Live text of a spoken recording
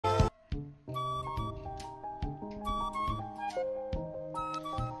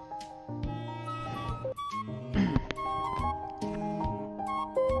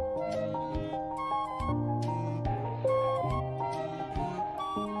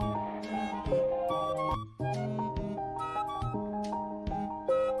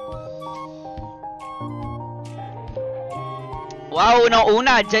Wow,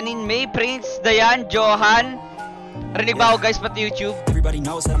 una-una, Janine May, Prince, Dayan, Johan. Rinig ba ako guys pati YouTube?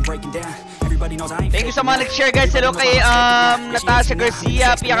 Thank you sa mga nag-share guys. Hello kay Natasha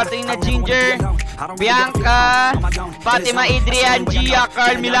Garcia, Pia Katrina Ginger, Bianca, Fatima Adrian, Gia,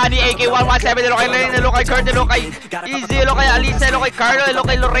 Carl Milani, AK117. Hello kay Lorraine, hello kay Kurt, hello kay Easy, hello kay Alisa, hello kay Carlo, hello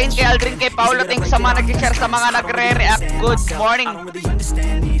kay Lorraine, kay Aldrin, kay Paolo. Thank you sa mga nag-share, sa mga nagre-react. Good morning.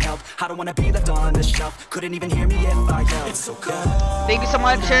 Thank you sa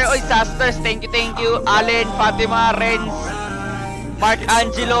mga nag-share. Oy, Sasters, thank you. Allen, Fatima, Renz, Mark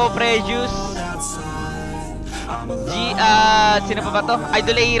Angelo, Precious, sino pa ba to?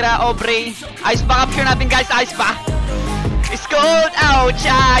 Idolaira, Aubrey. Ayos ba capture natin guys? Ayos ba? It's cold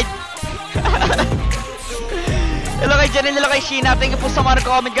outside. Hello kay Janine, hello kay Sheena. Thank you po sa mga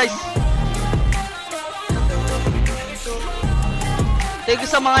nag-comment guys. Thank you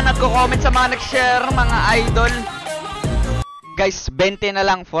sa mga nag-comment, sa mga nag-share, mga idol. Guys, 20 na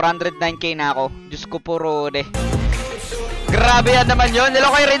lang, 409k na ako. Diyos ko po, Rode. Grabe yan naman yun.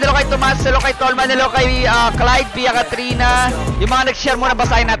 Hello kay Rain, hello kay Tomas, hello kay Tolman, hello kay Clyde, Pia Katrina. Yung mga nag-share muna,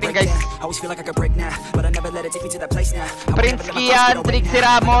 basahin natin guys. Prince Kian, Trixie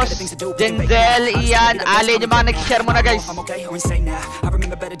Ramos, Denzel, Ian, Allen. Yung mga nag-share muna guys.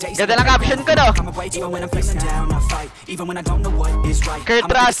 Ganda lang caption ko no.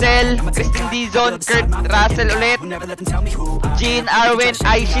 Kurt Russell, Christine Dizon, Kurt Russell ulit, Jean, Arwen,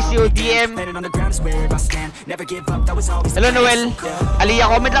 Aishi, CODM. Hello Noel, Aliyah,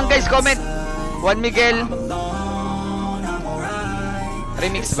 comment lang guys, comment. Juan Miguel.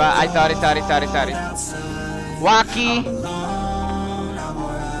 Remix ba? Ay, sorry. Waki.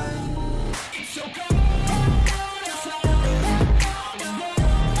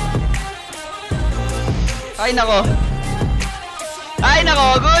 Ay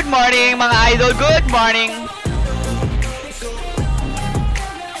nako, good morning mga idol, good morning.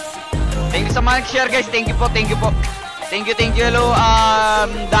 Thank you sa mga nag-share guys, thank you po. Thank you, hello,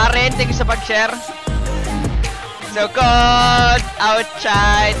 Darren, thank you sa pag-share. So cold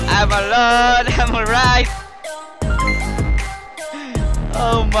outside, I'm alone, I'm alright.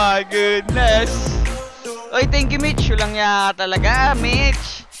 Oh my goodness. Oy, thank you Mitch, walang ya talaga,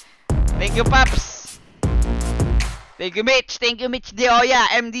 Mitch. Thank you Paps. Thank you Mitch Deoya,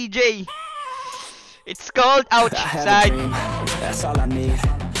 MDJ. It's cold outside. That's all I need.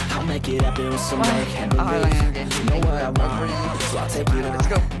 I'll make it happen with some work and believe. You know what I want, so I'll take it on. Let's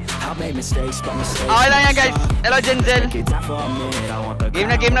go. I'll make mistakes, but mistakes. Okay lang yan guys. Hello Jenzel. Game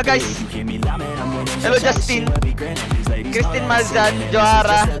na guys. Hello Justin. Christine Malzan,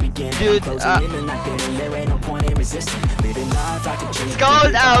 Johara, Jude. It's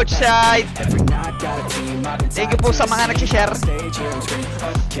cold outside. Thank you po sa mga nag-share.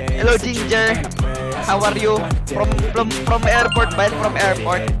 Hello Ginger. How are you? From airport ba? From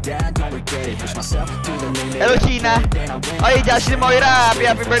airport. Hello Sheena. Ay, Jocelyn Moira,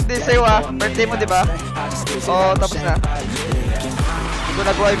 happy birthday sa'yo ah. Birthday mo diba? Oh, tapos na. Hindi ko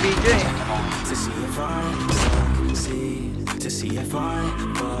nagawa yung video eh.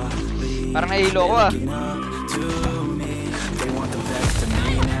 Parang nahilo ko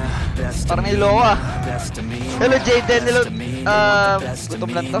ah. Hello Jaden, hello.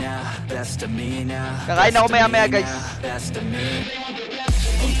 Gutom lang to. Kakain ako maya guys.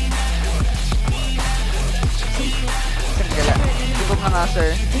 Gutom na nga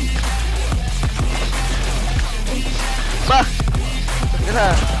sir. Bah! Gala.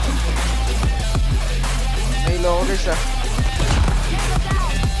 Nahilo ko guys ah.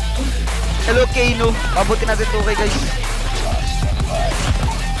 Hello Kano, pabuti natin 2K guys.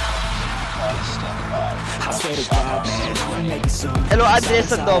 Hello Andres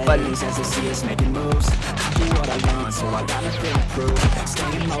Sandoval.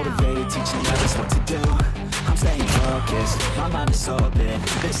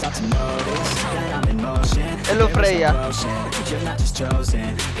 Hello Freya.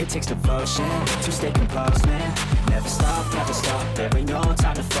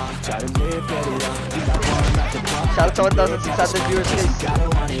 Shout out sa 1,600 viewers guys.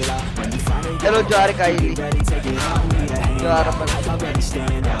 Hello Joari Kylie. Joara pa.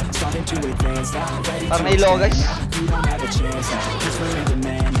 Parang nahilo guys.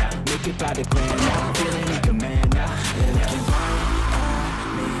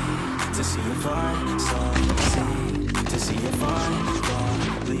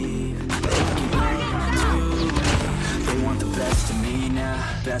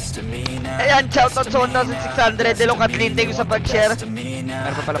 Ayan, shoutout sa 1,600. Hello Kathleen, thank you sa pag-share.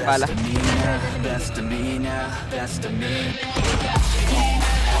 Meron pa pala.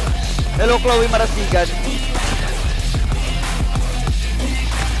 Hello Chloe Marasigan.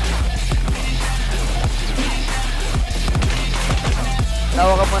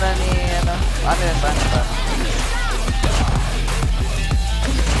 Tawa ka muna ni, ano, paano yan, paano.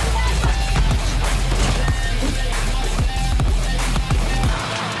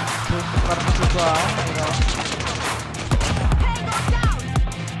 Parang masudwa ako, you know.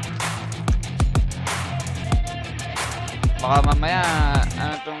 Baka mamaya,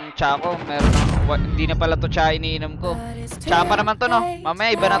 ano tong tsa ko, hindi na pala to tsa iniinom ko. Tsa pa naman to, no?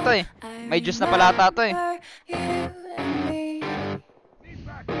 Mamaya iba na to eh. May juice na pala ata to eh.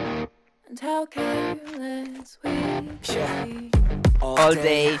 All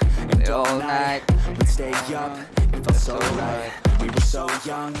day, all night, we'd stay up, it felt so right. We were so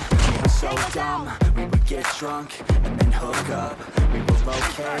young, we were so dumb. We would get drunk and then hook up. We were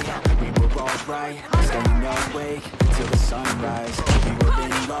okay, we were alright. Staying awake till the sunrise. We were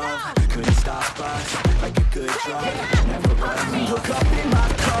in love, couldn't stop us. Like a good drug, never enough. Hook up in my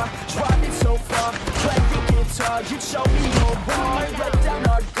car, driving so far. Play the guitar, you'd show me no wrong. Let down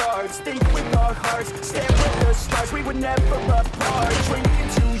our guards, think with our hearts. Stare at the stars, we were never apart. Drinking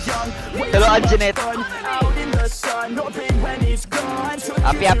too young, hello Anjanette. Out in the sun, hoping when it's gone.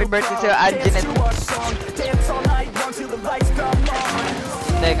 Happy birthday sa'yo Anjanette.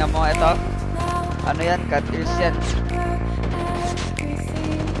 Tenga mo, ito. Ano yan? Cut ears yan.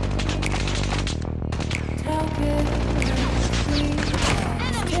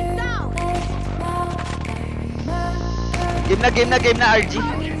 Game na RG.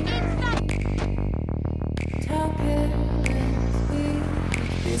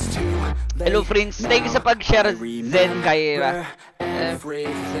 Hello friends, thank you sa pag-share Zen Kaira.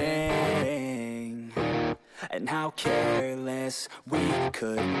 Everything and how careless we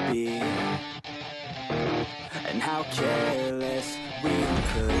could be. And how careless we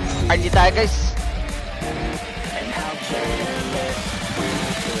could be. RG tayo guys. And how careless we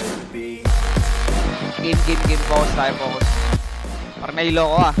could be. Game. Focus tayo, focus. Parang nahilo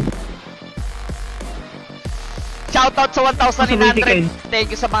ko ah. Shoutout sa 1,900.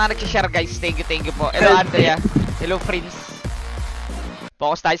 Thank you sa mga nag-share guys. Thank you po. Hello Andrea. Hello friends.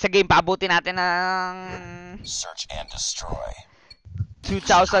 Focus tayo sa game. Paabutin natin ng Search and destroy.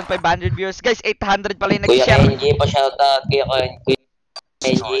 2,500 viewers. Guys, 800 pala yung nag-share. Kuya Khenji, pa-shoutout. Kuya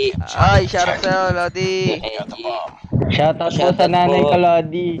Khenji. Ay, shoutout sa'yo, Lodi. Shoutout po sa nanay ko,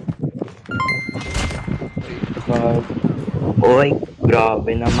 Lodi. Oy,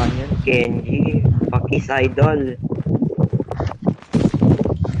 grabe naman yun, Khenji. Pakis idol.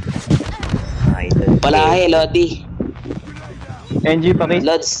 Palahe, Lodi. Khenji, pakis.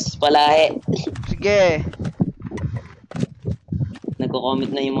 Lods, palahe. Sige. Nagko-comment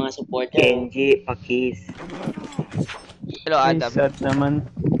na yung mga supporter. Khenji, pakis. Hello, Adam. Isat naman.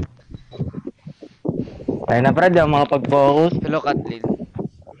 Tayo na, Brad, yung mga pag-focus. Hello, Kathleen.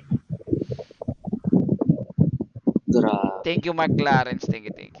 Grabe. Thank you, Mark Clarence. Thank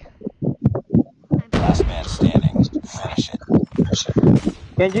you. Last man standing. Finish it.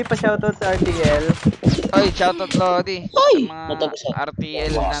 Khenji, pa-shoutout sa RTL. Oy, shoutout Lodi. Oy! Mga Natagusat.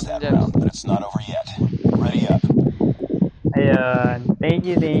 RTL Lost natin that dyan. round, but it's not over yet. Ready up. Ayun. Thank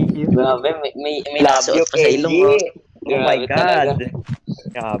you. Grabe, may Love nasuot you, pa sa ilong Khenji. mo. Oh my Grabe God. talaga.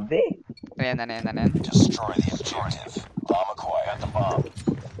 Grabe. Ayan. Destroy the objective. Bomb acquired. The bomb.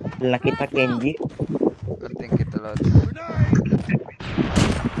 Laki pa, Khenji. Thank you, Lodi.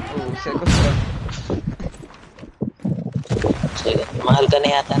 Oh, second shot. So, mahal ka na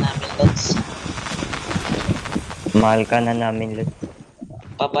yata namin, Lods. Mahal ka na namin, Lod.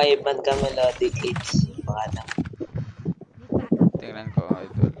 Papayban kami, Lodi Kids. Baka na. Tingnan ko,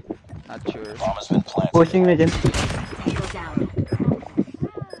 idol. Not sure. Bomb has been planted. Pushing na dyan.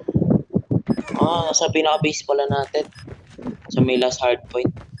 Nasa pinaka-base pala natin. Sa may last hard point.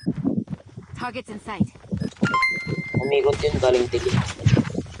 Targets in sight. Umikot yun, galing tili.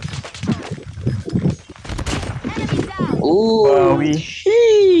 Ooh! Bawi.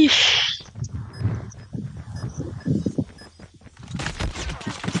 Sheesh!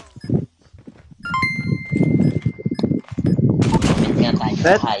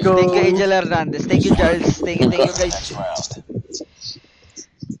 Let's go. Thank you, Angel Hernandez. Thank you, Charles. Thank you guys. Next round.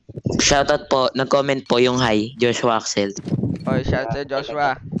 Shoutout po, nag-comment po yung hi, Joshua Axel. Oy, shoutout to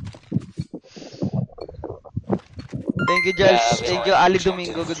Joshua. Thank you, Charles. Thank you, Ali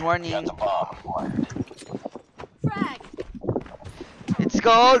Domingo. Good morning. Got the bomb acquired. It's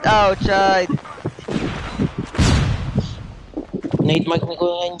cold outside. Nate Mark ni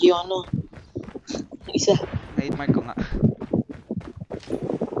Kuya Khenji yung ano. Isa. Na-hitmark ko nga.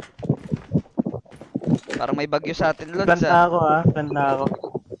 Parang may bagyo sa atin, Lods. Planta ako.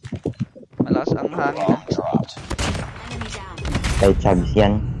 Malakas ang hangin. Bomb dropped. Kay Chubbs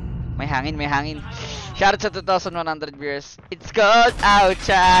yan. May hangin. Shout out sa 2,100 viewers. It's cold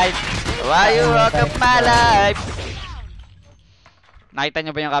outside. Why you walk up my life? Nakita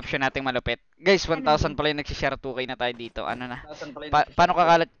nyo ba yung caption nating malupit? Guys, 1,000 pala yung nagsishare. 2K na tayo dito. Ano na? Paano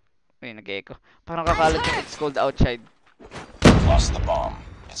kakalat? Uy, nag-echo. Paano kakalat yung it's cold outside? Lost the bomb.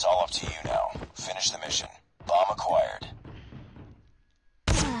 It's all up to you now. Finish the mission. Bomb acquired.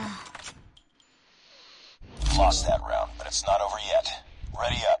 Lost that round, but it's not over yet.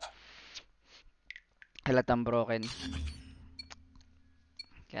 Ready up. Halatang broken.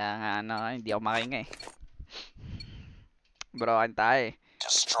 Kaya nga ano, hindi ako makahinga eh. Broken tayo eh.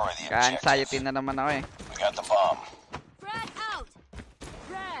 Destroy the Kaya objective. anxiety na naman ako eh. We got the bomb. Frag out.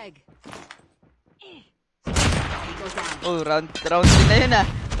 Frag. Goes down. Oh, round 3 na yun ah.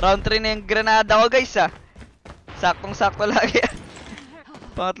 Round 3 na yung granada ko guys ah. Saktong-sakto lagi.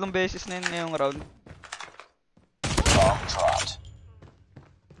 Pangatlong beses na yun ngayong round. Bomb dropped.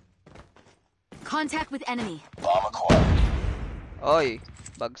 Contact with enemy. Bomb acquired. Oy,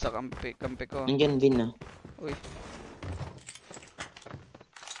 bagsak kampi ko. Nandiyan Vin na. Uy,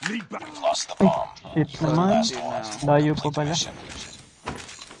 We've lost the bomb. Shit You're the naman. last one. Layo pa Complete the pala. mission.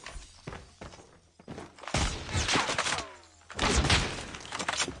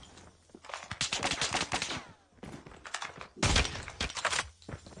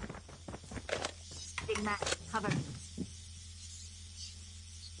 Big Mac. Cover.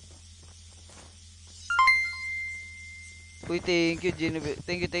 uy, thank you Genobe.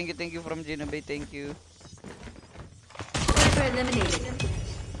 Thank you from Genobe. Thank you. Sniper eliminated.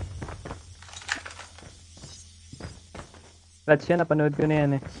 Clutch yan, napanood ko na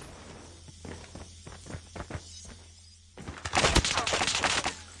yan eh.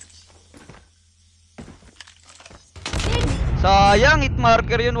 Sayang, hit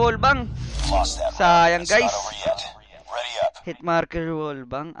marker yun, wallbang. Lost that round. Sayang It's not guys. over yet. Ready up. Hit marker,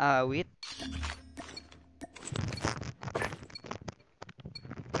 wallbang, awit.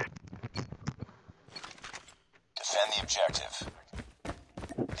 Defend the objective.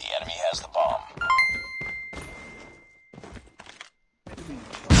 The enemy has the bomb.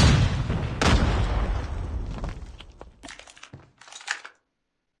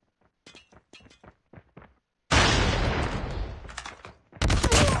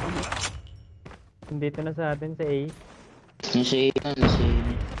 Dito na sa atin sa A. Yung si...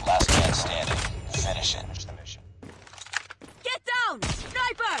 Last man standing. Finish it. Get down.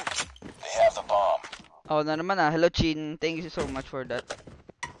 Sniper. They have the bomb. Ako na naman ah. Hello Chin. Thank you so much for that.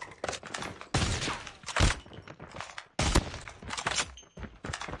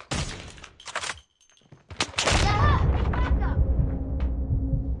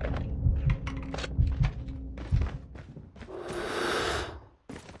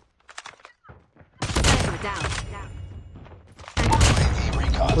 Sniper down. UAV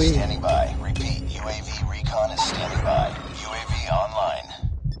recon standing by. Repeat. UAV recon is standing by. UAV online.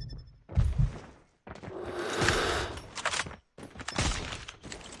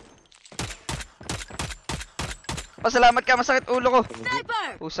 Pasalamat ka, masakit ulo ko. Sniper.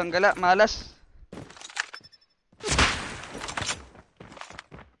 Pusang gala, malas.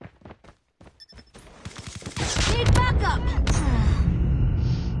 Need backup.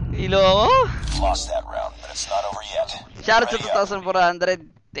 Ilo ako. Lost that round, but it's not over yet. Shout out to Ready up. 2,400.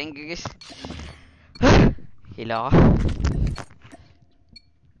 Thank you guys. Hilo ako.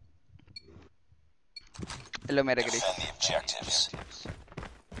 Hello, Mary Grace. Defend the objectives.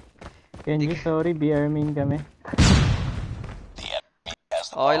 Kenji, sorry, BR main kami. The enemy has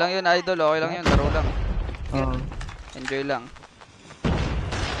the Okay bomb. lang yun, idol. Okay lang yun. Laro lang. Oh. Enjoy lang.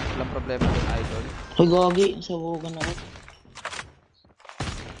 Walang problema dun, idol. Hoy, gagi. Sabugan ako.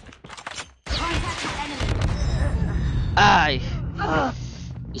 Contact with enemy. Ay!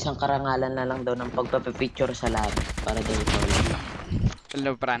 Isang karangalan na lang daw ng pagpapipicture sa lab. Para daw ito.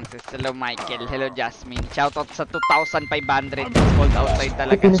 Hello, Francis. Hello, Michael. Hello, Jasmine. Shoutout sa 2,500. Cold outside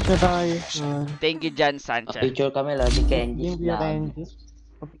talaga. Finish na tayo. Thank you, John Sanchez. Picture kami lang si Khenji. Yung view Kenji.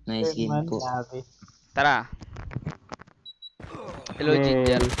 Nice game po. Grabe. Tara. Hello,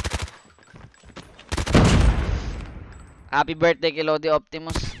 Ginger. Happy birthday kay Lodi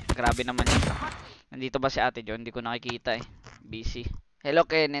Optimus. Grabe naman yun. Nandito ba si Ate John? Hindi ko nakikita eh. Busy. Hello,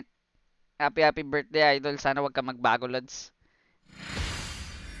 Kenneth. Happy birthday, idol. Sana wag ka magbago, lads.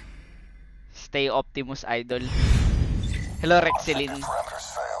 Stay Optimus, idol. Hello, Rexeline. Parameters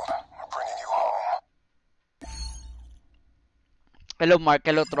failed. We're bringing you home. Hello, Mark.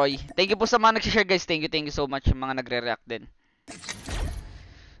 Hello, Troy. Thank you po sa mga nag-share, guys. Thank you so much. Yung mga nagre-react din.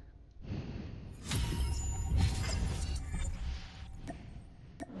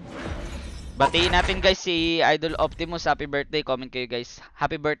 Batiin natin guys si Idol Optimus. Happy birthday. Comment kayo guys.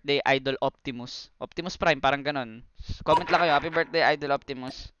 Happy birthday Idol Optimus. Optimus Prime, parang ganon. Comment lang kayo. Happy birthday Idol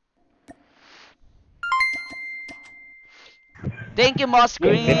Optimus. Thank you Moss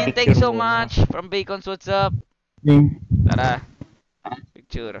Green. Thank you so much. From Bacons, what's up? Game. Tara.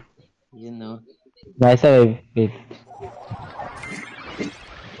 Picture. You know. Nasa wait.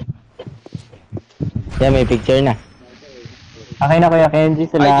 Yeah, may picture na. Okay na Kuya Khenji,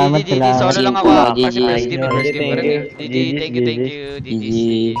 Ay, salamat, GG, solo lang ako. Salamat. Kasi GG. first game. Thank you. GG, thank you. GG.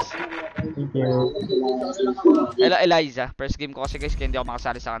 Thank you. Eliza, first game ko kasi guys, kaya hindi ako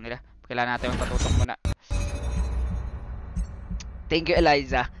makasali sa kanila. Kailangan natin magpatutok muna. Thank you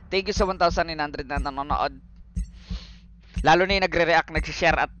Eliza. Thank you sa 1,900 na nanonood. Lalo na yung nagre-react,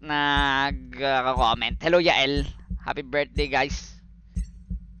 nag-share at nag-comment. Hello Yael. Happy birthday guys.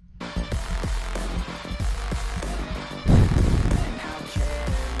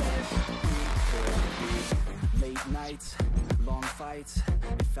 Late nights, long fights,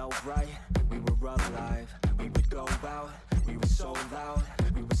 it felt right, we were alive. We would go out, we were so loud,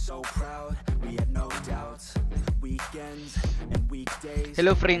 we were so proud, we had no doubts. Weekends and weekdays.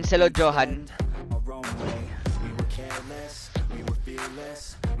 Hello friends, hello Johan. Our own way, we were careless, we were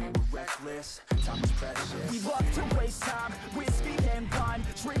fearless, we were reckless, time was precious. We loved to waste time, whiskey and wine,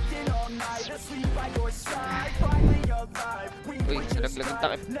 drinking all night, asleep by your side, finally alive. We Uy, were just nalaglag ang fine,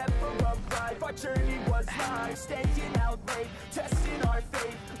 takip. never arrived. Our journey was live, staying out late, testing our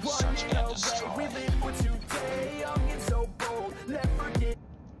faith, Search running and away. destroy. We live for today, young and so bold, never get.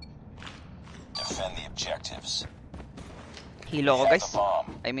 Defend the objectives. Hilo ko Have guys. the bomb.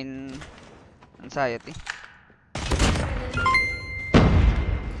 I mean, anxiety.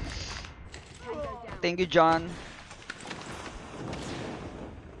 Thank you John.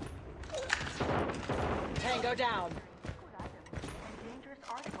 Tango down. And dangerous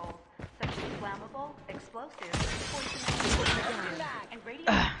articles such as flammable, explosive, poisonous, and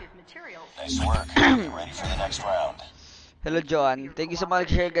radioactive materials. Nice work. Get ready for the next round. Hello John. Thank you sa mga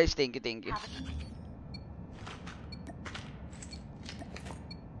share guys. Thank you.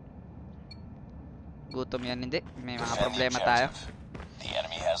 Gutom yan, hindi. May mga Defend the problema tayo. objective. The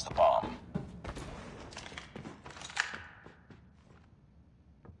enemy has the bomb.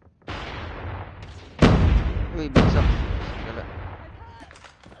 Uy, bagsak. Dala.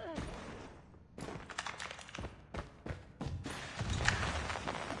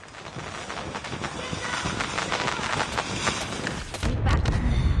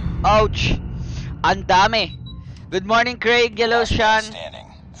 Ouch! Ang dami! Good morning, Craig. Hello, Last man Sean. standing.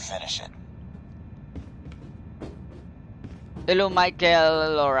 Finish it. Hello,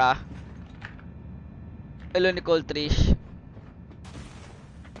 Michael, Laura. Hello, Nicole Trish.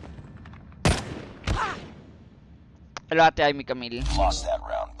 Hello, Ate Amy Camille. Lost that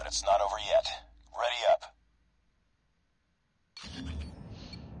round, but it's not over yet. Ready up.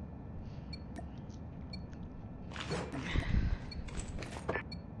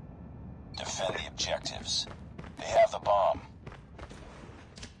 Defend the objectives. They have the bomb.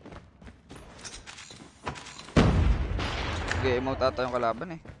 Game out ata yung kalaban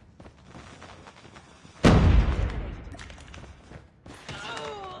eh.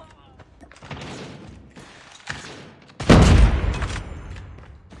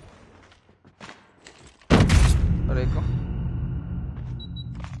 Aray ko.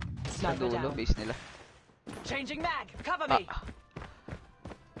 Sa dulo, base nila. Changing mag. Cover me.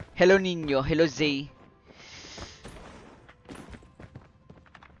 Hello Nino, hello Zay.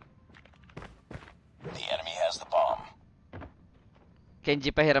 The enemy has the bomb.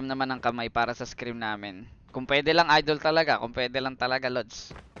 Khenji, pahiram naman ng kamay para sa scream namin. Kung pwede lang idol talaga, kung pwede lang talaga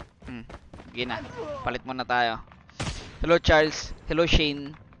Lods. Sige na, palit muna tayo. Hello Charles, hello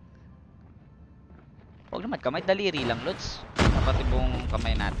Shane. Huwag naman kamay, daliri lang Lods. Dapat ibong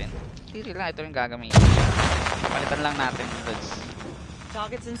kamay natin. Daliri lang, ito yung gagamitin. Palitan lang natin Lods.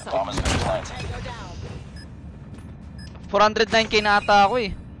 Targets in sight. Bomb has been planted. Tango down. 409k na ata ako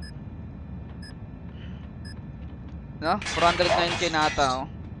eh. No? 409k na ata ako.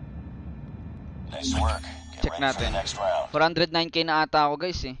 Nice work. Get Check ready for the natin. next round. 409k na ata ako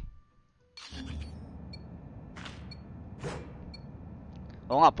guys eh.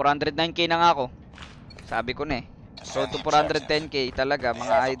 Oo nga, 409k na nga ako. Sabi ko na eh. So to 410k talaga They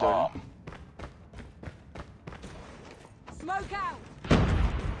mga have the idol. bomb. Smoke out.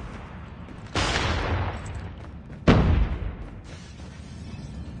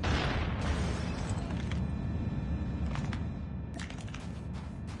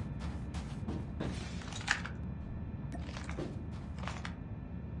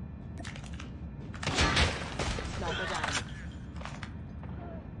 Sniper down.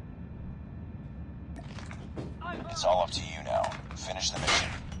 It's all up to you now. Finish the mission.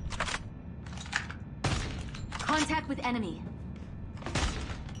 Contact with enemy.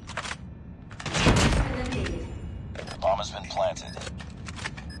 Eliminated. The bomb has been planted.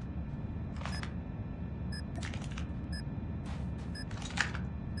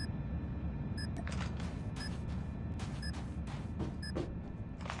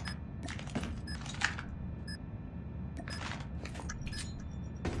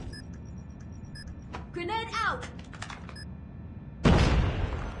 Grenade out.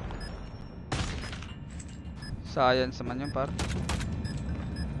 Science naman yun, par.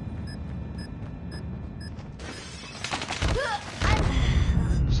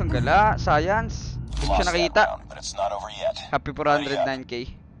 Isang gala, science. Hindi ko siya Lost that nakita. round, but it's not over yet. Happy Ready up. 409k.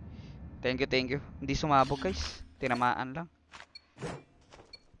 Thank you, thank you. Hindi sumabog, guys. Tinamaan lang.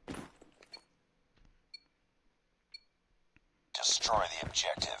 Destroy the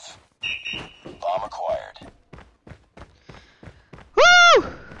objective. Bomb acquired.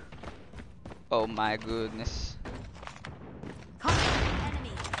 Woo! Oh my goodness. Contact with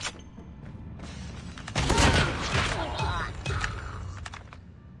enemy.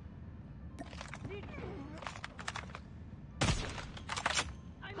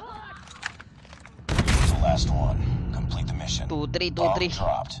 The last one. Complete the mission. 2-3, Bomb 2-3.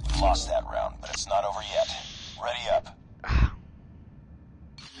 dropped. Lost that round, but it's not over yet. Ready up.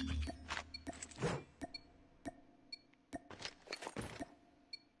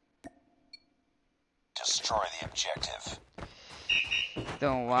 Destroy the objective.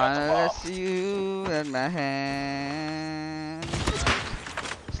 Don't wanna let you at my hand.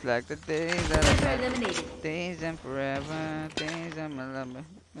 It's like the days that I met. Eliminated. Days and forever. Days and my love.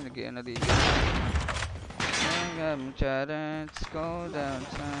 Again, I did. I got my chatter. Let's go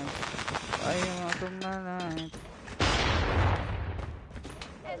downtown. Why you want to my life?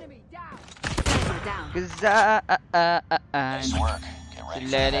 Enemy down. Sniper down. Cause Nice work. Get ready for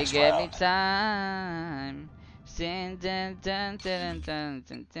the let it next give me round. time. Sin dun dun dun dun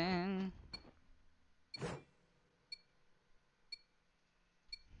dun dun.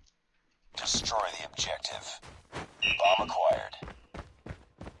 Destroy the objective. Bomb acquired.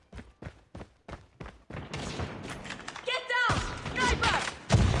 Get down. Sniper.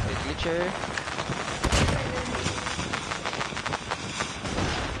 Hey, glitcher.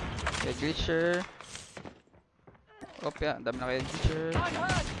 Hey, glitcher. Oh, yeah, dami na kayo glitcher. I'm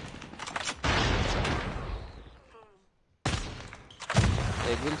hurt.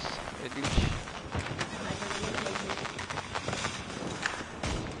 Hey, Gulls. Hey, glitch.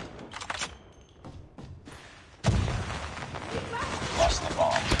 Lost the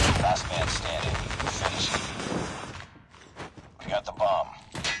bomb. Last man standing. Finish it. We got the bomb.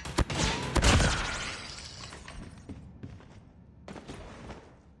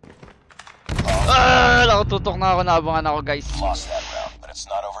 Ah! Nakututok na ako, naabangan ako, guys. Lost that round, but it's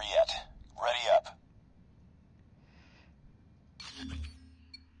not over yet. Ready up.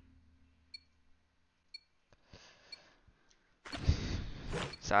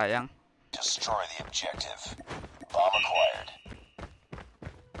 Sayang. Destroy the objective. Bomb acquired.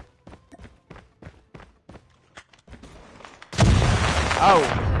 Ow!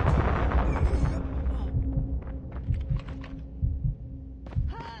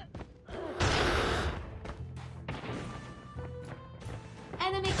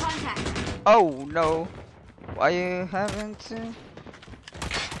 Enemy contact. Oh, no. Why you having to?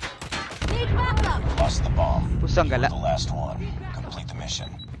 Need backup. Lost the bomb. Pusang gala. The last one. Complete the mission.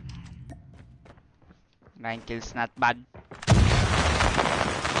 9 kills, not bad.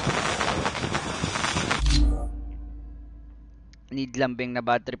 Need lambing na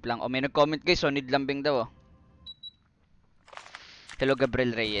bad trip lang. O, may nag-comment guys, so need lambing daw. Oh. Hello,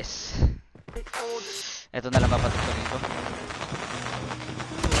 Gabriel Reyes. Ito na lang papatugtugin ko.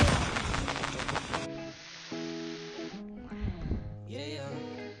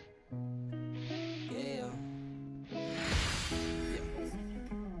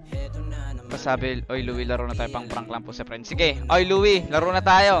 Sabi, oy Louie, laro na tayo, pang prank lang po sa friends. Sige, oy Louie, laro na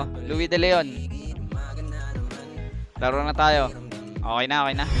tayo. Louie De Leon. Laro na tayo. Okay na,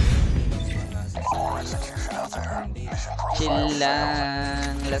 okay na. Chill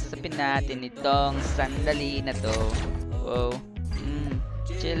lang, lasapin natin itong sandali na to. Wow.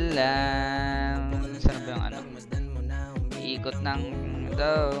 Chill lang. Saan ba yung ano? Iikot ng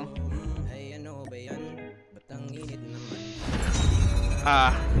daw.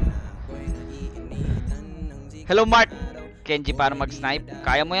 Hello Mark. Khenji, paano mag-snipe?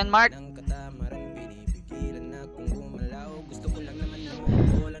 Kaya mo yan, Mark?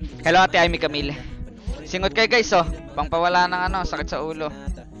 Hello Ate Amy Camille. Singot kayo guys, oh. Pangpawala ng ano, sakit sa ulo.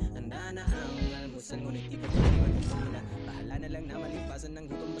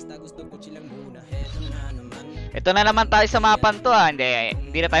 Ito na naman tayo sa mapan to ah.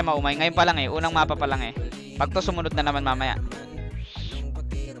 Hindi na tayo maumay. Ngayon pa lang eh. Unang mapa pa lang eh. Pag to sumunod na naman mamaya.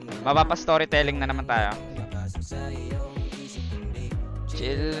 Mapapa-storytelling na naman tayo.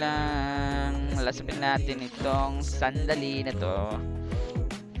 Chill lang. Lasapin natin itong sandali na to.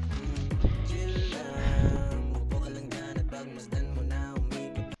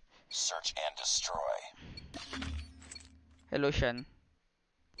 Search and destroy. Hello, Shan.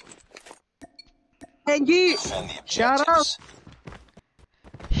 Khenji! Defend the Shout out! objectives.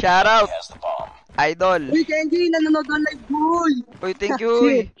 Shout out, Has the bomb. idol. Uy, Khenji! Nanonood ng live, boy! Uy, thank you,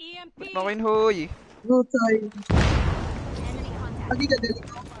 uy. EMP. Ba't mo huy? No time. Enemy contact. Pagi ka dali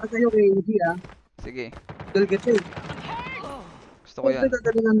ko. Sa'yo, Khenji, ah. Sige, Dal kasi. gusto ko yan.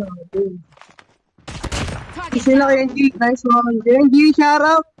 Dadali na natin. Target Kasi na, Khenji. Nice one. Khenji, shout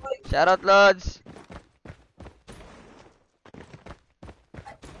out! Shout out, Lods.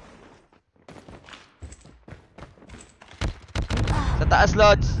 Sa taas,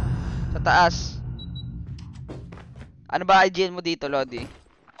 Lods. Sa taas. Ano ba IGN mo dito, Lodi?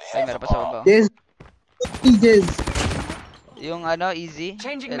 Ay, meron pa sa baba. Yes. Yes. Yung ano, easy?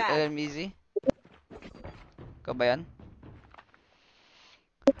 Changing mag. LM easy? Ikaw ba yan?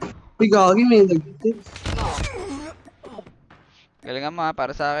 Uy, gagi, may nag-tip. Galingan mo ha,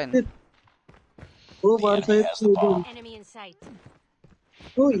 para sa akin. Oo, para sa'yo. enemy in sight.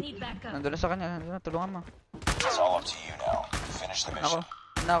 Uy, Need backup. Nandun na sa kanya, nandun na, tulungan mo. It's all up to you now. Finish the mission.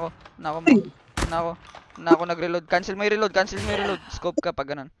 Nako, nag-reload. Cancel mo yung reload, Scope ka pag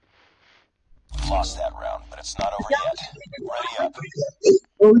ganun. Lost that round, but it's not over yet. Ready up.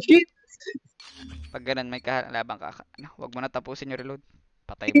 oh shit. Pag ganun, may kalabang ka. Huwag mo na tapusin yung reload.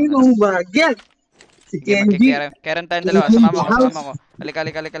 Patay mo Sino na. ba? Yan! Si Sige, Khenji. Karen tayong dalawa. Sama mo ko. Halika.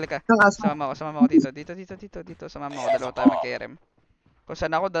 Ang Sama mo ko dito. Sama mo ko. Dalawa tayo mag-KRM. Kung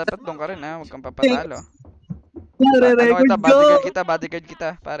saan ako, dapat doon ka rin ha. Huwag kang papatalo. Nare-record ko. Bodyguard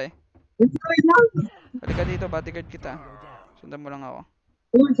kita, pare. Halika dito, bodyguard kita. Sundan mo lang ako.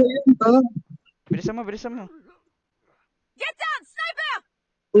 Uy, sa'yo ito. Bilisan mo. Get down, sniper!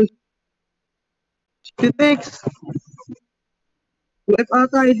 Shitex. Left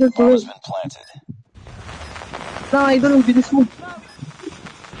ata, idol ko. Bomb has been planted. Na, idol, ang bilis mo.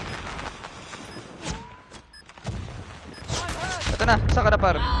 Ito na, saan ka na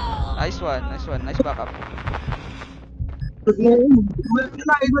par? Nice one. Nice backup. Well,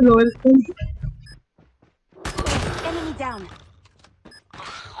 na, idol, well. Enemy down.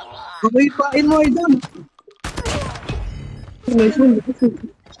 Okay, pain mo, idol. Nice one.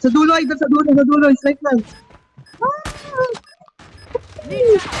 Sa dulo, idol, sa dulo. Strike lang.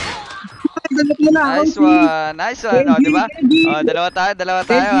 Nice one. O, diba? O, dalawa tayo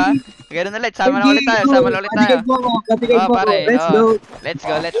ha. Ganun ulit, sama na ulit tayo. Pare. Let's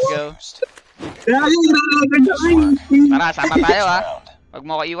go. Tara, sama tayo ha. Wag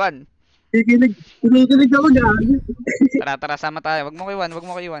mo ko iwan. Kinikilig ako dyan. Tara, sama tayo. Wag mo ko iwan.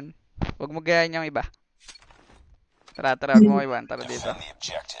 Wag mo gayahin yung iba. Tara, wag mo ko iwan. Tara dito. Defend the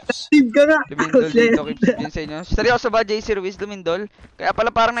objectives. Steve ka nga. Lumindol dito, keep sabihin sa inyo. Seryoso ba, JC Ruiz, lumindol? Kaya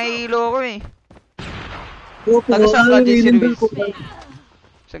pala parang nahihilo ko eh. Taga saan ka, JC Ruiz?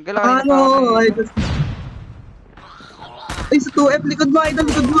 Saan ka lang kanina pa ako nahihilo? Ay, sa 2F, likod mo.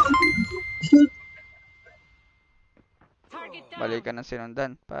 Shoot. Balikan ng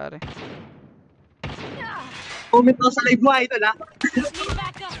sinundan, pare. Comment ako sa live mo, idol, ha? Need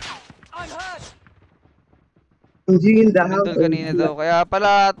backup. I'm hurt. Hindi in the house. Lumindol kanina daw. Kaya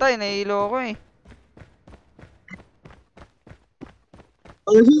pala tay, nahihilo ko eh.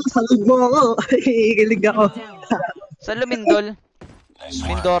 Sa live mo ako. Ikikilig ako. Saan lumindol? Nice work.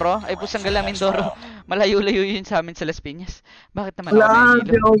 Mindoro? Ay, pusang gala, Mindoro. Malayo-layo yun sa amin sa Las Piñas. Bakit naman ako Wala,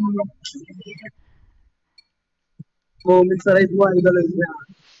 nahihilo? Comment sa live mo, idol.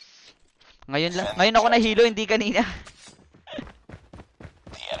 Ngayon lang. Ngayon ako nahilo, hindi kanina.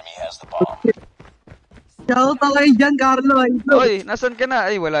 The enemy has the bomb. Shout out kayo dyan, Carlo. Idol. Oy, nasan ka na?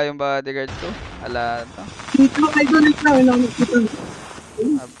 Ay, wala yung bodyguard ko. Ala to. Dito, idol. Ito lang. Ilang nakita.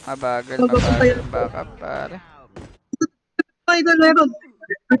 Mabagal yung backup, pare. Idol, meron.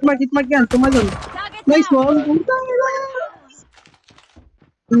 Hit mark yan. Tumalon. Target Nice down. one. Putang ina.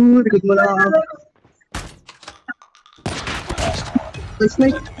 Likod mo lang. Nice. The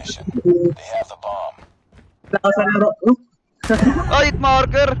mission. They have the bomb. Wala ka sa laro. Oh. Oh, hit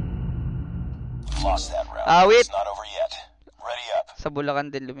marker! Lost that round. Awit! It's not over yet. Ready up. Sa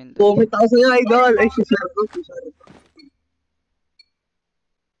Bulacan din lumindol. Comment ako sa'yo, idol. Ay, share ko.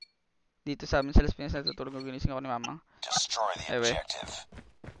 Dito sa amin sa Las Piñas natutulog ng ginising ako ni mama. Destroy the Anyway. objective.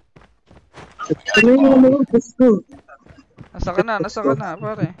 Ano yung mga gusto? Nasa ka na,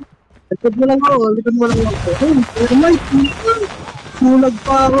 pare. Likod mo lang ako. Oh my God. Sulag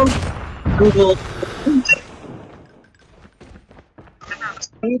pa ako.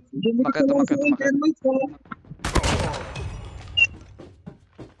 Umakyat.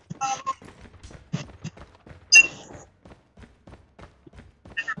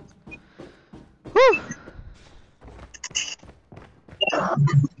 Woo!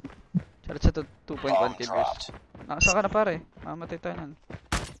 Charot sa 2.1 kills. Nakasa ka na pare. Mamatay tayo nun.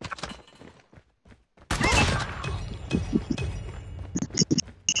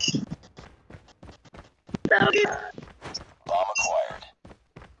 Bomb acquired.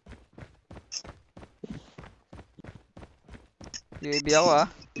 UAV ako ah.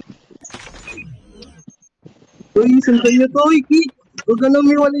 Uy, sundan nyo to, Iki. Huwag ka nang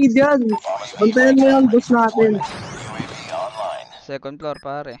miwalay dyan. Bantayan mo yung boss natin. UAV online. Second floor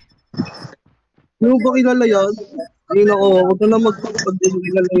pare. Ano ba kilala yan? Ayun ako, huwag ka na magpapag din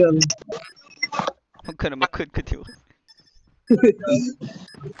kilala yan. Huwag ka na magkudkod yun.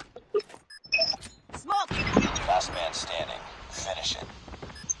 Smoke! Last man standing. Finish it.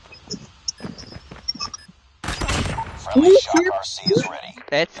 Friendly Shock RC is ready.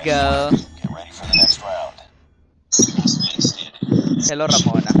 Let's go. Get ready for the next round. Hello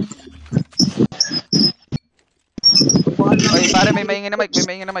Ramona. Oy pare may maingay na mic.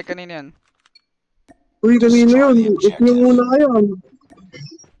 Kanina yan. Uy, kanina yun. If nyo muna kayo.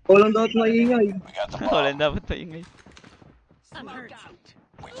 Walang dapat maingay. We got the bomb. Wala dapat maingay.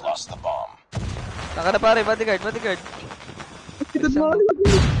 We've lost the bomb. Taka na pare, bodyguard. Sikad mo.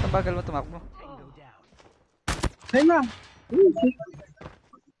 Ang bagal mo tumakbo. Ayun na.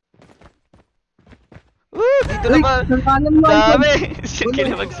 Dito na ba? Sa kanan mo. Dami! Sige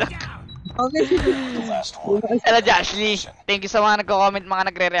na bagsak. Okay. The last one. Hello Joshly. Thank you sa mga nagko-comment,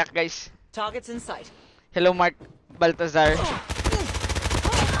 mga nagre-react guys. Targets in sight. Hello Mark Baltazar.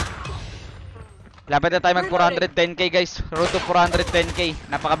 Lapit na tayo mag 410k guys. Road to 410k.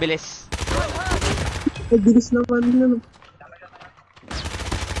 Napakabilis. Bilis naman yun.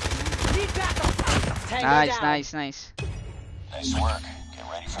 Nice. Nice work. Get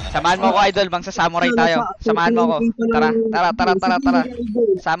ready for the next Samahan mo ako idol, bang sa samurai tayo. Samahan mo ako. Tara.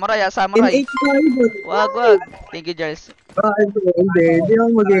 Samurai. In-8 ka, idol. Wag. Thank you Charles. Hindi ako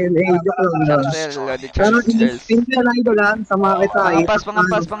mag-NA. Joke lang daw. Pero hindi na idol ha. Sama kita.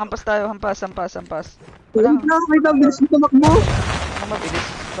 Pangampas tayo. Hampas. Wala na, kita. Bilis mo tumakbo. Ano mabilis?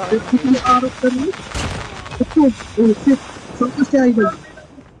 Bakit? Hindi mo arot ka rin. Ito. Oh shit. Saan ka siya idol?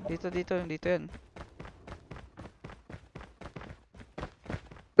 Dito yan.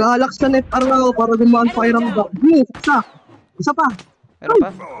 Galax ka net araw para gumaan pa kayo ng bag. Isa pa. Meron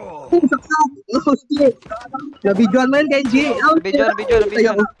pa? Saksak. Oh shit. Nabidyoan mo yun, Khenji.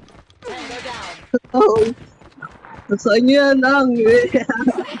 Nabidyoan. Oo. Saan nyo yan, ang?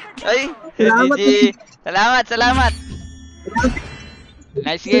 Ay! Salamat. GG! Salamat!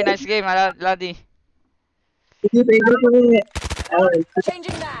 Nice game, Lodi. Thank you.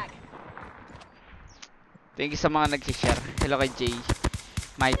 Changing mag. Thank you sa mga nag-share. Hello kay Jay,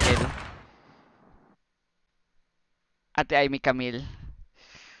 Michael, Ate Amy Camille.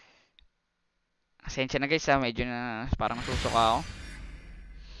 Asensya na guys ha, medyo na parang susuka ako.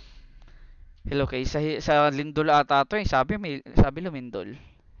 Hello kay sa Lindol ata to eh. Sabi Lumindol.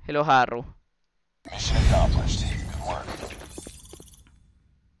 Hello Haro. Mission accomplished. Good work.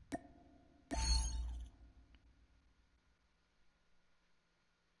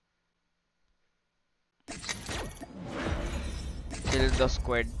 Tildo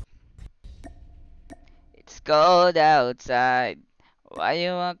squared. It's cold outside. Why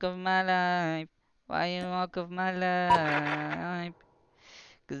you walk of my life?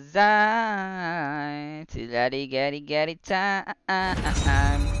 Cause I till I get it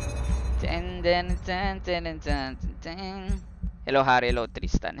time. Hello Harry, hello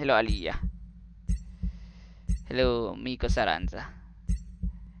Tristan, hello Aliyah. Hello Miko Saranza.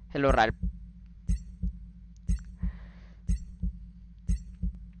 Hello Ralph.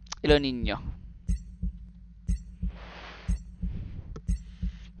 Hello Ninyo.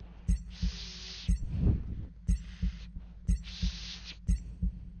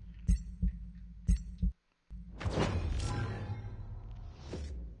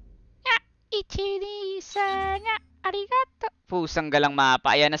 Pusang galang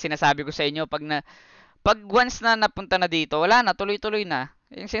mapa. Ayan na sinasabi ko sa inyo. Pag once na napunta na dito, wala na, tuloy-tuloy na.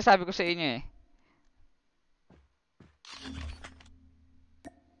 Yung sinasabi ko sa inyo eh.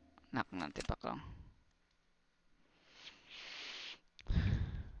 Tipak lang.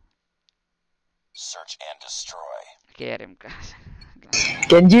 Search and destroy. KRM ka.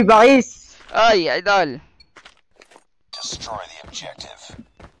 Khenji, bakis! Ay, idol. Destroy the objective.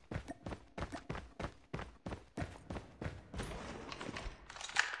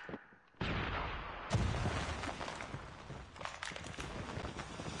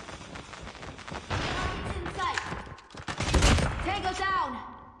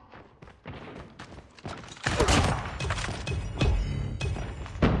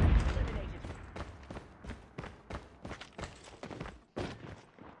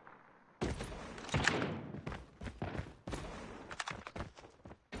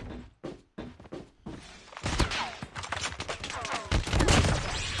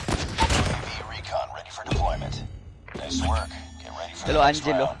 Hello,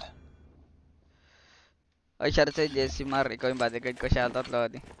 Angelo. Oy, shoutout sa'yo, Jesse Mar. Ikaw yung bodyguard ko. Shoutout,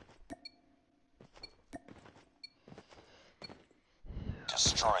 Lodi.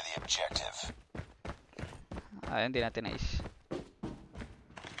 Destroy the objective. Ayun, hindi natin nais.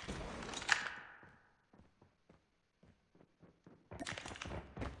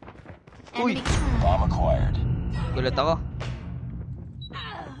 Uy! Bomb acquired. Gulat ako.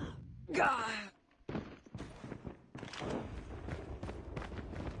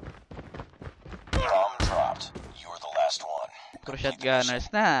 Bomb dropped. You're the last one. Puro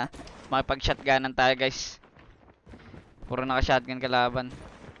shotgunners na. Makipag-shotgunnan tayo, guys. Puro naka-shotgun kalaban.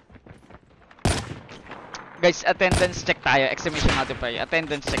 Guys, attendance check tayo. Exclamation multiplier.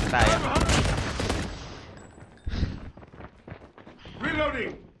 Attendance check tayo.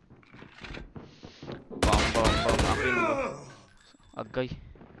 Reloading. Bam, bam, bam. Akin mo. Agay.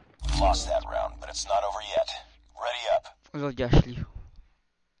 Lost that round, but it's not over yet. Ready up. Hello, Joshly.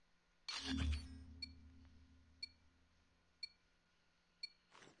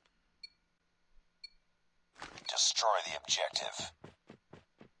 Destroy the objective.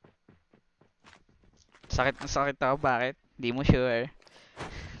 Sakit na sakit ako. Bakit? Hindi mo sure.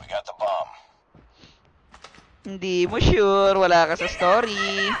 We got the bomb. Hindi mo sure. Wala ka sa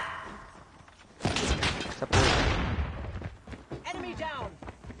story. Sa po. Enemy down.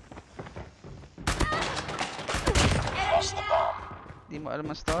 Lost the bomb. Hindi mo alam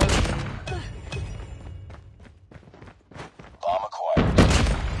ang story. Bomb acquired.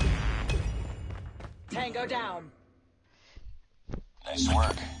 Tango down. Nice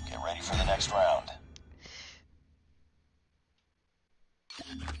work. Get ready for the next round.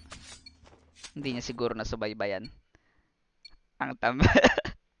 Hindi niya siguro nasubaybayan. Ang tama.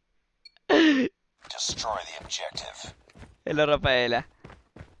 Destroy the objective. Hello, Rafaela.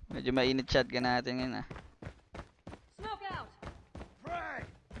 Medyo mainit shotgun natin ngayon, ah. Smoke out.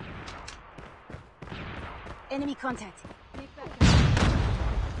 Enemy contact.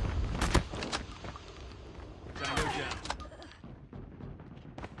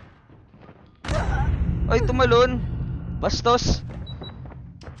 Oy, tumalon. Bastos.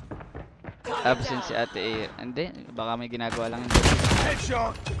 Absent si Ate Air. Hindi, baka may ginagawa lang yun.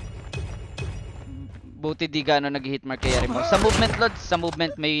 Headshot. Buti di gaano nag-hit mark kay Remo. Sa movement, Lord, sa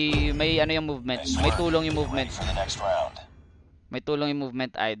movement may ano yung movement. May tulong yung movement. For the next round. May tulong yung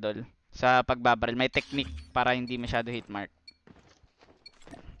movement, idol. Sa pagbabaril, may technique para hindi masyado hit mark.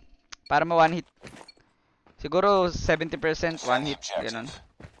 Para ma one hit. Siguro 70% one hit, ganun.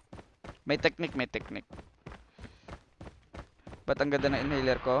 May technique, may technique. Ba't ang ganda ng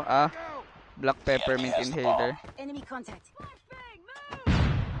inhaler ko? Ah, black peppermint inhaler. Enemy contact.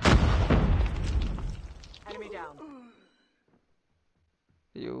 Enemy down.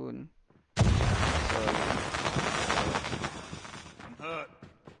 Yun. I'm hurt.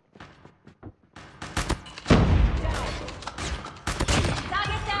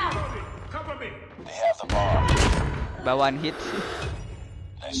 Target down. Cover me. They have the bomb. Ba one hit?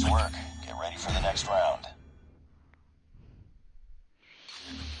 Nice work. Get ready for the next round.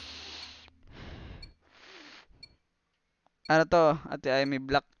 Ano to? Ate ay may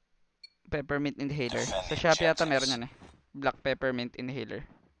black peppermint inhaler. Sa Shopee yata meron yan eh. Black peppermint inhaler.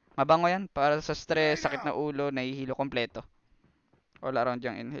 Mabango yan. Para sa stress, sakit na ulo, nahihilo kompleto. All around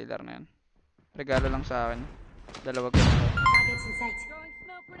yung inhaler na yan. Regalo lang sa akin. Dalawa ganito. Targets in sight. Throwing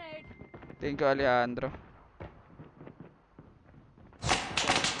smoke grenade. Thank you, Alejandro.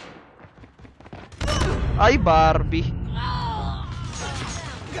 Ay, Barbie.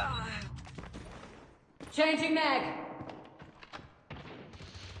 Changing mag.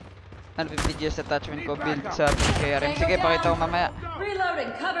 Ano 50 years attachment ko build sa KRM. Sige, pakita ko mamaya.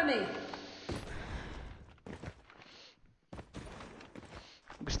 Reloading. Cover me.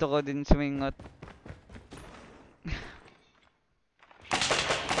 Gusto ko din sumingot.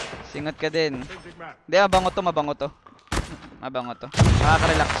 Singot ka din. Hindi, mabango to, mabango to. Mabango to.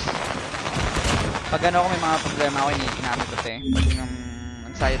 Nakaka-relax. Pag ano ako may mga problema ako, inamit ko to eh. Pag yung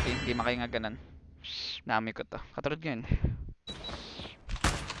anxiety, hindi makahinga ganun. Naamit ko to. Katulad yun.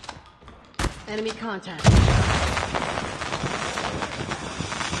 Enemy contact.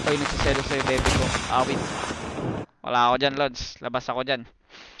 Ay, nagsiselo sa'yo, baby ko. Awit. Wala ako dyan, Lods. Labas ako dyan.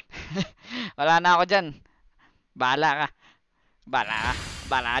 Wala na ako dyan. Bahala ka. Bahala ka.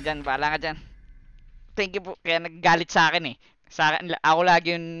 Bahala ka dyan. Bahala ka dyan. Thank you po. Kaya naggalit sa akin eh. Sa akin, ako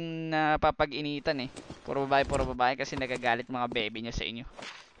lagi yung napapag-initan eh. Puro babae kasi nagagalit mga baby niya sa inyo.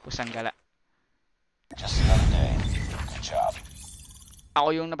 Kusang gala. Just another day. Good job.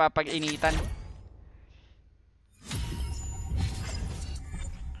 Ako yung napapag-initan.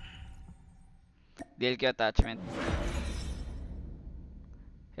 DLQ attachment.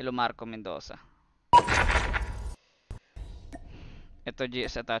 Hello Marco Mendoza. Ito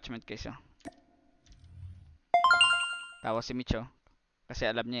GS attachment case oh. Tawa si Mitch oh. Kasi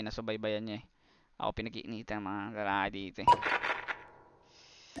alam niya eh, nasubaybayan niya eh. Ako pinag-iinitan mga lalaki dito eh.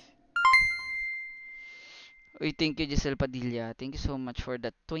 Uy, thank you Giselle Padilla. Thank you so much for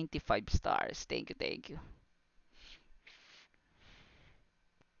that 25 stars. Thank you, thank you.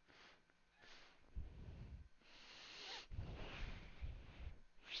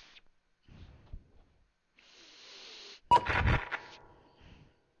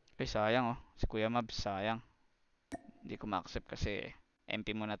 Ay, sayang oh. Si Kuya Mabs, sayang. Hindi ko ma-accept kasi MP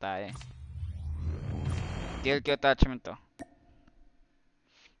muna tayo eh. DLQ attachment to.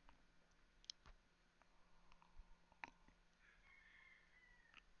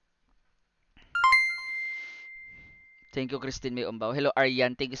 Thank you Christine May Umbaw. Hello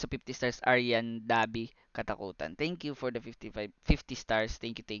Aryan, thank you sa 50 stars. Aryan Dabi Katakutan. Thank you for the 50 stars.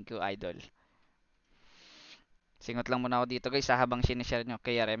 Thank you idol. Singot lang muna ako dito guys habang sinishare nyo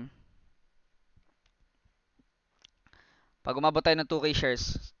kay Rem. Pag umabot tayo ng 2k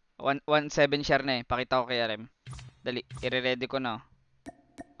shares, 1.7 share na eh. Pakita ko kay Rem. Dali, i-ready ko na.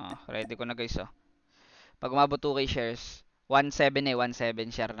 Ready ko na guys oh. Pag umabot 2k shares, 1.7 eh,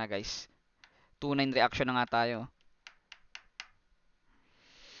 1.7 share na guys. 2.9 reaction na nga tayo.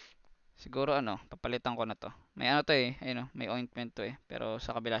 Siguro ano, papalitan ko na to. May ano to eh, ayun oh, may ointment to eh. Pero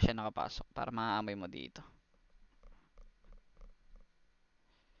sa kabila siya nakapasok para maaamoy mo dito.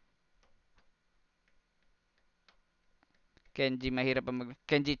 Khenji, mahirap pa mag...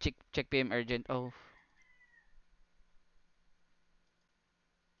 Khenji, check PM urgent. Oh.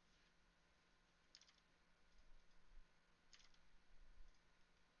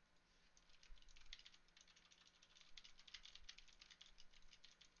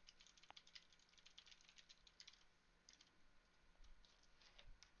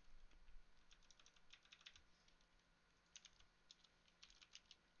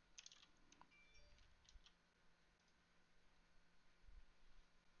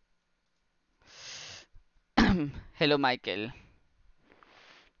 Hello Michael.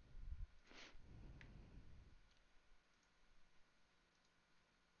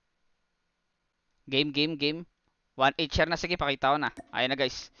 Game. 1.8 share na, sige pakita ko na. Ayun na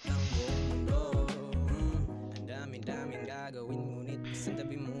guys. Daming gagawin ngunit isang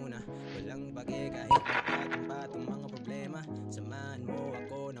tabi muna. Walang bagay kahit patong mga problema. Samahan mo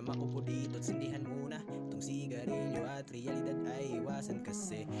ako na makupo dito at sindihan muna. Itong sigarilyo at realidad ay iwasan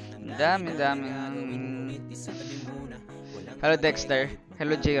kasi. Daming. Hello Dexter.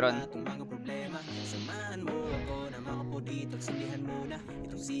 Hello Jayron. Samahan mo ako na makupo dito at sindihan muna.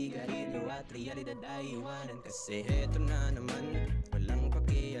 Itong sigarilyo at realidad ay iwanan kasi. Eto na naman, walang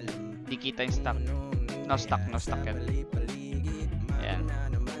pakialam. Di kita yung stock. No stock yan. Ayan.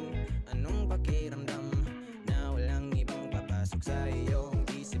 Anong pakiramdam na walang ibang papasok sa iyong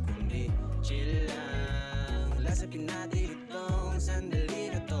isip kundi chill lang. Lasapin natin itong sandali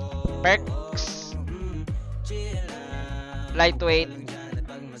na to. Perks. Lightweight.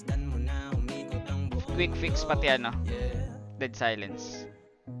 Quick fix pati ano. Dead silence.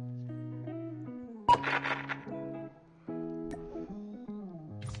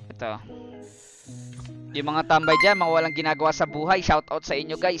 Ito. Yung mga tambay dyan, mga walang ginagawa sa buhay, shoutout sa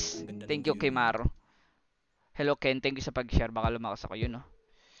inyo guys. Thank you kay Maro. Hello Ken, thank you sa pag-share. Baka lumakas ako yun, no?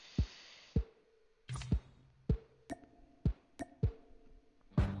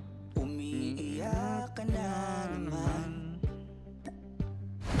 Umiiyak ka na naman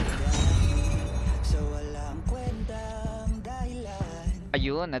sa walang kwentang dahilan.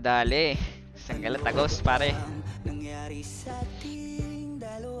 Ayun, nadali. Sanggalat agos, pare. Nangyari sa ating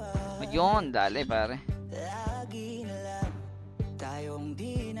dalawa. Ayun, dali, pare. Lagi na lang tayong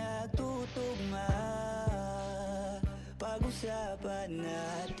di natutugma. Pag-usapan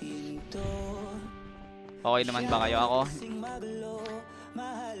natin to. Okay naman ba kayo? Ako?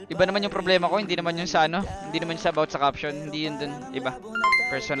 Iba naman yung problema ko, hindi naman yung sa ano, hindi naman sa about sa caption, hindi yun dun, iba.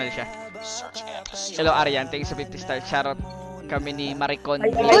 Personal siya. Hello Arian, thanks sa 50 stars. Shoutout kami ni Maricon.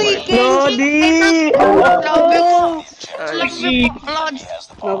 Uy, Lodi!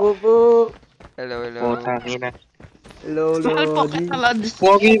 Naku po. Hello. Hello, Lodi.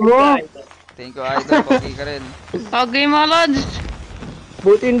 Pogi mo! Thank you, idol. Pogi ka rin. Pogi mo, Lods.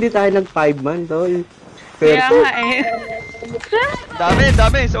 Buti hindi tayo nag-5-man, tol. Kaya nga eh.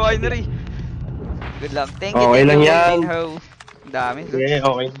 Dami sa winery. Good luck. Thank you. Okay lang yan. Dami. Yeah,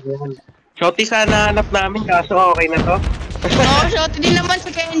 okay yan. Shotty sana hanap namin, kaso okay na to. Oo, shotty din naman si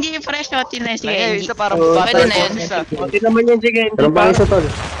Khenji. Fresh shotty na si Khenji. Isa parang pwede na yun. Shotty naman yan si Khenji. Pero ba isa, tol?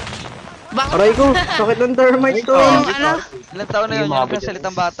 Aray ko, sakit ng termite to. Yung ano? Ilang taon na yun, yung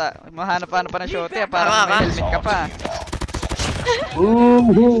nagkasalitang bata. Mahanap-hanap pa ng shorty, parang may helmet ka pa.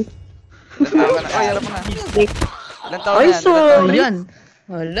 Ilang taon ka na? Ay, alam mo na. Ilang taon na yan? Yun.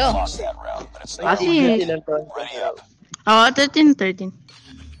 Wala. Lost that round, but it's not Kasi, ready up. 13.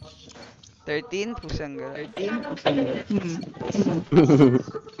 13? Pusang gala. 13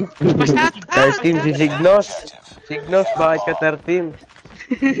 si Signos. Signos, bakit ka 13?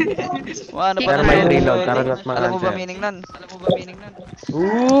 Ano pa Pero may reload, tara na't Alam mo ba mag-answer. meaning nun?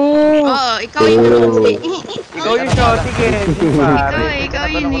 Oo, ikaw yung Ikaw yung shorty, Khenji, pare.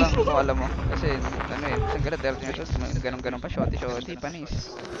 Ikaw yun eh. Kung alam mo. Kasi, ano eh, pusang gala, 13 years old, ganun-ganun pa, shorty,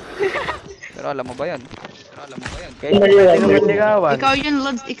 panis. Pero alam mo ba yun? Khenji, pwede ka ba ligawan? Ikaw yun,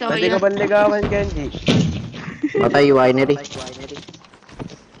 Lods. Ikaw Pwede ka yun. ba ligawan, Khenji? Patay, winery.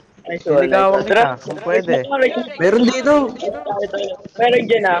 Ligawan kita, kung pwede. Meron dito.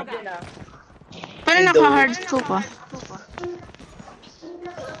 Paano naka-hard scope ah?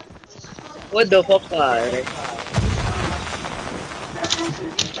 What the fuck, pare?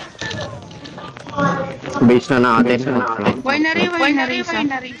 Base na natin. Winery isa.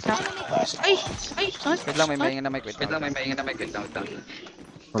 Ay! Wait lang, may maingin na mic, wait lang.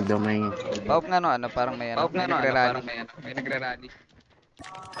 Huwag daw may... Paop nga no, ano, parang may ano, may nagre-rally.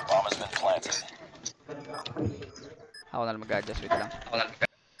 The bomb has been planted. Ako na lang mag-adjust, wait lang.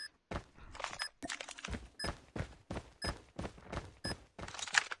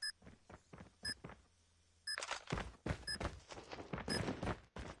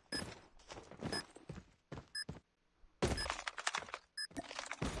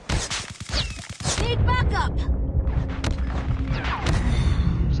 Need backup.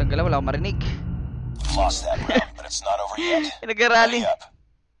 Isang gala, wala akong marinig. Lost that round, but it's not over yet. Nag-rally. Ready up.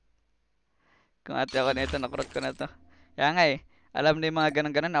 Kung ate ako nito, nakurot ko na to. Kaya nga eh, alam na yung mga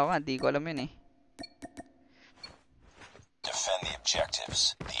ganun-ganun ako nga, di ko alam yun eh. Defend the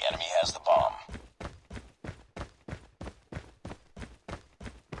objectives. The enemy has the bomb.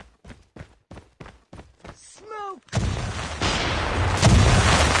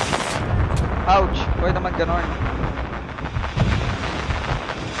 Ouch! Huwag naman ganun.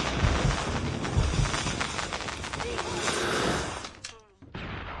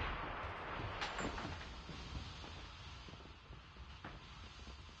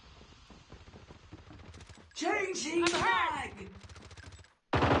 Changing mag!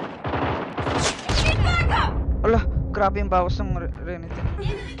 Ala, grabe yung bawas ng Renate.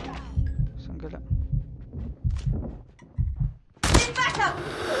 Isang gala.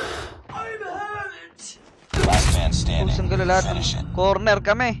 Last man standing. Isang gala lahat. Finish it. Corner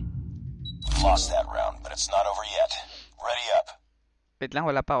kami. Lost that round, but it's not over yet. Ready up. Wait lang,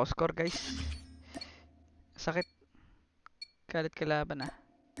 wala pa ako score guys. Sakit. Kalit kalaban ah.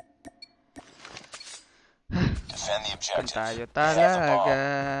 Defend the Kung objective. tayo They have the talaga,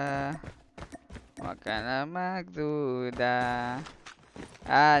 bomb. huwag ka na magduda.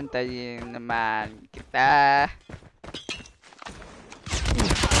 Antayin naman kita.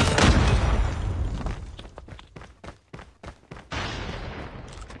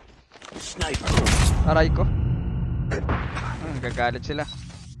 Aray ko. Nagagalit sila.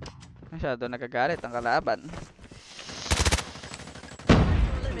 Masyado nagagalit ang kalaban.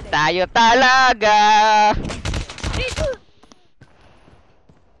 Tayo talaga.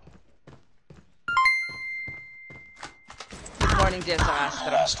 Good morning, Jess sa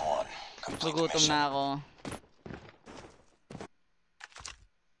Castro. Last one. Complete the Gugutom mission. na ako.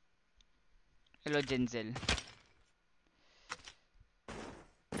 Hello, Jenzel.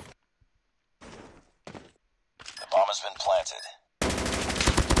 The bomb has been planted.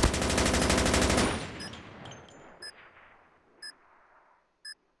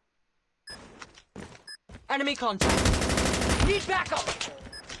 Enemy contact. Need backup.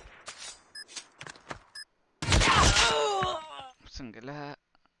 Sanggala.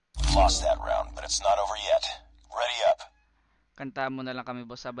 Lost that round, but it's not over yet. Ready up. Kanta mo na lang kami,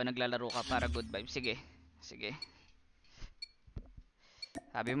 boss, habang naglalaro ka para good vibes. Sige. Sige.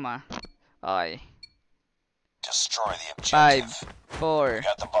 Sabi mo ah. Okay. Destroy the 5, objective. 4, We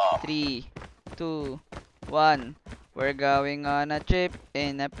got the bomb. 3, 2, 1. We're going on a trip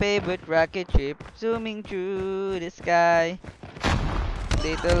in a favorite rocket ship, zooming through the sky.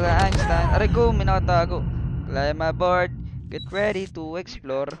 Little Einstein. Aray ko, may nakatago. Climb aboard, get ready to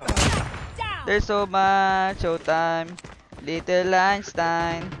explore. There's so much showtime. Little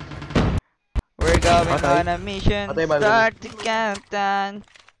Einstein. We're going on a mission. Start the countdown.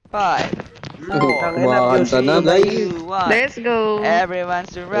 5, 4, Kumakanta na, guys. 2, 1. Let's go. Everyone's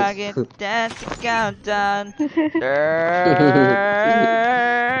to rocket, that's the countdown.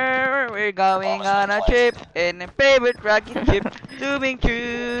 We're We're going on a trip in a favorite rocket ship, zooming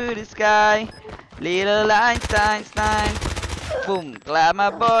through the sky. Little Einstein. Boom, climb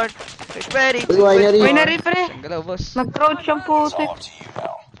aboard. We're ready to Winery. Winery, pre. Sanggalaw, boss. Nag-crouch yung It's putik. all up to you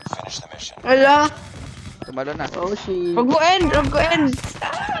now. Finish the mission. Ala. Tumalo na. Oh, shit. Wag mo end.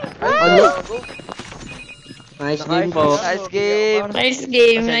 Ano? Nice game po. Nice game. Nice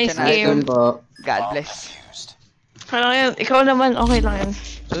game. Pasensya Nice na. Nice game. game po. God Bomb bless. defused. Kaya lang yan. Ikaw naman. Okay lang yan.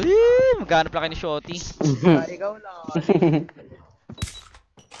 Maghanap lang kayo ni Shotty. Ikaw lang.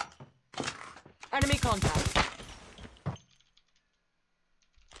 Enemy contact.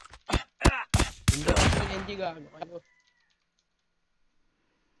 Hindi ako sa Khenji gago kayo.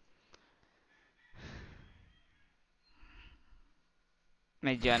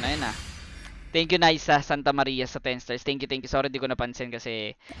 Medyo ano yun ah. Thank you Naisa Santa Maria sa 10 stars. Thank you. Sorry di ko napansin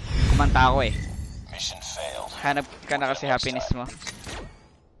kasi kumanta ako eh. Mission failed. Hanap ka na kasi happiness mo.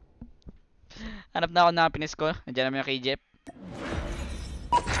 Hanap na ako ng happiness ko. Nandiyan naman yung kay Jeff.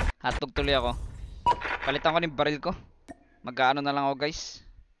 Hotdog tuloy ako. Palitan ko ng baril ko. Mag-ano na lang ako guys.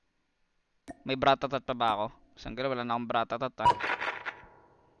 May bratatat pa ba ako? Sanggala wala na akong bratatat ah.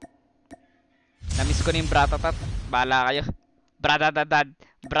 Namiss ko na yung bratatat. Bahala kayo.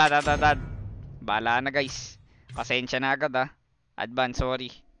 Bratatatad. Bahala na guys. Pasensya na agad ah. Advance sorry.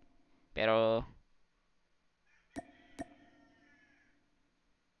 Pero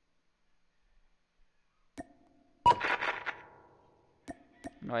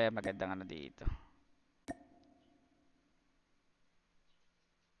ano kaya magandang ano dito?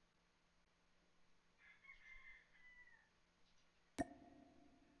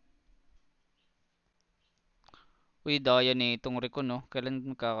 Uy, daya na itong recon no. Kailan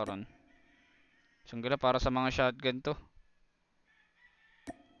magkakaroon? Sanggala para sa mga shotgun to.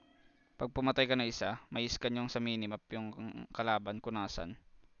 Pag pumatay ka na isa, may scan yung sa minimap yung kalaban kung nasan.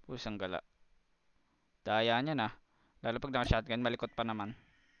 Uy, sanggala. Daya niya na. Lalo pag naka-shotgun, malikot pa naman.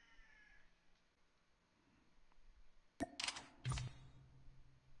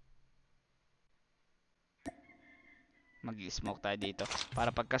 Mag-smoke tayo dito. Para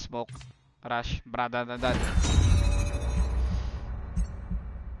pagka-smoke, rush, bradadadad.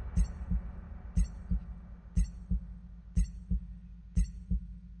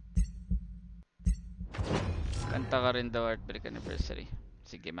 Kanta ka rin daw Heartbreak Anniversary.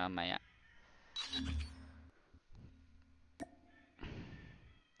 Sige mamaya.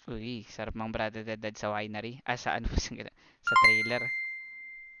 Uy, sarap mang bradadadad sa winery. Ah, sa ano sa trailer.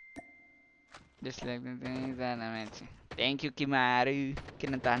 Just like the things that I mentioned. Thank you, Kimaru.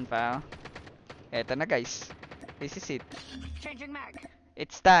 Kinantahan pa ako. Eto na guys. This is it. Changing mag.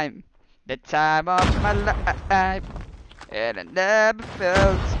 It's time. The time of my life. And I never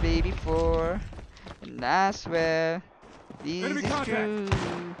felt this way before. And I swear this is true.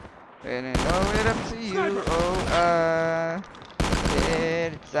 And I know it up to you. Oh,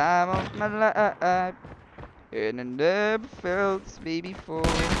 the time of my life. And I never felt this way before.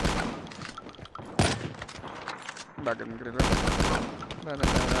 Bagang grila.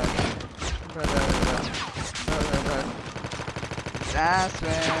 I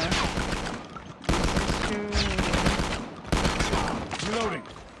swear this is true. Reloading.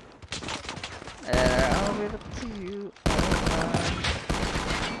 And I'll be up to you.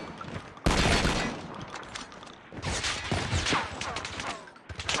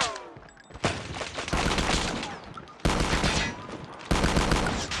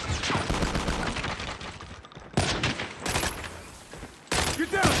 Get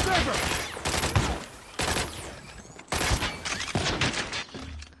down, sniper.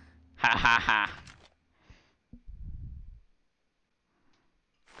 Ha ha ha.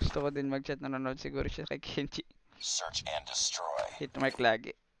 Gusto ko din mag-chat, nanonood siguro siya kay Khenji. Search and destroy. Hitmark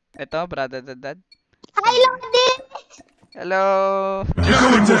lagi. Ito, brother dad. Hi, Lodi! Hello!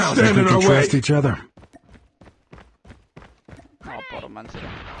 Going down. Stand in our way. each other. Nakaporman sila.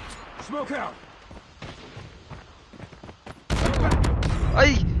 Smoke out.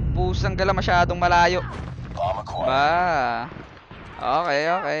 Ay! Pusang gala, masyadong malayo. Bomb acquired. Ba?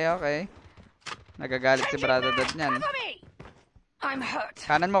 Okay. Nagagalit si brother dad niyan. I'm hurt.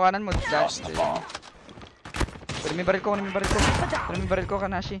 Kanan mo. Lost the bomb. Kunin mo yung baril ko,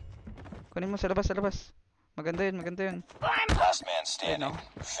 Kanashi. Kunin mo sa labas. Maganda yun. Last man standing.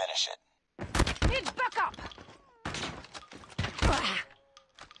 Finish it. Need backup.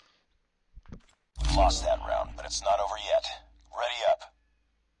 Lost that round, but it's not over yet. Ready up.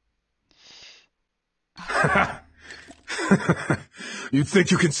 You think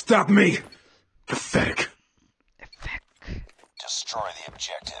you can stop me? Pathetic. Destroy the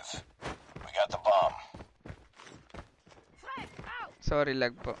objective. We got the bomb. Sorry,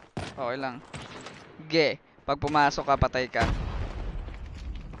 lag po. Okay lang. Ge, pag pumasok ka, patay ka.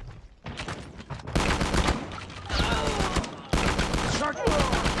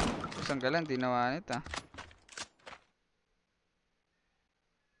 Isang galan, di nawanit ah.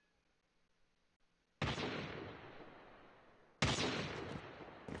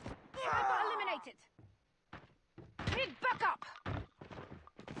 Eliminated. Need backup.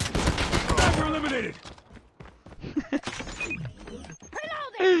 Sniper eliminated!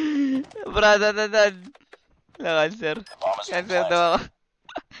 Brada dadad. Lakan sir. Cancer daw ako.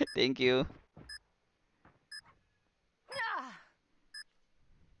 Thank you.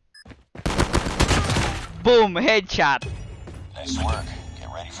 Boom! Headshot! Nice work.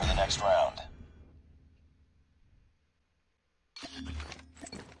 Get ready for the next round.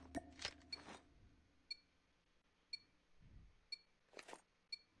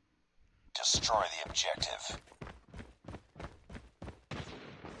 Destroy the objective.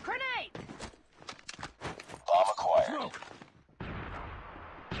 Grenade. Bomb acquired.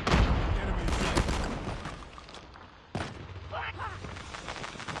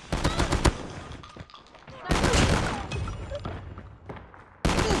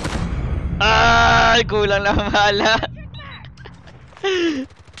 Ay! Kulang lang mahala.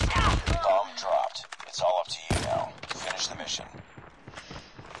 Bomb dropped. It's all up to you now. Finish the mission.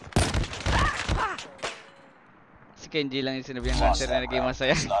 Si Khenji lang yung sinabihan ng sir na naging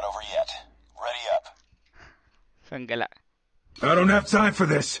masaya. It's not over yet. Ready up. Sanggala. I don't have time for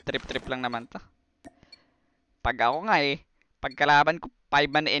this. Trip lang naman to. Pag ako nga pag kalaban ko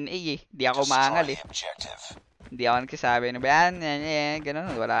 5-man NA di ako maangal Hindi ako nagsasabi na ba yan,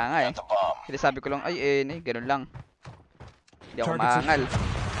 ganun, wala nga Hindi sabi ko lang, ay NA, ganun lang. Hindi ako maangal.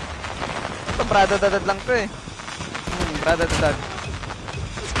 Ito, brada dadad lang to brada dadad.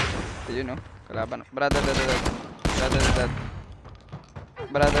 Ito yun kalaban. Brada dadad. Brada dadad.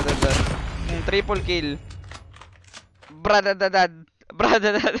 Brada dadad. Triple kill. Brada dadad. Brada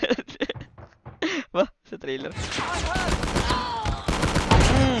dadad. Ba? Sa trailer.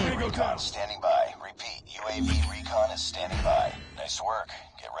 Recon standing by. Repeat. UAV recon is standing by. Nice work.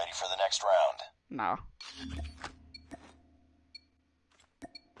 Get ready for the next round. No.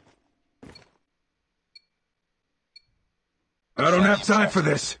 I don't have time for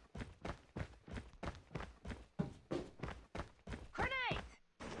this.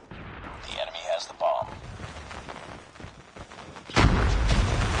 The enemy has the bomb.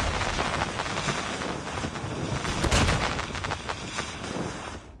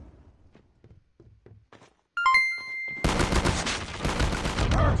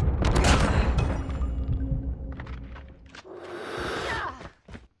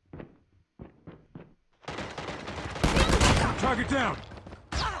 Target down.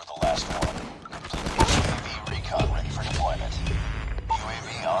 You're the last one. Complete the UAV recon ready for deployment. UAV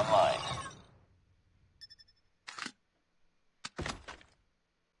online.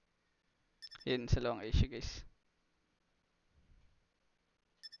 Yun sa long issue guys.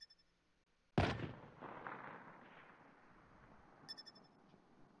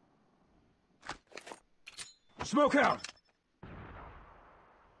 Smoke out.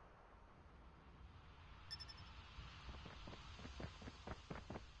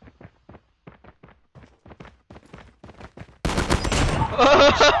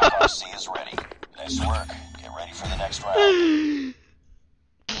 RC is ready. Nice work. Get ready for the next round.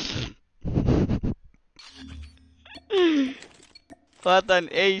 What an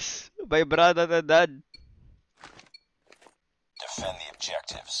ace by brother the dad. Defend the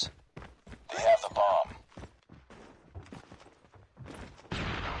objectives. They have the bomb.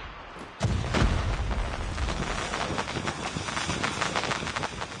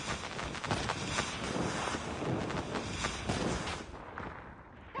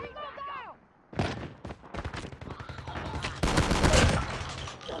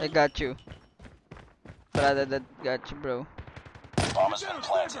 I got you. Brother that got you, bro. Bomb has been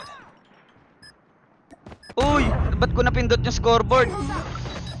planted. Uy! Ba't ko napindot yung scoreboard?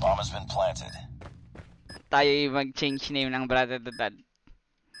 Bomb has been planted. Tayo yung mag-change name ng brother the dad.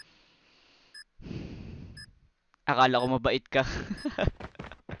 Akala ko mabait ka.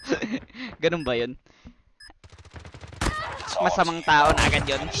 Ganun ba yun? Masamang tao na agad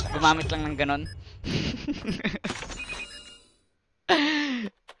yun. Gumamit lang ng ganon.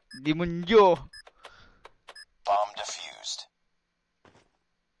 Demonyo. Bomb defused.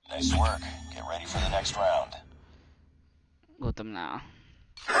 Nice work. Get ready for the next round. Gutom na ako.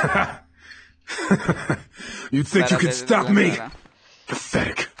 You think you can stop me?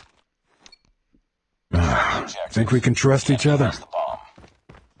 Pathetic. Think we can trust each other?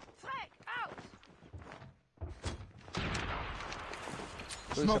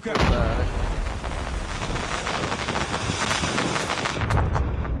 Smoke out.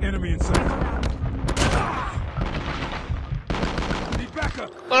 Enemy in sight. Need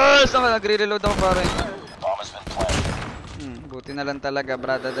backup. Saan ka? Nagre-reload ako pare. Bomb has been planted. Buti na lang talaga,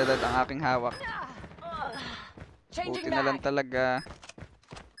 brada dadad ang aking hawak. Buti na lang talaga.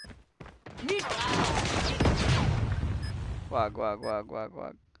 Wag.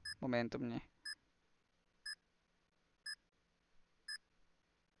 Momentum niya.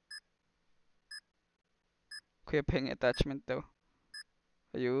 Kuya pengi attachment daw.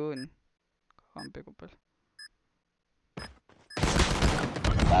 Ayun. Kakampi ko pala.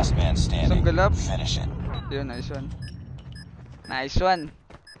 Last man standing. Isang galap. Finish it. Yun, nice one. Nice one.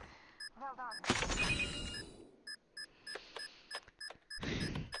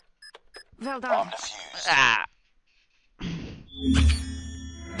 Well Bomb done. defused.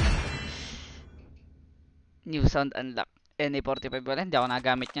 New sound unlock. NA45 wala. Hindi ako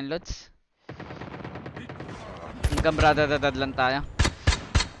nagamit yan, Lods. Hanggang brada dadad lang tayo.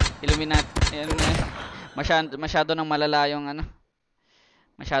 Illuminate. Masyado nang malala yung ano.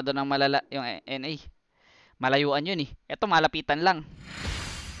 Masyado nang malala yung NA. Malayuan yun eh. Eto malapitan lang.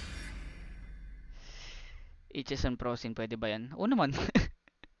 HS on Prosin, pwede ba yan? Oo naman.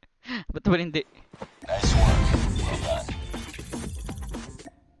 Ba't naman hindi? Nice work. Well done.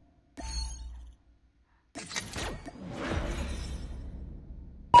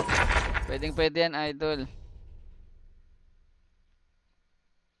 Pwede yan, idol.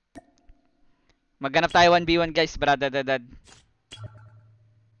 Maghanap tayo 1v1 guys, brada dadad.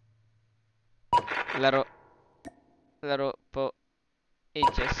 Laro po.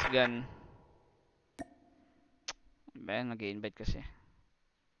 HS gun. Ben, mag-i-invite kasi.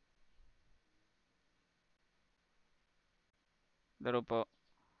 Laro po.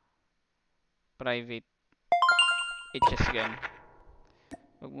 Private. HS gun.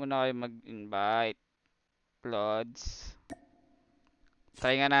 Huwag muna kayo mag-invite. Plods.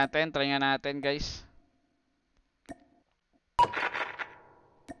 Try nga natin guys.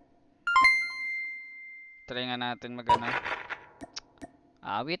 Try nga natin mag-ano.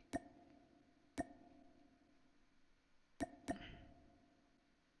 Awit.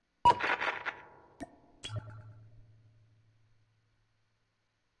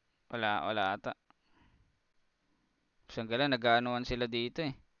 Wala ata. Sanggalan, nag-aanoan sila dito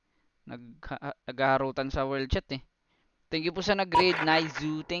eh. Naghaharutan sa world chat eh. Thank you po sa nag-grade,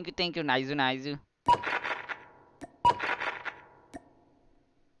 Naizu. Thank you, Naizu.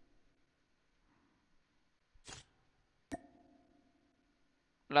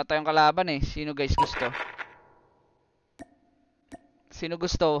 Wala tayong kalaban eh. Sino guys gusto? Sino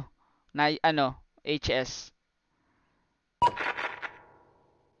gusto? HS.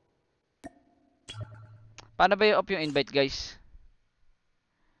 Paano ba i-off yung invite guys?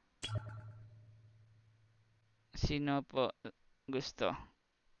 Sino po gusto?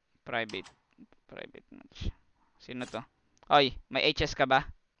 Private match. Sino to? Oy, may HS ka ba?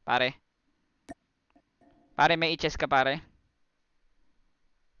 Pare, may HS ka pare?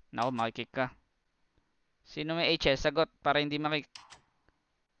 Naku, makikick ka. Sino may HS? Sagot para hindi makik...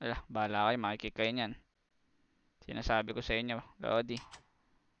 Bahala kayo, makikick kayo niyan. Sinasabi ko sa inyo, Lodi.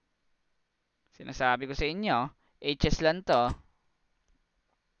 Sinasabi ko sa inyo, HS lang to.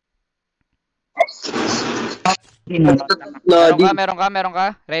 Meron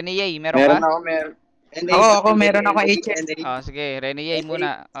ka? Renier, meron ka? Ako, meron ako HS. Sige, Renier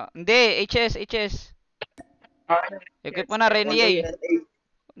muna. Hindi, HS. Equip mo na, Renier.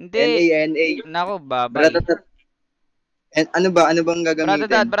 Hindi. NA. Nako, babay. Ano bang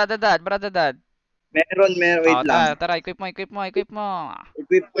gagamitin? Brother dad. Meron, wait lang. Tara, equip mo. Equip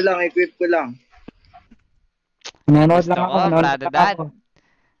ko lang. Gusto ko, brother dad.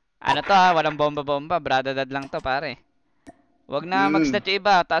 Ano to walang bomba, brother dad lang to pare. Wag na mag-stat yung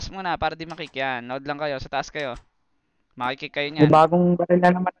iba, taas muna para di makik yan. Node lang kayo, sa taas kayo. Makikik kayo niyan. Bagong baril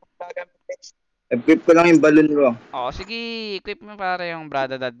na naman ang gagamitin. Equip ko lang yung balloon ko. Sige, equip mo pare yung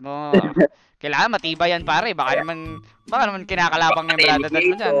brother dad mo. Kailangan matibay yan pare, baka naman kinakalabang yung brother dad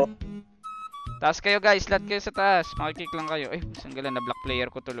mo dyan. Taas kayo guys, lahat kayo sa taas. Makikik lang kayo. Sanggalan na black player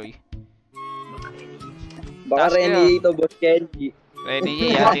ko tuloy. Baka Renny ito, boss Khenji.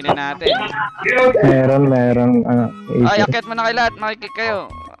 Renny, tingnan natin. Meron. Akit mo na kayo lahat, makikik kayo.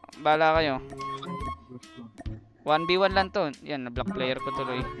 Bala kayo. 1v1 lang to. Yan, na black player ko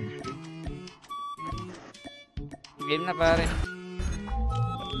tuloy. Game na pare.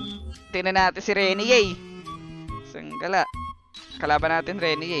 Tingnan natin si Renny. Sanggala. Kalaban natin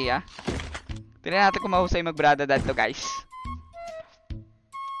Renny Tingnan natin kung mahusay mag-brada dad to guys.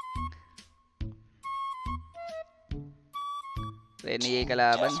 Renny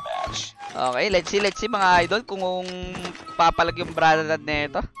kalaban. Okay, let's see mga idol kung papalag yung brother na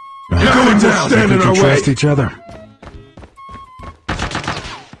ito. You're going down. Stand in our way. Trust each other.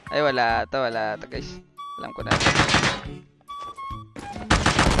 Ay, wala to guys. Alam ko na.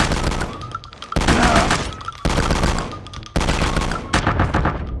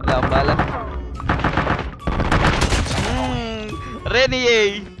 Wala akong bala.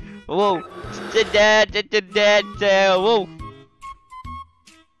 Renny! Wow! Wow!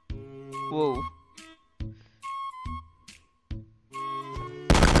 Wow!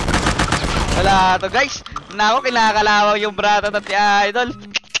 Wala to guys! Nako, kinakalawang yung brata na si Idol.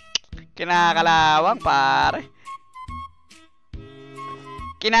 Kinakalawang pare.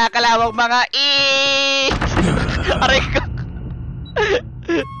 Kinakalawang mga aray ko.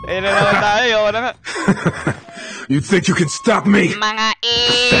 Ayun na naman tayo. Ako na nga. You think you can stop me? Mga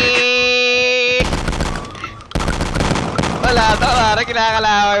wala to pare.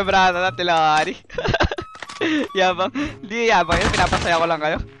 Kinakalawang yung brata na tilawari. Yabang. Hindi yabang yun. Pinapasaya ko lang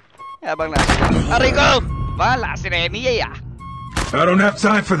kayo. Yabang na. Aray ko! Wala si Renny eh ah. I don't have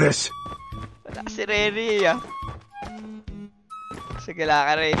time for this. Wala si Renny ah. Sige lang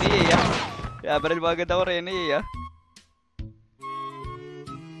ka Renny ah. Yabaran mo agad ako Renny ah.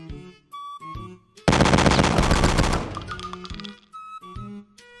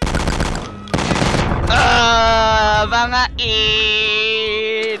 Mga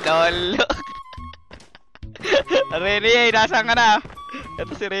idol. Renny, nasaan ka na?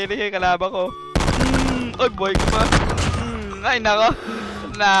 Ito si Renny, kalaban ko. Oy, boy ko pa. Ay, nako.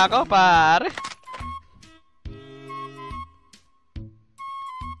 Nako, pare.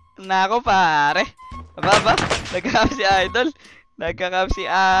 Nako, pare. Baba, nagkakam si Idol. Nagkakam si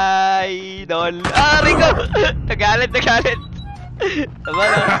Idol. Aray ko! Nagalit. Baba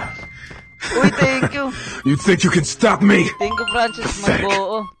na. Uy, thank you. You think you can stop me? Thank you, Francis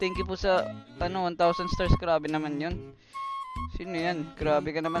Magoo. Thank you po sa 1,000 stars. Grabe naman yun. Sino yan? Grabe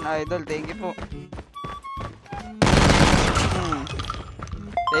ka naman, Idol. Thank you po.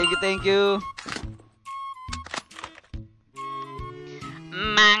 Thank you.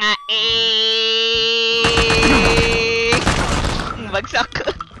 Mga bagsak.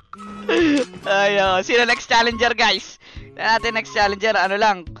 Ay, sino next challenger, guys? Natin next challenger, ano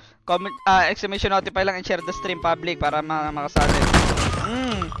lang, comment, exclamation notify lang and share the stream public para makasali.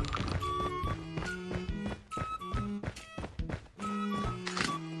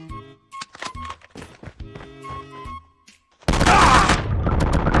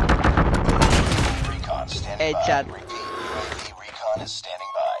 Headshot. Recon is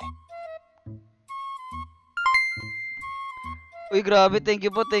standing by. Uy, grabe. Thank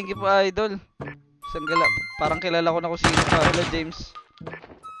you po, Idol. Sanggala. Parang kilala ko na kung sino pa. Hello, James.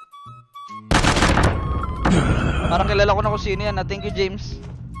 Parang kilala ko na kung sino yan. Thank you, James.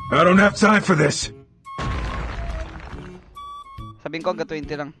 I don't have time for this. Sabihin ko, hanggang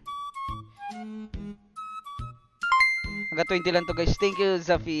 20 lang. Hanggang 20 lang to, guys. Thank you,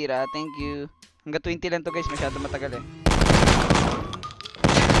 Zafira. Thank you. Hanggang 20 lang to, guys. Masyado matagal eh.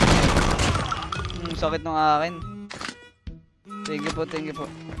 Sakit nung akin. Thank you po.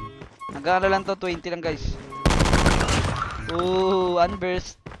 Hanggang ano lang to, 20 lang, guys.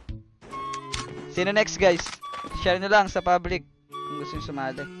 Unburst. Sino next, guys? Share nyo lang sa public kung gusto nyo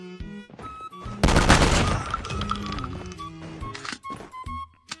sumali.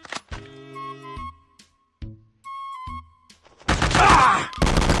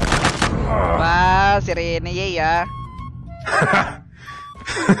 Si Renny ah.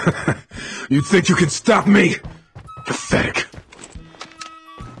 You think you can stop me? Pathetic.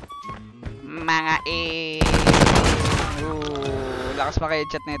 Mga lakas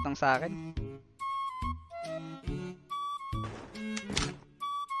maka-headshot na itong sa akin.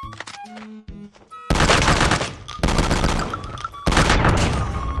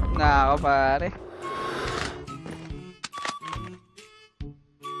 Nako pare.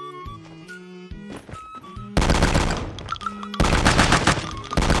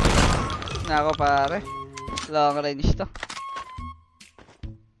 Nako pare. Long range to.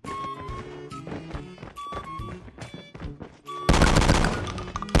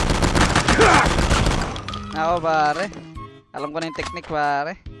 Nako pare. Alam ko na yung technique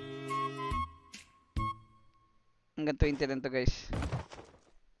pare. Hanggang 20 lang to, guys.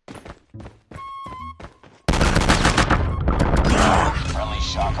 Friendly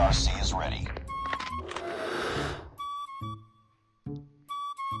Shock RC is ready.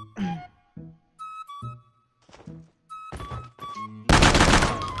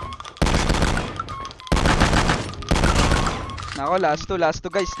 Nako, last two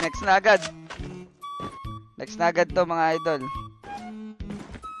guys. Next na agad to mga idol.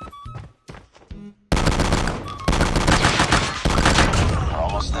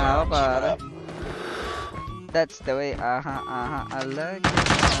 ako, para. That's the way. Aha, I like it.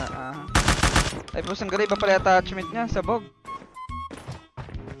 Ay, pusang galing. Iba pala attachment niya. Sabog.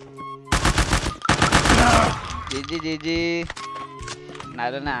 GG.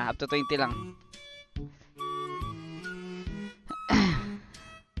 Nalo na. Up to 20 lang.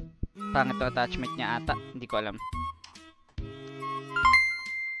 Pangit to attachment niya ata. Hindi ko alam.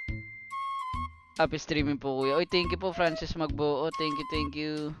 Happy streaming po kuya. Oy, thank you po Francis Magbuo. Thank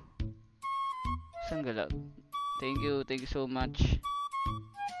you. Saan galag? Thank you so much.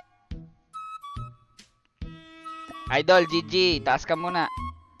 Idol, GG. Taas ka muna.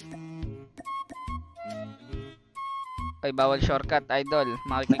 Ay, bawal shortcut, Idol.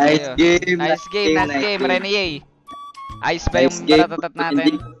 Makikinig kayo. Nice game. Renier. Ice ba yung baratatat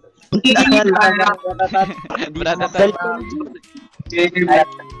natin? Baratatat.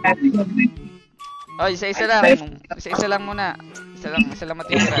 Oh, isa-isa lang. Isa-isa lang muna. Isa lang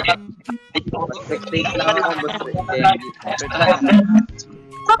matitira.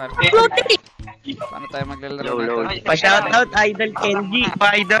 Paano tayo maglalaro nito? Pa-shoutout, Idol Khenji.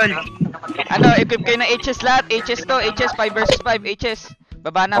 Pa-idol. Ano, equip kayo ng HS lahat. HS to. HS 5 versus 5. HS.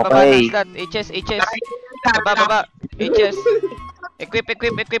 Baba na lahat. HS. Baba. HS.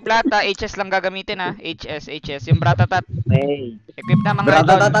 Equip lahat ha. HS lang gagamitin ha. HS. Yung bratatat. Equip na mga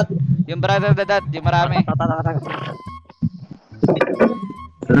idol. Yung bratatat. Yung marami.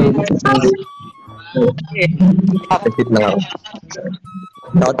 Repeat lang ako.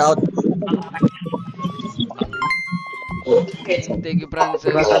 Shoutout. Thank you,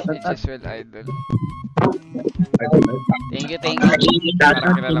 Francis. HS well, idol. Thank you.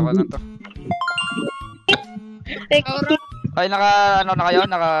 Parang kilala ko na to. Ay, ano na kayo?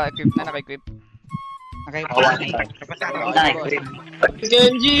 Naka-equip.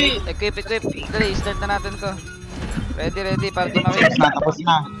 Khenji! Equip. Dali, start na natin to. Ready, para di mawin. Tapos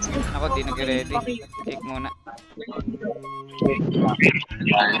na. Ako, di nag-ready. Kick muna.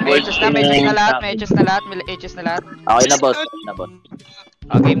 May HS na lahat. Okay na, boss.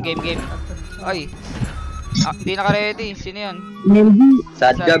 Oh, game. Ay. Di naka-ready. Sino yun?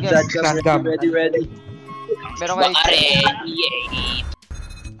 Sadgab. Ready. Pero kayo.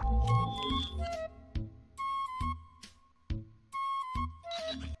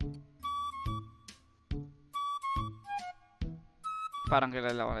 Parang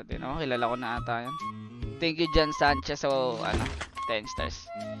kilala ko na din. Oh, kilala ko na ata yan. Thank you, John Sanchez. So, 10 stars.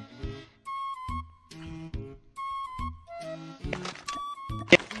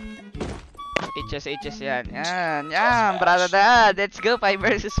 HS yan. Yan, brother dad. Let's go, 5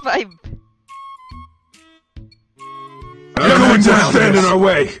 versus 5. Everyone just stand in our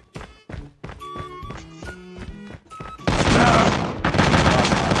way!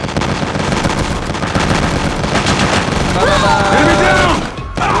 Enemy down!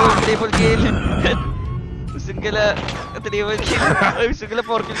 Triple kill. Gusto gala. Triple kill. Ay, gusto gala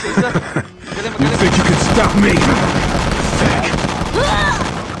 4 kills sa isa. Magaling. You think you can stop me?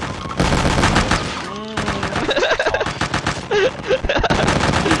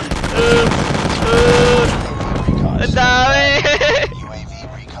 Ang dami!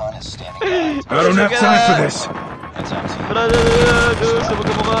 I don't have time for this. Brother, sabag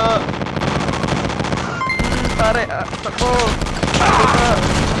ka mukha. Pare, takbo.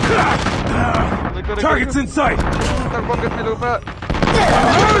 Target's in sight. Takbo agad may lupa.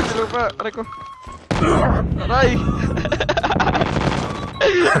 Aray ko. Aray.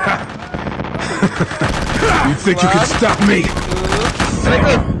 You think you can stop me? Aray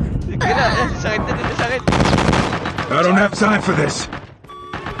ko. Sakit. I don't have time for this.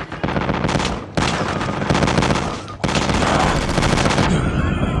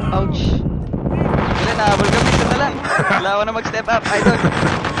 Ouch. Kailan nahabol kami, isa na lang. Wala ako na mag-step up, idol.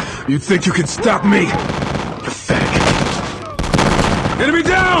 You think you can stop me? Pathetic. Enemy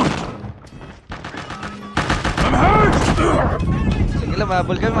down! I'm hurt! Sige lang,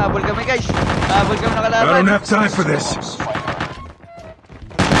 mahabol kami guys. Mahabol kami na kalaban. I don't have time for this.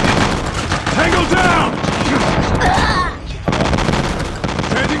 Tangle down!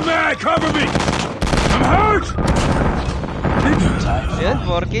 Standing mad, cover me! I'm hurt! Ayan,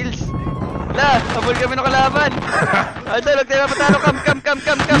 4 kills. La, habol kami ng kalaban. Idol, huwag tayo mapatalo. Come.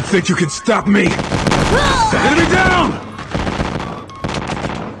 You think you can stop me? Enemy down!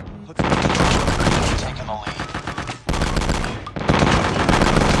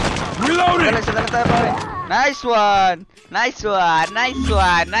 Reloading! Isa na lang tayo, pare. Nice one.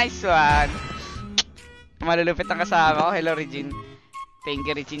 Malulupit ang kasama ko. Hello, Regine. Thank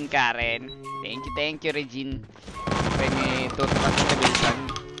you, Regine Karen. Thank you, Regine. May tutukan sa motivation.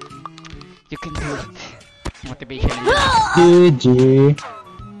 You can do it. Motivation. GG.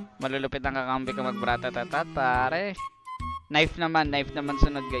 Malulupit ang kakampi ka magbrata-tatat, pare. Knife naman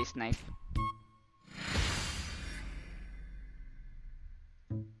sunod guys, knife.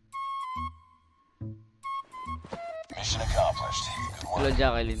 Mission accomplished. Good work. Hello,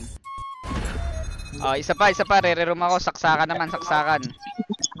 Jacqueline. Oh, isa pa, re-room ako, saksakan naman, saksakan.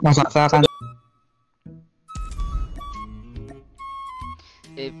 Nasaksakan.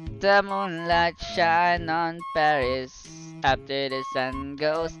 If the moonlight shine on Paris, after the sun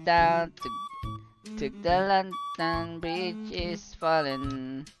goes down, to the London Bridge is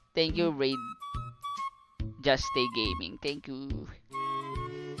falling. Thank you, Raid. Just Stay Gaming. Thank you.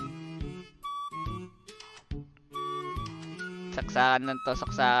 Saksakan lang to,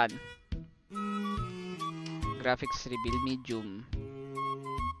 saksakan. Graphics reveal medium.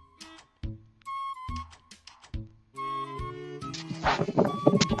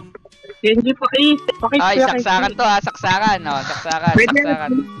 Khenji, Ay, saksakan to ha, saksakan. Oh, saksakan,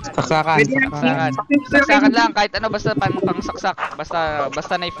 saksakan. Saksakan. Saksakan lang, kahit ano, basta pang saksak.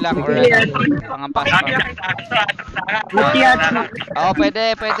 Basta knife lang or pangampas pa. Oo,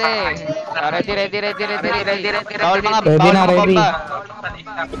 pwede. Ready. Bawal mga bomba.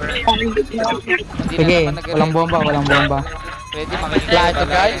 Sige, walang bomba. Pwede makikita ito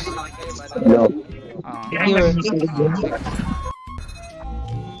guys. Here.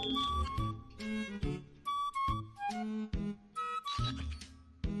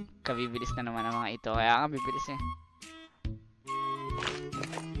 Kabibilis na naman ang mga ito, kaya nga bibilis eh.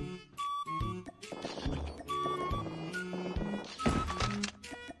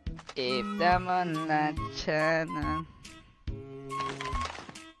 If the moonlight shine on...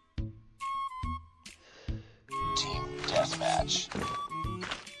 Team deathmatch.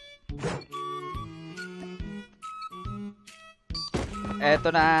 Eto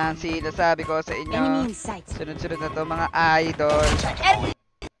na ang sinasabi ko sa inyo. Sunod-sunod na to mga idol.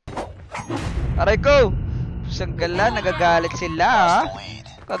 Aray ko! Isang gala, nagagalit sila ha.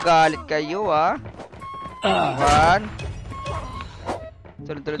 Kagalit kayo ha. One.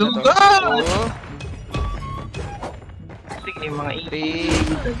 Sunod-sunod na to. Two. Sige, mga 3,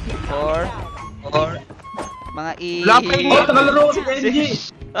 4. Mga nakalaro ko si Khenji.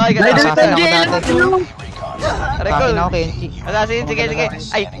 Ay, Assassin ako dati. Aray ko. Assassin ako, Khenji. Assassin, sige.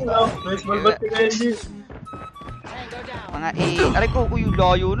 Ay. Nice ball back si Khenji. Mga aray ko, uy,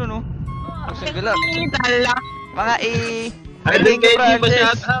 layo nun no. Isang gala. Mga thank you,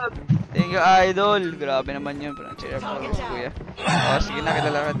 Francis. Thank you, idol. Grabe naman yun, Francis. Kuya. Oh, sige na,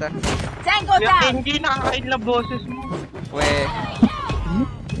 kilala kita. Tango down! Khenji, nakakain na boses mo. We.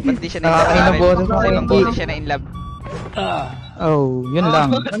 Ba't di siya Nakakain na boses mo, Sa ibang Khenji. boses siya na in love. Oh, yun lang.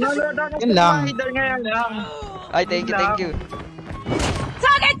 Yun lang. Idol ngayon lang. Ay, thank you.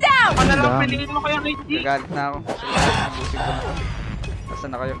 Target down! Ano lang piliin mo kaya Khenji? Nagalit na ako. Busing ko na.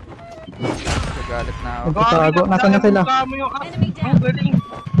 Nasaan na kayo? Nagalit na ako. Nagtatago. Nasaan na sila? Enemy down! Galing.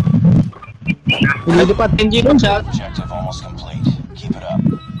 Ililipad. Khenji ko siya. Objective almost complete. Keep it up.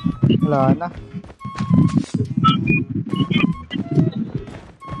 Wala na.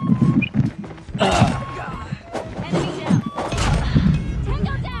 Enemy down!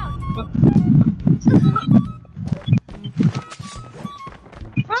 Tango down! Tango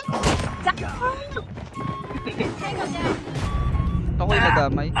down! Ako'y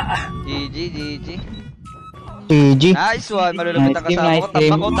nadamay. GG. GG. Nice one. Malulupit ang Nice game, kasama ko. nice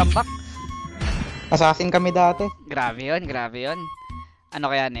game. Tambak. Assassin kami dati. Grabe yun. Ano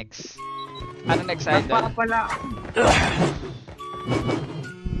kaya next? Ano next, idol?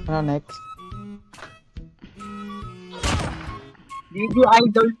 Ano next? GG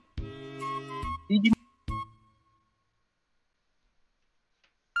idol. GG.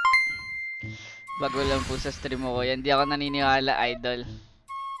 Bago lang po sa stream ko yan. Hindi ako naniniwala, idol.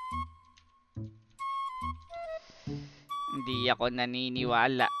 Hindi ako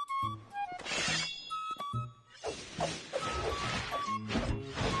naniniwala.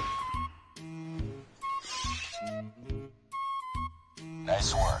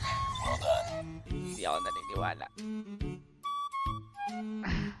 Nice work. Well done. Hindi ako naniniwala.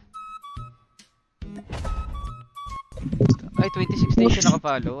 Ay, 26 days siya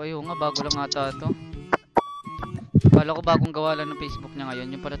nakapalo. Ayun nga, bago lang ata ito. Kala ko bagong gawa lang ng Facebook niya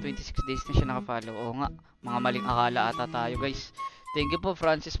ngayon. Yung pala 26 days na siya nakapalo. Oo nga, mga maling akala ata tayo guys. Thank you po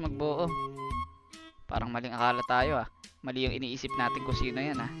Francis Magbuo. Parang maling akala tayo ah. Mali yung iniisip natin kung sino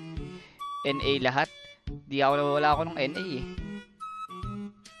yan ah. NA lahat. Wala ako ng NA eh.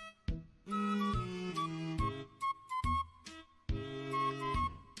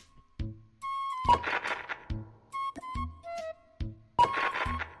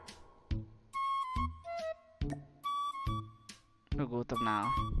 Nagutom na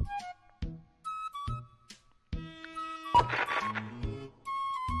ako.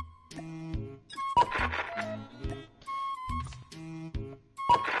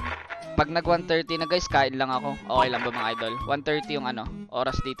 Pag nag 1:30 na guys, kain lang ako. Okay lang ba mga idol? 1:30 yung ano,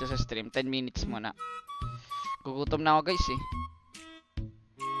 oras dito sa stream. 10 minutes muna. Gugutom na ako guys eh.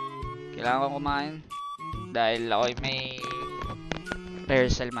 Kailangan ko kumain. Dahil ako may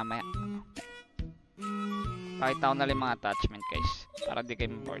rehearsal mamaya. Pakita ko na lang mga attachment guys. Para di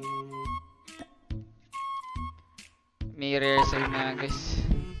kayo bored. May rehearsal na guys.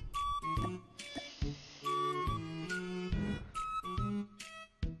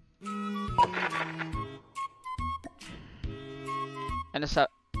 Ano sa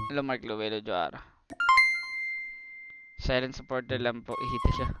Mark Luwelo Joara? Silent supporter lang po, ihita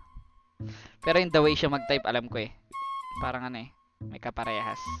siya. Pero yung the way siya mag-type, alam ko eh. Parang ano eh, may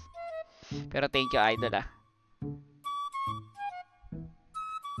kaparehas. Pero thank you idol ah.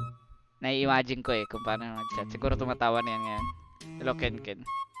 Nai-imagine ko eh kung paano mag-chat. Siguro tumatawa na yan ngayon. Hello Ken.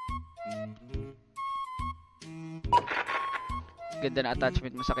 Ganda na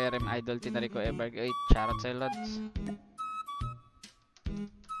attachment mo sa KRM idol. Tinari ko ever. Ay, charot sa'yo lods.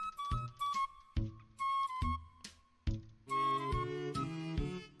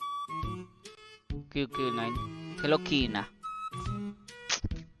 QQ9. Hello Kina.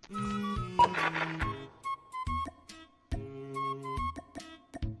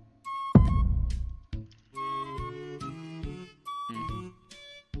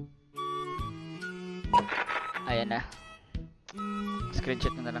 Ayan na.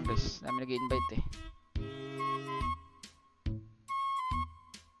 Screenshot na lang guys. Dami nag-invite eh.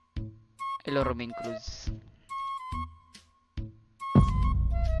 Hello Romain Cruz.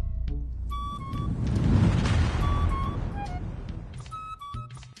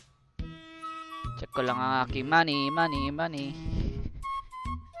 Check ko lang ang aking money.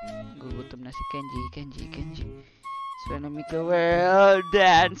 Gugutom na si Khenji. So wanna make a world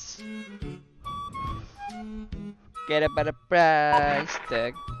dance. Get up at a price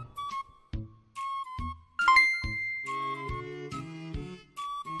tag.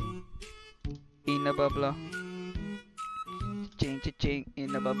 Inababla. Ching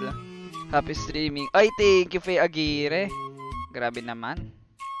inababla. Happy streaming. Ay, thank you Faye Aguirre. Grabe naman.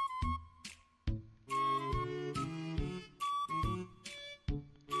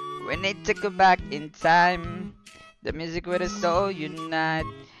 When I took you back in time, the music with us so unite.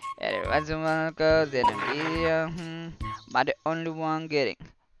 Everyone's a one cause in a video, but the only one getting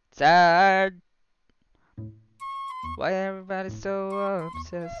tired. Why everybody's so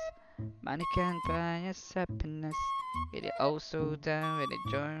obsessed? Money can't buy us happiness. Get it all so down with the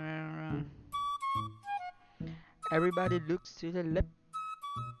joy around. Everybody looks to the left.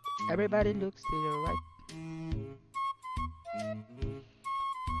 Everybody looks to the right.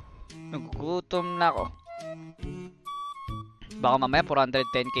 Nagugutom na ako. Baka mamaya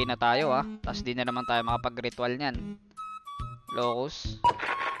 410k na tayo ah. Tapos di na naman tayo makapag-ritual niyan. Locus.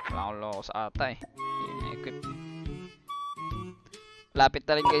 Wala akong locus ata eh. Yun na equip. Lapit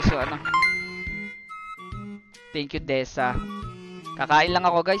na rin guys yung ano. Thank you Desa. Kakain lang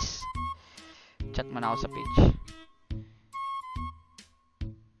ako guys. Chat mo na ako sa page.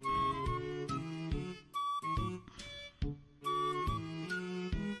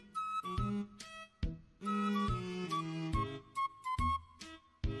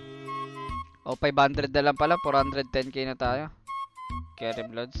 O 500 na lang pala, 410k na tayo. Carry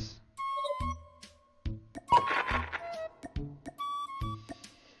Bloods.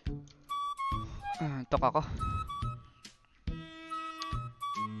 Tok ako.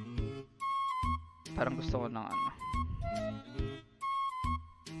 Parang gusto ko ng ano.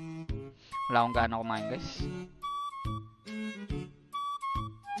 Wala akong gaano kumain guys.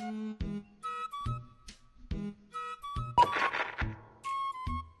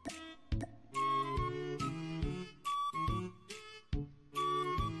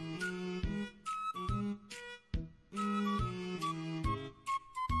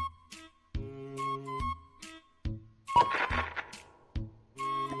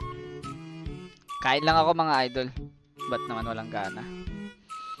 Kain lang ako mga idol. Ba't naman walang gana?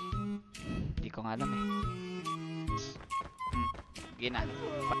 Hindi ko nga alam eh. Gina.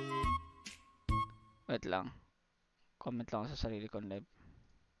 Wait lang. Comment lang ako sa sarili kong live.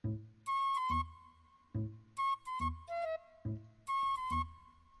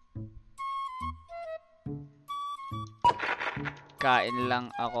 Kain lang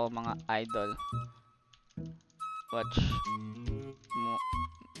ako mga idol. Watch mo.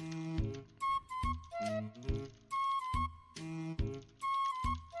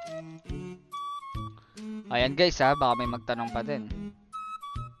 Ayan guys ha, baka may magtanong pa din.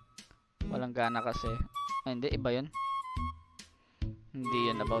 Walang gana kasi. Ay, hindi, iba yun.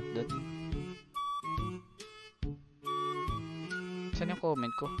 Hindi yan about that. Saan yung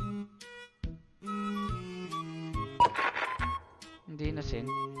comment ko? Hindi na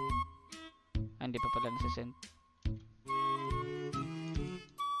send. Ah, hindi pa pala nasa-send.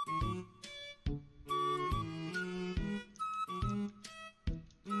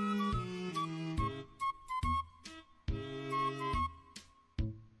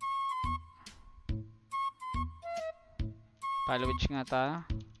 Followage nga tayo.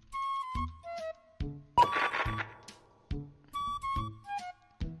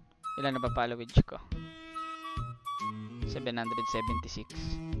 Ilan na ba followage ko? 776.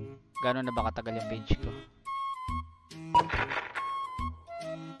 Gano'n na ba katagal yung page ko?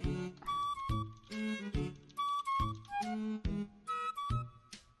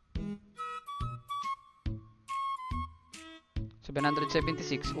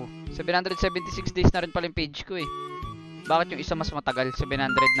 Oh, 776 days na rin pala yung page ko eh. Bakit yung isa mas matagal?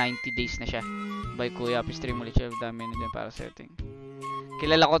 790 days na siya. By Kuya, stream ulit siya. Dami na dyan para setting.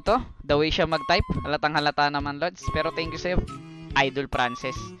 Kilala ko to. The way siya mag-type. Halatang halata naman, Lods. Pero thank you sa'yo, Idol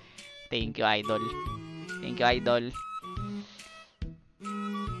Francis. Thank you, Idol. Thank you, Idol.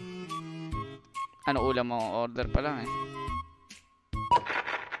 Ano ulam mo? Order pa lang eh.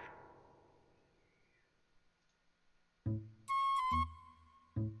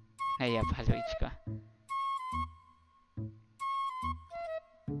 Ay, followage ko.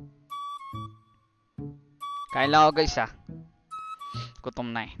 Kain lang ako guys ha.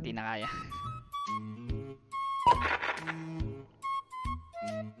 Gutom na eh, di na kaya.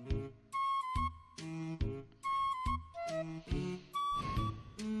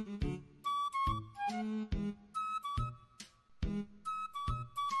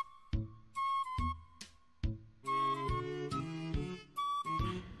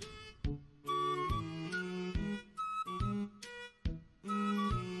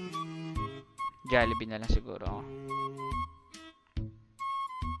 Jollibee na lang siguro ako.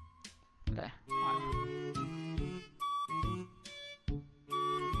 Wala.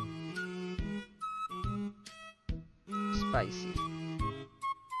 Spicy.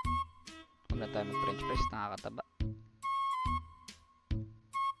 Huwag na tayo mag french fries, nakakataba.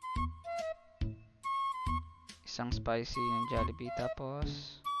 Isang spicy ng Jollibee,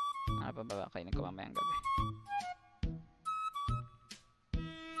 tapos ano pa ba kainin ko mamayang gabi?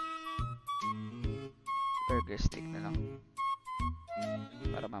 Burger stick na lang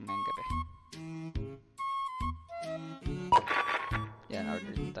para mamayang gabi. Yan,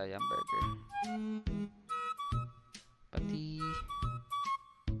 order din tayo ang burger. Pati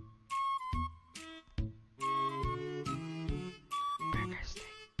burger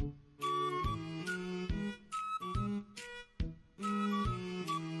stick.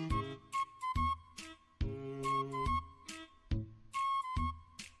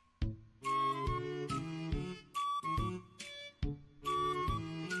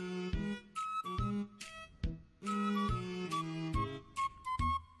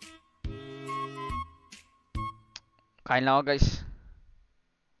 Kain lang ako guys.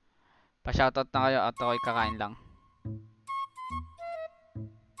 Pa-shoutout na kayo at ako'y kakain lang.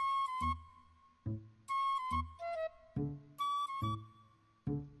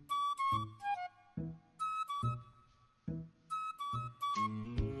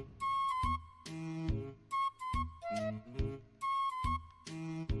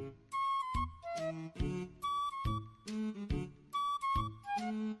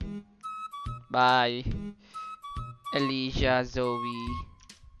 Bye. Alicia, Zoe.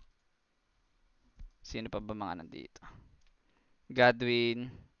 Sino pa ba mga nandito?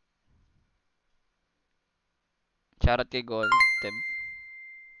 Godwin. Shoutout kay Gold. Teb.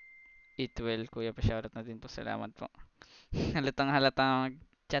 Eat well. Kuya pa shoutout na din po. Salamat po. Halatang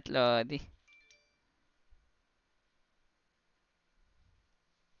mag-chat Lodi.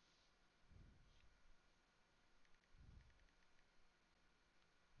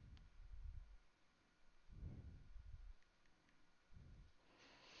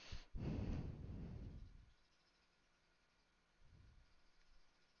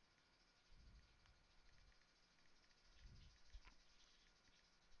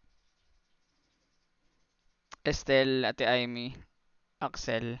 Estel, Ate Amy,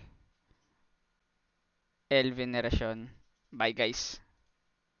 Axel, El Veneracion. Bye guys.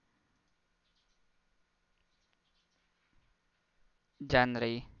 John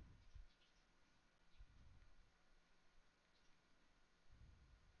Ray.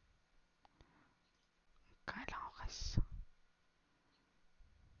 Kain lang ako guys.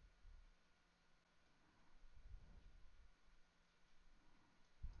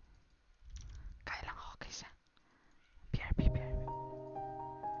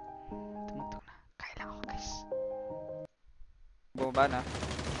 Bumaba na.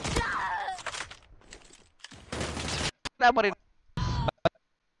 Tama mo rin.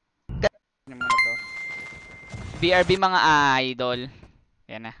 Ano muna to? BRB mga idol.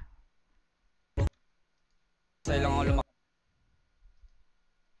 Yan na. Sa ilang ako lumak.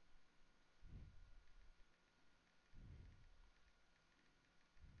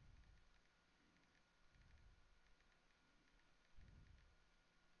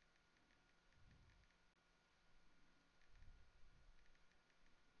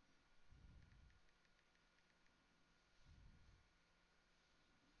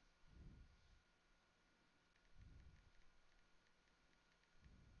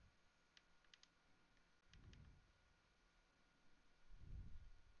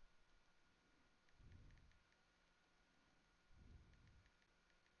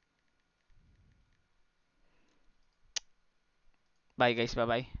 Bye guys,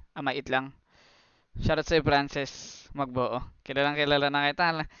 bye-bye. Mait lang. Shoutout sa'yo, Frances Magbuo. Kilala na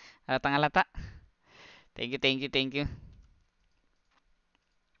kita. Halatang halata. Thank you.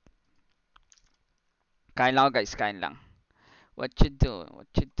 Kain lang ako guys, kain lang. What you doing?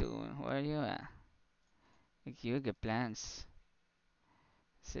 Where are you at? Like you got plans.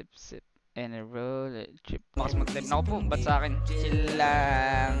 Sip, and a roll, trip. Makas mag-live na ako po, ba't sa akin? Chill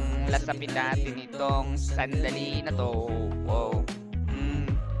lang, lasapin natin itong sandali na to. Wow.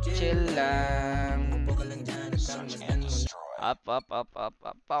 Chill lang. Up.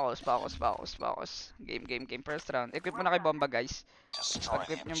 Focus. Game. First round. Equip mo na kay bomba, guys.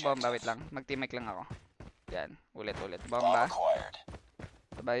 Pag-equip yung bomba, wait lang. Mag-team-mic lang ako. Yan, ulit. Bomba.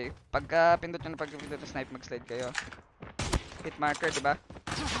 Sabay. Pagka pindot nyo na pag-pindot na snipe, mag-slide kayo. Hit marker, diba?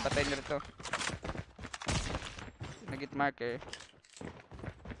 Patay nyo rito. Nag-hit marker.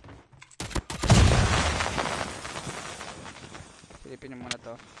 Silipin nyo muna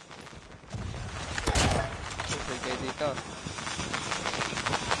to. Slide kayo dito.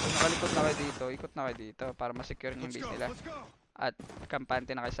 Kung nakalikot na kayo dito, ikot na kayo dito para masecure nyo yung base nila. At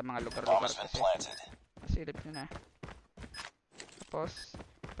kampante na kayo sa mga lugar-lugar kasi. Silip nyo na. Tapos,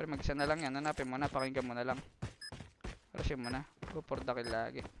 pero mag-isa na lang yan. Hanapin mo na, pakinggan mo na lang. Rush mo na. Go for the kill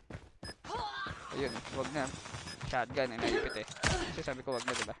lagi. Ayun, wag na. Shotgun, naipit eh. Kasi sabi ko wag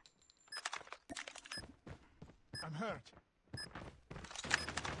na, diba? I'm hurt.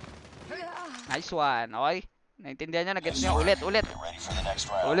 Nice one, okay? Naintindihan nyo, nag-gets nyo. Ulit. Ulit.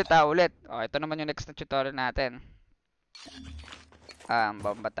 O, ito naman yung next na tutorial natin.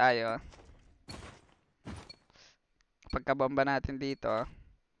 Bomba tayo. Pagka-bomba natin dito,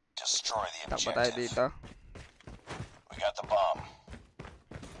 takbo tayo dito. We got the bomb.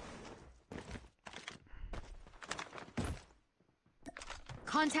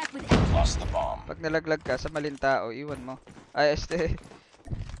 Contact with Lost the bomb. Pag nalaglag ka sa maling tao, iwan mo. Ay,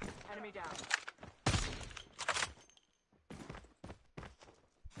 Enemy down.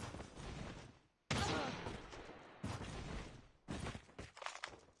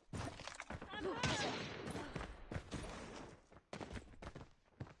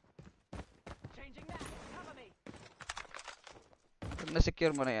 Changing back. Cover me. Pag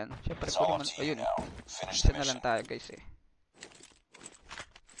na-secure mo na yan, syempre It's pwede all mo, up to you ayun. now. Finish Isa the na lang mission. tayo guys eh.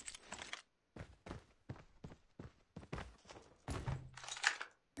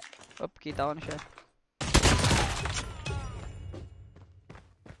 Op, kita ko na siya.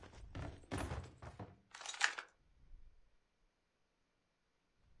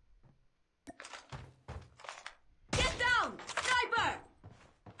 Get down! Sniper!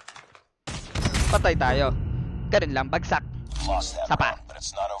 Patay tayo. Ganun lang, bagsak. Lost that Sapa. round, but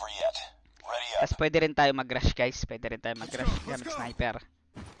it's not over yet. Ready up. Tapos pwede rin tayo mag-rush guys. Pwede rin tayo mag-rush gamit sniper.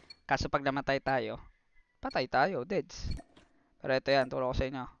 Kaso pag namatay tayo, patay tayo, deads. Pero ito yan, turo ko sa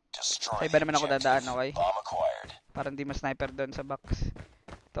inyo. Destroy Sa iba the naman ako objective. dadaan, okay? Bomb acquired. Para hindi ma-sniper doon sa box.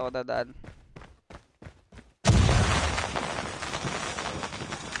 Ito ako dadaan.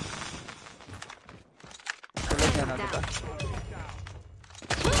 Tulad yan, diba?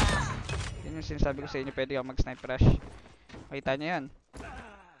 Yun yung sinasabi ko sa inyo, pwede ako mag-sniper rush. Nakita nyo yan.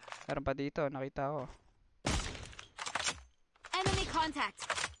 Meron pa dito, nakita ko. Enemy contact!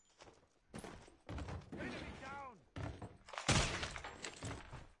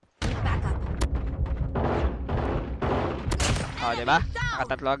 Back up. O, diba?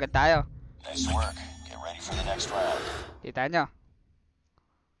 Nakatatlo agad tayo. Nice work. Get ready for the next round. Kita nyo?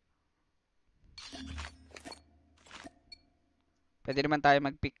 Pwede naman tayo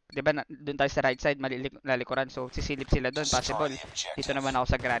mag-pick. Diba, doon tayo sa right side, malikuran. So, sisilip sila doon, possible. Dito naman ako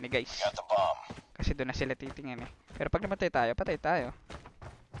sa granny, guys. Got the bomb. Kasi doon na sila titingin eh. Pero pag namatay tayo, patay tayo.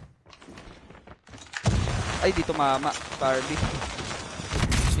 Ay, dito mama, Barbie.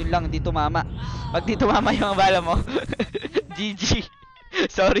 Yun lang, dito mama. Pag dito mama yung bala mo, GG.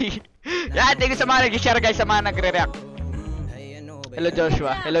 Sorry. Yan, thank you sa mga nag-share guys, sa mga nagre-react. Hello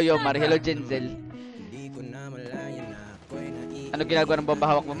Joshua, hello Yomar, hello Jenzel. Ano ginagawa ng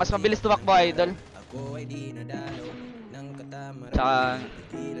bomba hawak mo? Mas mabilis tumakbo, idol. Tsaka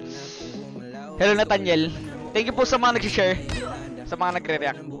hello Nathaniel. Thank you po sa mga nag-share, sa mga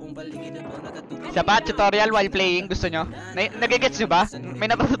nagre-react. Sa ba tutorial while playing, gusto nyo? Nagigets nyo ba? May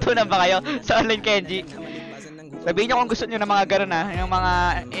natututunan ba kayo sa online Khenji? Sabihin nyo kung gusto nyo ng mga gano'n ha. Yung mga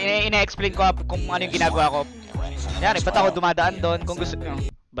ina-explain ko kung ano yung ginagawa ko. Yan, ba't ako dumadaan doon kung gusto nyo?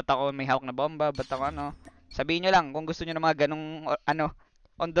 Ba't ako may hawak na bomba? Ba't ako ano? Sabihin nyo lang kung gusto nyo ng mga ganong ano,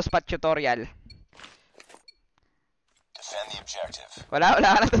 on the spot tutorial. Defend the objective. Wala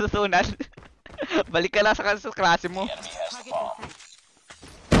ka natututunan. Balik ka lang sa klase mo. The enemy has the bomb.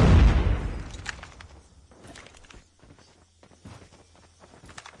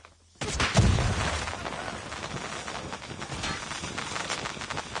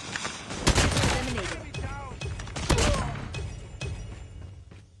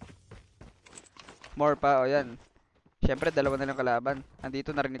 More pa, o yan. Siyempre, dalawa na lang kalaban.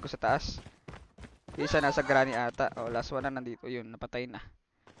 Nandito narinig ko sa taas. Isa nasa granny ata. O, last one na nandito. Yun, napatay na.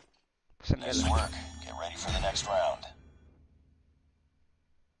 Nice work. Get ready for the next round.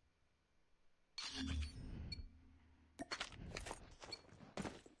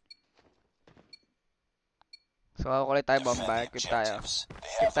 So, kukulit tayo bomba. Equip tayo.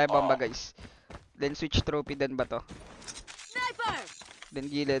 Equip tayo bomba, guys. Then, switch trophy din ba to? Sniper! Then,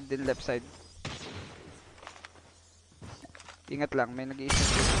 gilid. Then, left side. Ingat lang, may nag-iisip.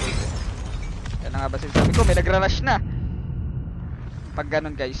 Yan na nga ba sinasabi ko, may nagra-rush na. Pag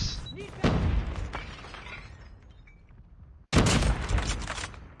ganun guys.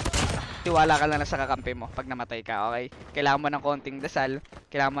 Tiwala ka lang na sa kakampi mo pag namatay ka, okay? Kailangan mo ng konting dasal,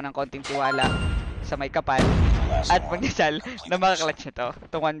 kailangan mo ng konting tiwala sa may kapal. At pagdasal na makaklatch nito.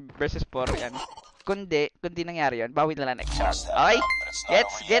 Itong 1 versus 4 yan. Kundi nangyari yun, bawin na lang next round. Okay?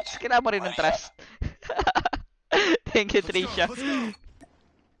 Gets? Kailangan mo rin ng trust. Thank you, Tricia.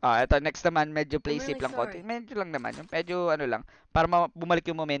 Ito next naman, medyo play safe lang konti. Medyo lang naman, yung medyo ano lang, para bumalik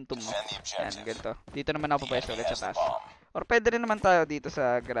yung momentum mo. Yan, ganito. Dito naman ako pupwesto ulit sa taas. Or pwede rin naman tayo dito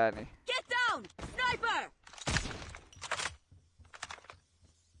sa granny. Get down! Sniper!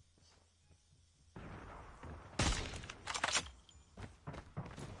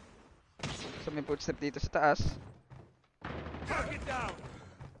 So may footstep dito sa taas.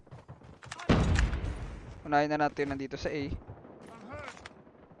 Unahin na natin nandito sa A.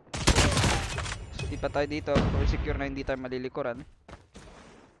 Hindi pa tayo dito. For secure na hindi tayo malilikuran.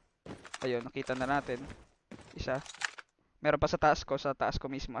 Ayun, nakita na natin. Isa. Meron pa sa taas ko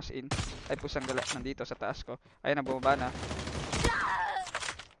mismo as in. Ay pusang gala, nandito sa taas ko. Ayun na, bumaba na.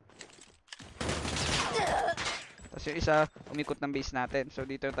 Tapos yung isa, umikot ng base natin. So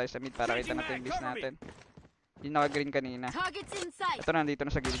dito tayo sa mid para kita natin yung base natin. Yung naka-green kanina. Ito na, nandito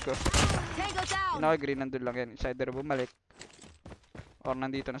na sa gilid ko. Yung naka-green, nandun lang yan. It's either bumalik or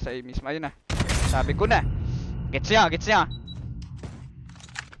nandito na sa A mismo. Ayun na. Sabi ko na. Gets niya.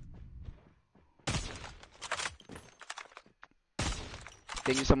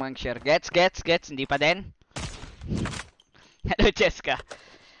 Thank you sa mga share. Gets. Hindi pa din. Hello, Cheska.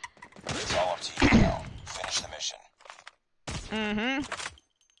 It's all up to you now. Finish the mission.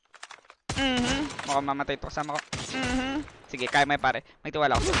 Mukhang mamatay ito kasama ko. Sige, kaya may pare. May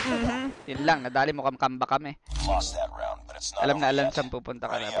tiwala ko. Yun lang, nadali mo kamba kami. Alam na alam saan pupunta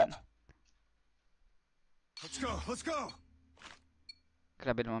ka laban. Let's go.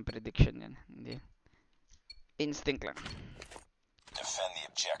 Grabe naman prediction yan. Hindi. Instinct lang. Defend the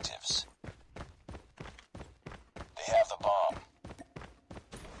objectives. They have the bomb.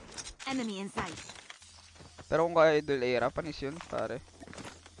 Enemy in sight. Pero kung kaya idol era, panis yun, pare.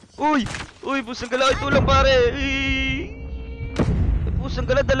 Uy, pusang gala, ito lang pare. Pusang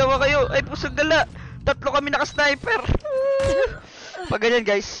gala, dalawa kayo. Ay, pusang gala. 3 kami naka-sniper. Pag ganyan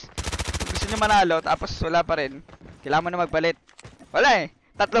guys, gusto nyo manalo, tapos wala pa rin. Kailangan mo na magpalit. Wala eh.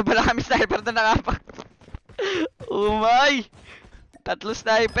 3 pa lang kami sniper na nakapak. Umay! 3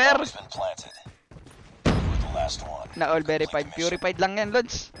 sniper. Na all verified. Purified lang yan,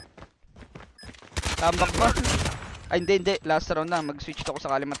 Lods. Tambak ba? Ay, hindi. Last round na. Mag-switch to ko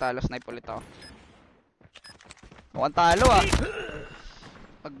sakali matalo. Snipe ulit ako. Mukhang talo ah.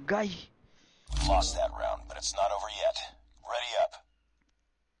 Agay. Lost that round, but it's not over yet. Ready up.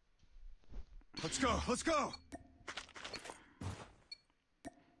 Let's go.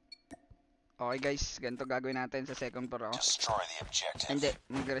 Okay guys, ganito gagawin natin sa second floor ako. Destroy the objective. Hindi,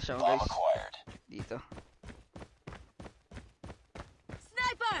 mag-rush ako Bomb guys. acquired. Dito.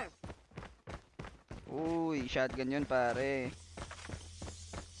 Sniper! Uy. tuloy. Shotgun yun, pare.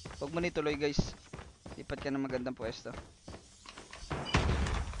 Huwag mo nituloy, guys. Lipat ka ng magandang pwesto.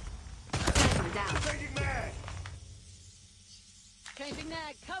 Changing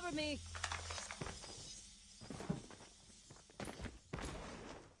mag, cover me.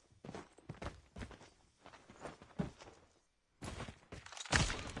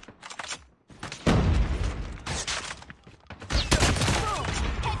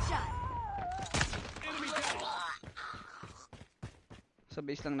 Sa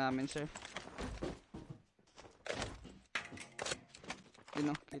base lang namin, sir.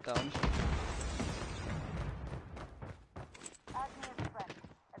 Yun o, kita ko na siya.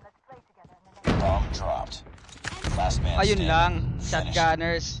 Bomb dropped. Last man Ayun standing. lang, Finish.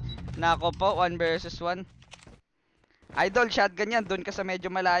 shotgunners. Nako po, 1 versus 1. Idol, shotgun yan, doon ka sa medyo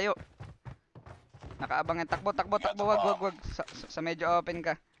malayo. Nakaabangan, takbo, wag. Sa medyo open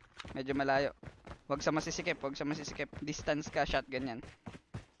ka. Medyo malayo. Wag sa masisikip. Distance ka, shotgun yan.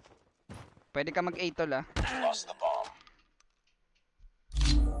 Pwede ka mag-8-tol ah. Lost the bomb.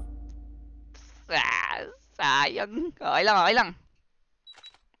 Sayang. Okay lang.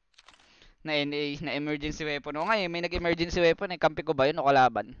 Na emergency weapon. O ngayon, may nag-emergency weapon eh. Kampi ko ba yun o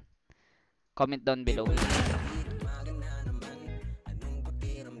kalaban? Comment down below.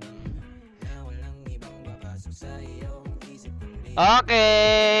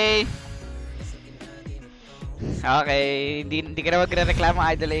 Okay, hindi ka na magre-reklamo,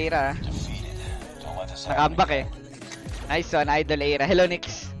 Idol Era. Nakambak eh. Nice one, Idol Era. Hello,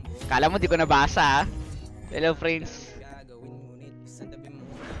 Nix. Kala mo di ko nabasa, ha? Hello, friends.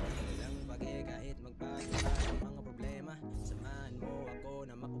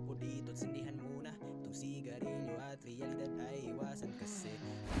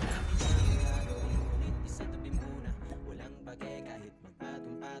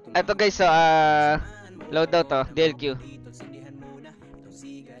 Ito guys, so loadout to, DLQ.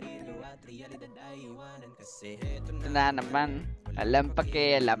 Ito na naman, alam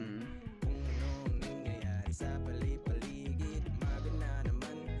pakialam.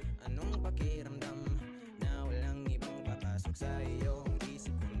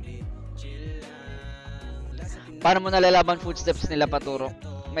 Paano mo nalalaman footsteps nila paturo?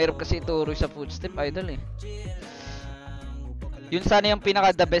 Mayroon kasi ituro sa footstep, Idol eh. Yun sana yung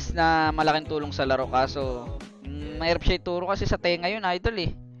pinaka the best na malaking tulong sa laro, kaso mahirap siya ituro kasi sa tenga yun, Idol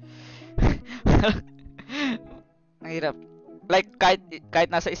eh. Mahirap. Like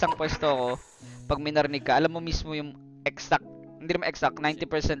kahit nasa isang pwesto ko, pag minarinig ka, alam mo mismo yung exact, hindi naman exact,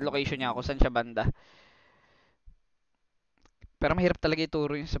 90% location niya kung saan siya banda. Pero mahirap talaga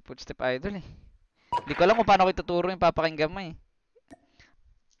ituro yun sa footstep, Idol eh. Hindi ko alam kung paano ko ituturo yung papakinggan mo eh.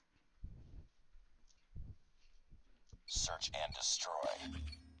 Search and destroy.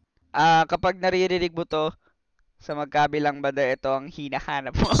 Kapag naririnig mo to sa magkabilang banda, ito ang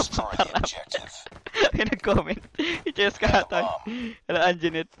hinahanap mo. Destroy the objective. May nag-comment. I-chess ka ata. Hello,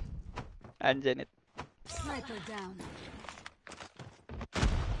 Anjanet. Sniper down.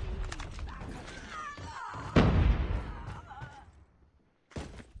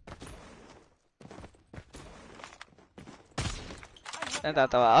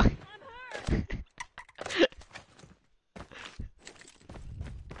 Natatawa ako.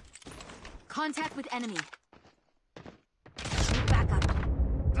 Contact with enemy. Back up.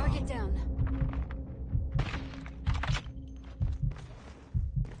 Target down.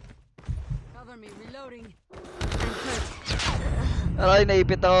 Cover me, reloading. I'm hurt. Aray,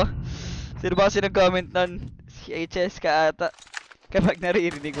 naipit ako. Sino ba kasi nag-comment nun? Si HS ka ata. Kapag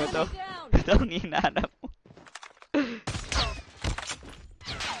naririnig mo to, ito ang hinahanap mo.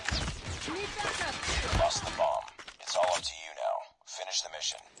 Lost the bomb. It's all up to you now. Finish the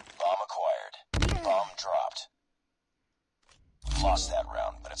mission. Bomb acquired. Bomb dropped. Lost that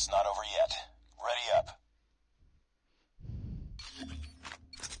round, but it's not over yet. Ready up.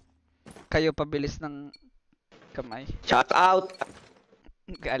 Kayo pabilis ng kamay. Shout out!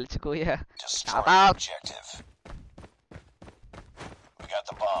 Galit si kuya. Destroy Shout the out! objective. We got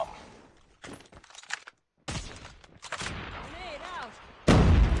the bomb. Grenade out.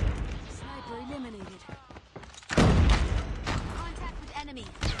 Sniper eliminated. Contact with enemy.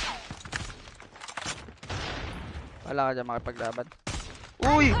 Wala ka dyan makipaglaban.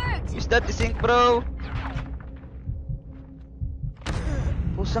 Uy! Is that the sync, bro?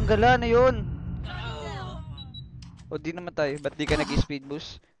 Pusang gala na yun. O di naman tayo. Ba't di ka nag-speed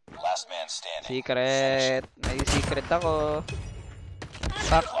boost? Last man standing. Secret. May secret ako.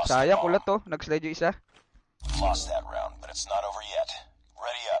 Pak, sayang kulat to. Nag-slide yung isa. Lost that round, but it's not over yet.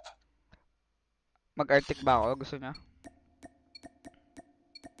 Ready up. Mag-arctic ba ako? Gusto niya?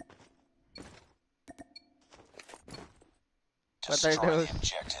 What are Destroy those? the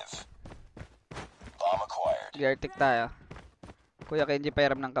objective. Bomb acquired. Geartic tayo. Kuya Khenji,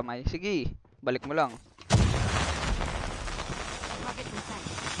 pairam ng kamay. Sige, balik mo lang. Target's in sight.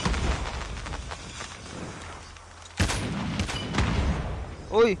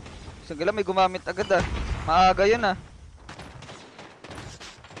 Uy! Isang gala may gumamit agad ah. Maaga yun ah.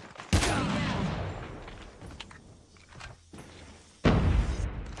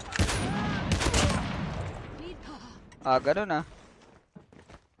 Ganun ah.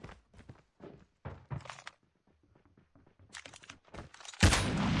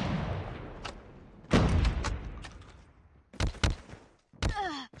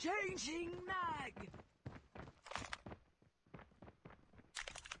 Changing mag.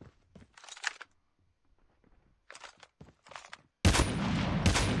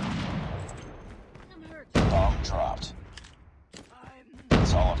 I'm hurt. Bomb dropped.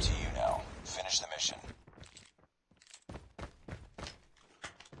 It's all up to you now. Finish the mission.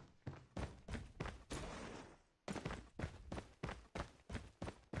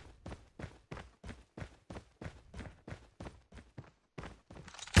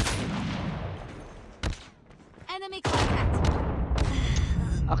 Enemy contact.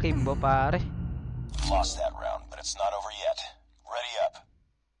 Akimbo pare. Lost that round, but it's not over yet. Ready up.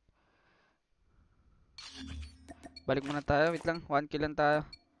 Balik muna tayo. Wait lang. 1 kill lang tayo.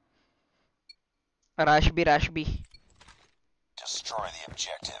 Rush B. Destroy the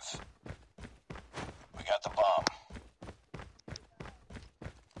objective. We got the bomb.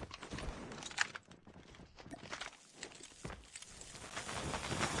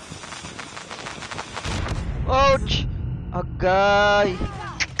 Ouch! Agay!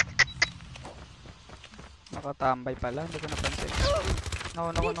 Nakatambay pala. Hindi ko napansin.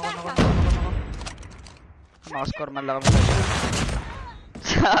 Nako. Makascore man lang kami.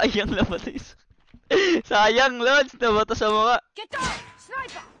 Sayang labas isa. Sayang, Lods! Nabato sa mukha. Get down!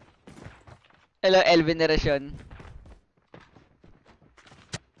 Sniper! Hello, Elvin Nerasyon.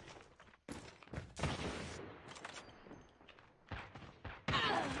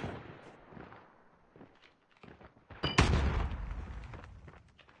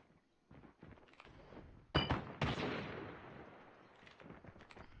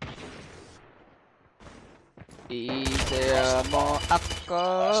 Isaya mo ako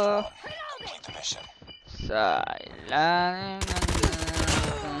Complete the mission. sa ilalim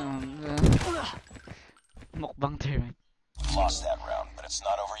ng mukbang term. Lost that round, but it's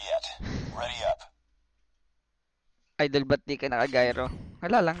not over yet. Ready up. Idol, ba't di ka naka-gyro?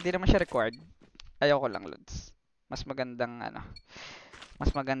 Wala lang, di naman siya required. Ayoko lang, Lods. Mas magandang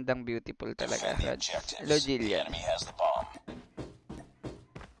beautiful talaga. Defend the Lods. objectives. Hello, The Jillian. enemy has the bomb.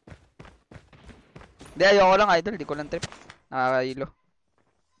 Di, ayoko lang, Idol. Di ko lang trip. Nakakailo.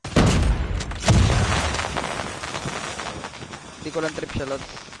 Di ko lang trip siya, Lods.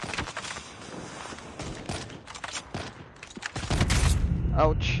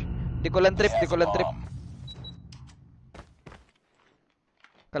 Ouch. Di ko lang trip.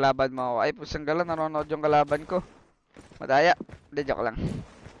 Kalaban mo ako. Ay, pusang gala. Nanonood yung kalaban ko. Madaya. Hindi, joke lang.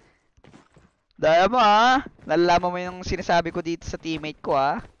 Daya mo ha. Nalalaman mo yung sinasabi ko dito sa teammate ko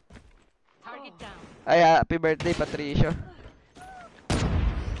ha. Target down. Ay, happy birthday, Patricio.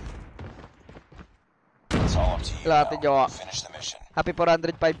 It's all up to you Wala, ate now. jowa. Finish the mission. Happy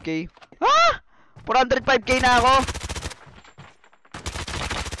 405k. Ha? 405k na ako.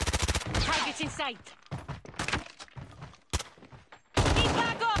 Target's in sight. Keep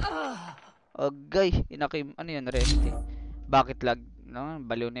back up! Agay. Inakim. Ano yun, rest eh. Bakit lag? No,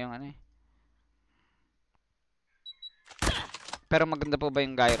 baliw na yung ano eh. Pero maganda po ba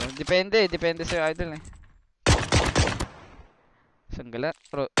yung gyro? Depende sa idol eh. Sanggala.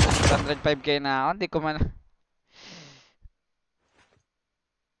 105k na ako. Hindi ko man.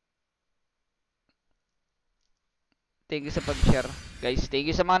 Thank you sa pag-share. Guys, thank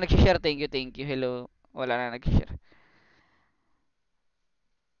you sa mga nag-share. Thank you. Hello. Wala na nag-share.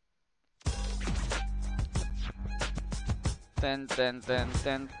 Ten.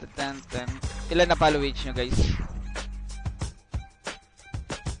 Ilan na followage nyo, guys?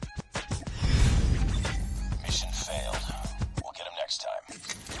 Mission failed. We'll get him next time.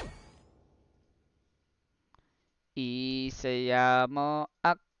 Isaya mo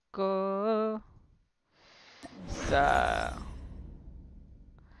ako sa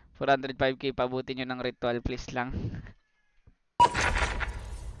 405k. Pabutin nyo ng ritual, please lang.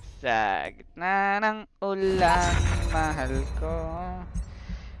 Sa gitna ng ulan, mahal ko.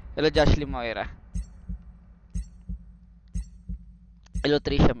 Hello, Joshly Moira. Hello,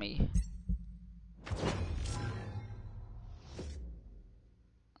 Trisha May.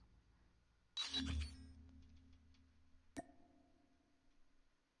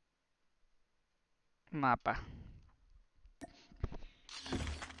 Mapa.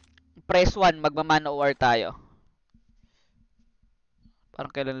 Press 1, magmamano war tayo.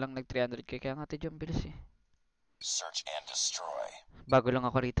 Parang kailan lang nag 300k, kaya nga tidyo ang bilis eh. Search and destroy. Bago lang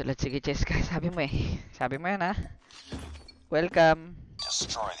ako rito. Let's sige, Cheska. Sabi mo eh. Sabi mo yan ha. Welcome.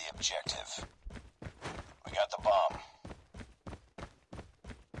 Destroy the objective. We got the bomb.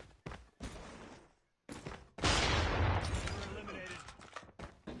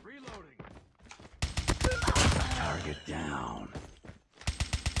 Target down.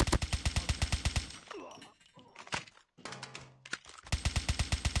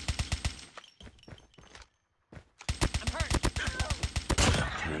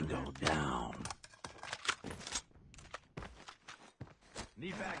 Tango down.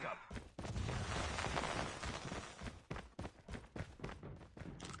 Need backup.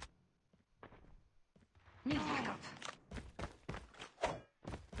 Need backup.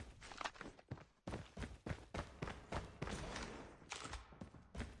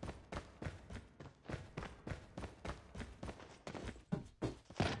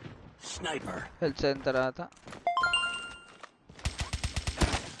 Sniper. Health center ata.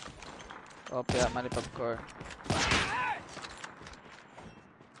 Opya, mali popcorn.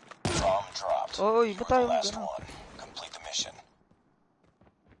 Bomb dropped. Oy, You ba't were tayo the last gano'n? one. Complete the mission.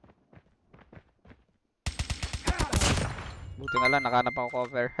 Buti na lang, nakahanap ako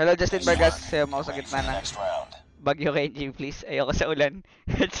cover. Hello, Justin Vargas. Sayo mo ako sa Ready gitna for the na. next round. Bagyo Khenji, please. Ayoko sa ulan.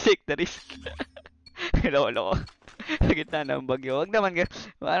 Let's take the risk. Hello ko. Sa gitna ng bagyo. Huwag naman.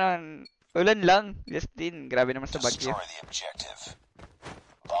 Parang ulan lang. Justin, grabe naman sa bagyo. Destroy the objective.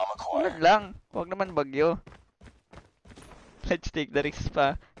 Bomb Ulan acquired. lang. Huwag naman bagyo. Let's take the risk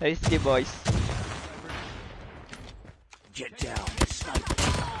pa. Risky boys. Get down. Sniper.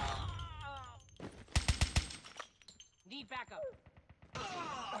 Need backup.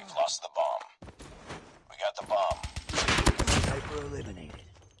 We've lost the bomb. We got the bomb. Sniper eliminated.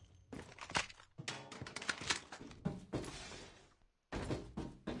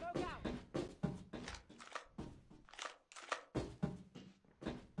 Smoke out.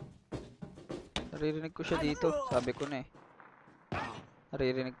 Naririnig ko siya dito. Sabi ko na eh.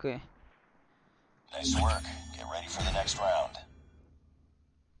 Naririnig ko eh. Nice work. Get ready for the next round.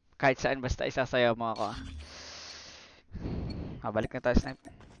 Kahit saan basta isasayaw mo ako. Balik na tayo, snipe.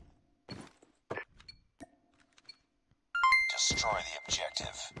 Destroy the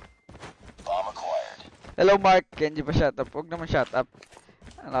objective. Bomb acquired. Hello Mark, Khenji pa shut up. Huwag naman shut up.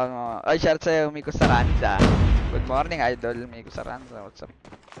 Alam mo, ay shout sa'yo, Miko Saranza. Good morning idol, Miko Saranza. What's up?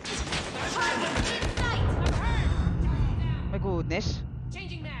 My goodness.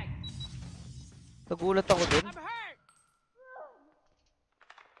 Changing mag. Nagulat ako dun. I'm hurt.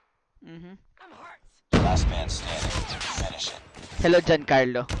 I'm hurt. Last man standing. Finish it. Hello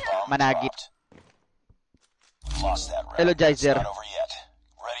Giancarlo. Bomb Managit. dropped. Lost that round. Hello It's Jaizer. not over yet.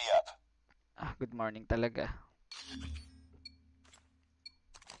 Ready up. Ah, good morning talaga.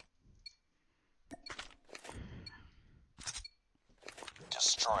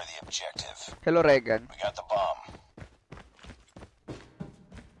 Destroy the objective. Hello Regan. We got the bomb.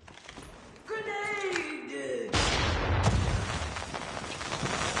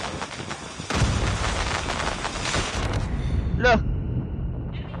 Lo!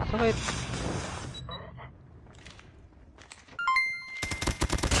 Sakit.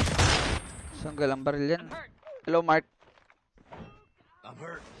 Saan galang baril yan? Hello Mark. I'm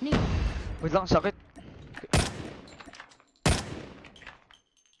hurt. Wait lang, sakit.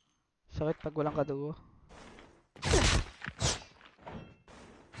 Sakit pag walang kadugo.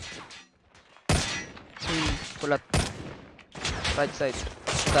 Kulat. Right side.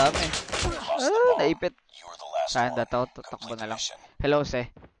 Dami. Ah, naipit. You were the last Saan one. dataw? Tutakbo Complete na the lang. mission. Hello, Se.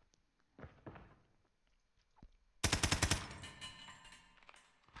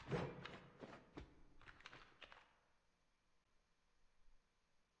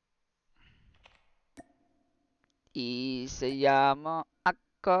 Isaya mo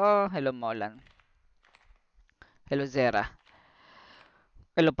ako. Hello, Molan. Hello, Zera.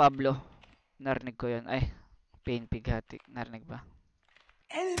 Hello, Pablo. Narinig ko yun. Ay, pain pighati. Narinig ba?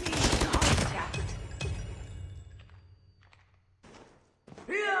 Enemy contact.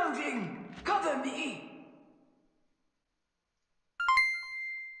 Reloading. Cover me.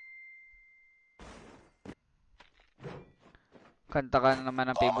 Kanta ka na naman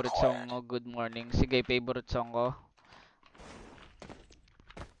ang favorite song mo. Good morning. Sige, favorite song ko.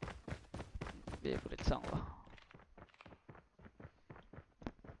 Favorite song ko.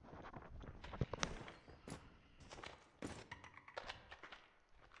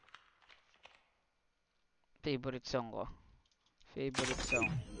 Favorite song ko. Favorite song.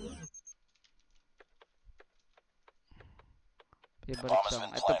 Favorite song.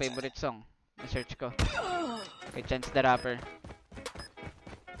 Ito, favorite song. Na-search ko. Kay Chance the Rapper.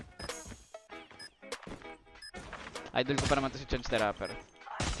 Idol ko pa naman to si Chance the Rapper.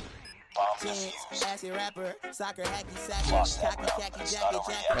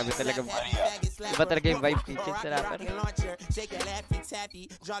 Grabe talaga. Iba talaga yung vibe ni Chance the Rapper.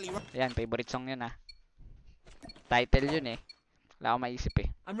 Ayan, favorite song yun ah. Title yun eh. Wala akong maisip eh.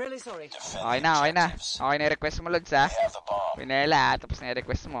 I'm really sorry. Okay na, okay na. Okay na request mo, Lods ha. Pinela, tapos na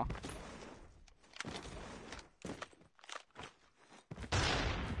request mo.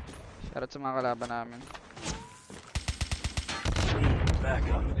 Shoutout sa mga kalaban namin. Back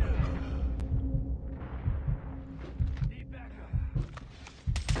up.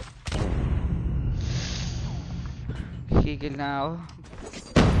 Higil na ako.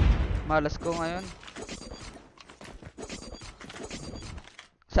 Malas ko ngayon.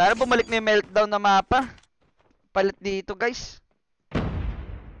 Sana bumalik na yung meltdown na mapa. Palit dito guys.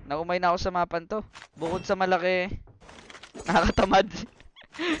 Naumay na ako sa mapan to. Bukod sa malaki, nakakatamad.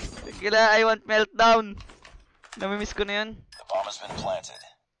 Kila I want meltdown. Namimiss ko na yun.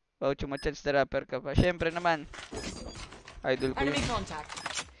 Wow, chumachance the Rapper ka pa. Syempre naman. Idol ko yun.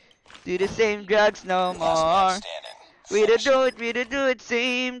 Do the same drugs no more. We don't do it,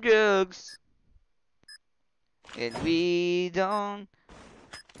 same drugs. And we don't.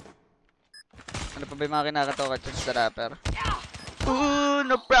 Ano pa ba yung mga kinakatawa ka Chance the Rapper? Ooh,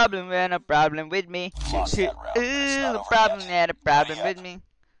 no problem, man, no problem with me. Ooh, no problem, man, no problem with me.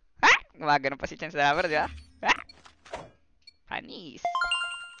 Ha? Gumagano pa si Chance the Rapper, di ba? Ha? Panis.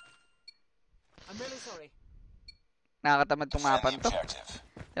 I'm really sorry. Nakakatamad tong mapan to.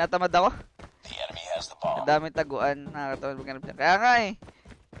 Tinatamad ako. Ang daming taguan. Nakakatamad maghanap dyan. Kaya nga eh.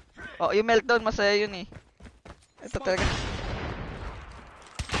 Oh, yung meltdown, masaya yun eh. Ito talaga.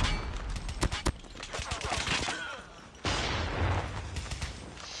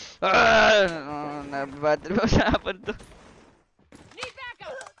 Nababattery ba sa hapan to?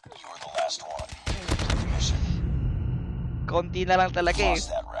 Konti na lang talaga eh.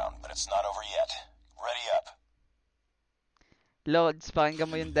 Lods, pakinggan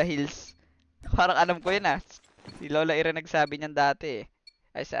mo yung The Hills. Parang alam ko yun ah. Si Lola Ira nagsabi niyan dati eh.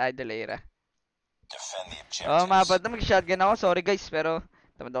 Ay sa Idol Ira. Oh, mapan to. Mag-shotgun ako. Sorry guys, pero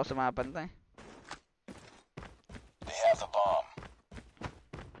tamad ako sa mapan to eh. They have the bomb.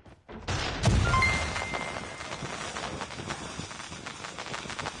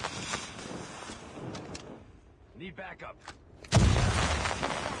 Need backup.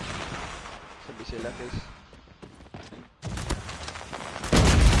 Sabi sila guys.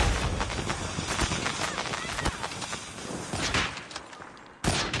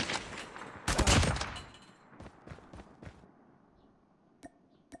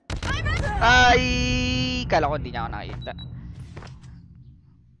 Ay, kala ko hindi niya ako nakita.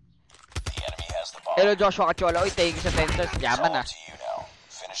 Hello Joshua Kachola. Uy, thank you sa 10 stars. Yaman ah.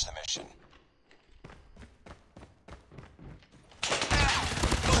 Finish the mission.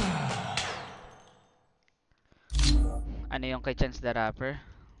 Ano yung kay Chance the Rapper?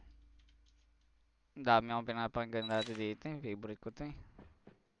 Ang dami akong pinapakinggan dati dito. Favorite ko to eh.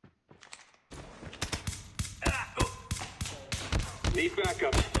 Need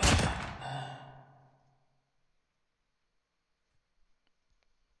backup.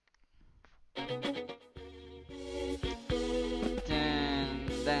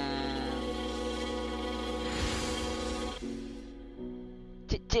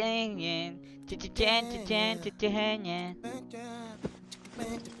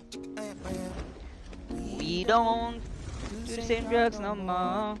 We don't do the same drugs no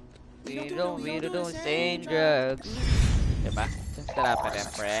more. We don't do the same drugs. Diba? Chance the Rapper yan,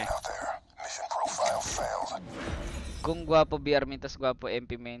 pre. Kung gwapo BR main, tas gwapo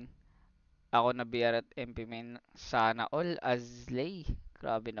MP main. Ako na BR at MP main. Sana all Azley.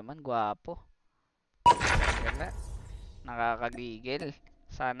 Grabe naman, gwapo. Ganda. Nakakagigil.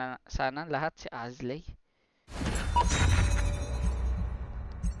 Sana lahat si Azley.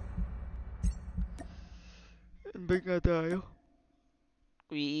 Balik nga tayo.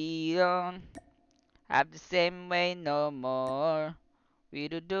 We don't have the same way no more. We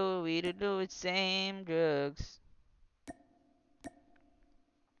do it same drugs.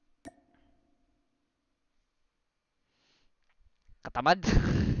 Katamad.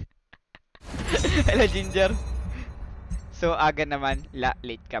 Hello Ginger. So aga naman,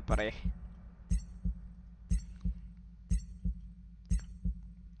 late ka pare.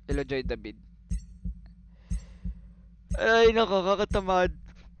 Hello Joy David. Ay nako, kakatamad.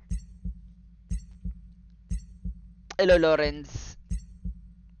 Hello Lawrence.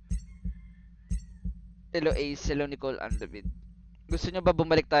 Hello Ace, hello Nicole and David. Gusto nyo ba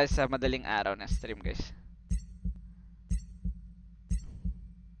bumalik tayo sa madaling araw na stream, guys?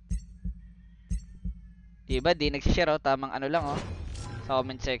 Diba, di nagsishare, oh. Tamang ano lang, oh. Sa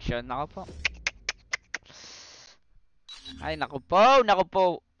comment section. Nako po. Ay, nako po. Nako po.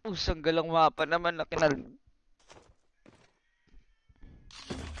 Usang galang mapa naman na kinal.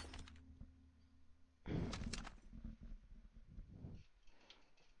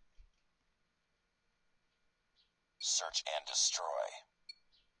 Search and destroy.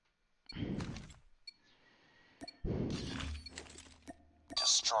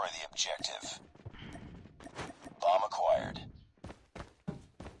 Destroy the objective. Bomb acquired.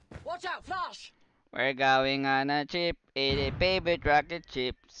 Watch out, flash! We're going on a trip, a favorite rocket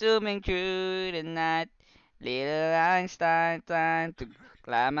ship, zooming through the night. Little Einstein, time to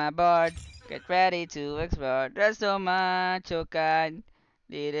climb aboard. Get ready to explore. There's so much you can.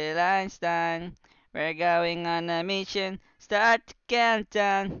 Little Einstein, we're going on a mission. Start the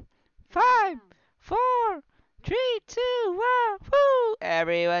countdown. 5, 4, 3, 2, 1. Woo!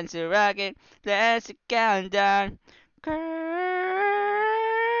 Everyone's a rocket. Let's countdown.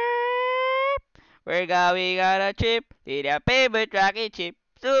 We're going on a trip with our favorite rocket ship,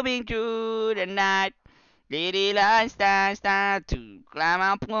 zooming through the night. Little Einstein, start to climb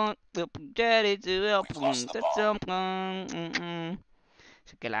up, ready to open. So,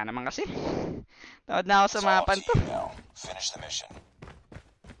 kailangan naman kasi. Tawad na ako sa mapan to. Finish the mission.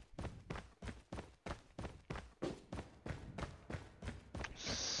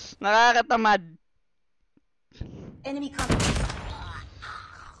 Nakakatamad. Enemy contact.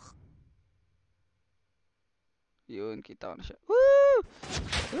 Yun, kita ko na siya. Woo!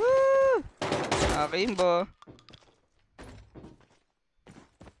 Woo! Kimbo.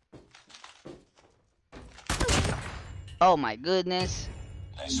 Oh my goodness.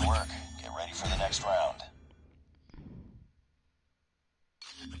 Nice work. Get ready for the next round.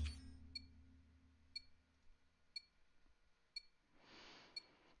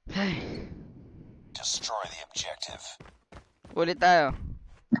 Destroy the objective. Ulit tayo.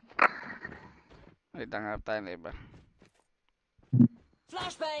 Ulit ang harap tayo na iba.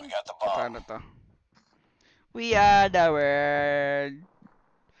 Flashbang! We got the bomb. Paano to? We are the world.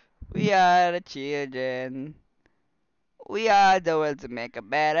 We are the children. We are the world to make a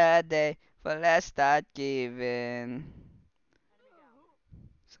better day. For let's start giving.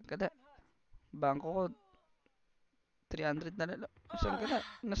 Saan ka na? Bangko ko. 300 na lang. Saan ka na?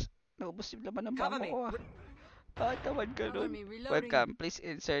 Naubos yung laman ng bangko ko ah. Tawad ka nun. Welcome. Please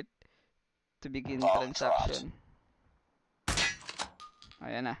insert to begin transaction.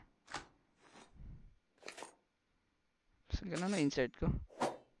 Ayan na. Saan ka na na-insert ko?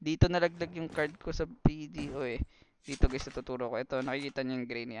 Dito nalaglag yung card ko sa PDO eh. Dito guys, natuturo ko. Ito, nakikita niyo yung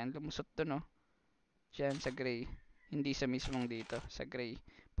gray niyan. Lumusot to no. Diyan sa gray. Hindi sa mismong dito. Sa gray.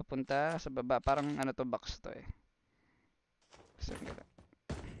 Papunta sa baba. Parang ano to, box to eh. Saan ka na?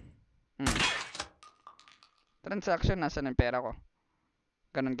 Transaction, nasa ng pera ko.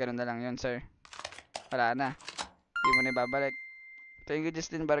 Ganon na lang yun, sir. Wala na. Hindi mo na ibabalik. Thank you,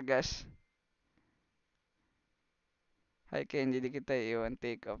 Justin Vargas. Hi, Khenji. Di kita iwan.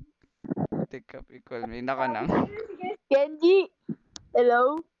 Take up. Equal me. Naka nang. Khenji!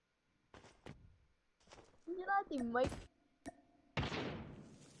 Hello? Hindi natin mic.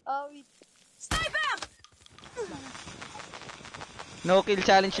 Wait. Sniper! No kill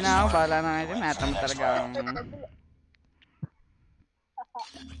challenge na ako. Bahala na ngayon. Natam talaga ang...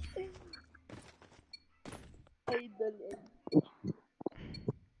 Idol.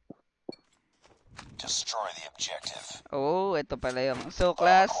 Destroy the objective. Oh, ito pala yung... So,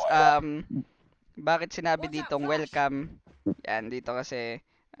 class, bakit sinabi ditong welcome? Yan, dito kasi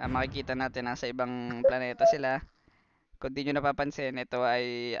makikita natin nasa ibang planeta sila. Kung di nyo napapansin, ito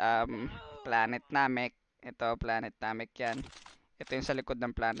ay planet Namek. Ito, planet Namek yan. Ito yung sa likod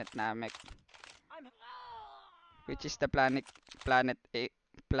ng planet Namek. Which is the planet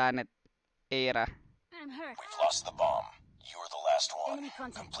Era. We've lost the bomb. You are the last one.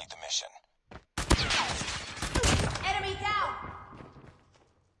 Complete the mission. Enemy down!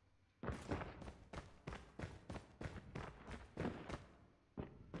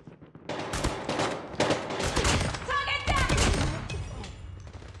 Target down!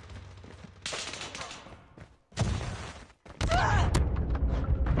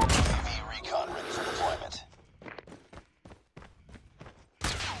 UAV recon ready for deployment.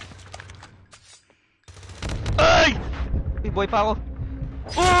 Ay! Boy pa ako.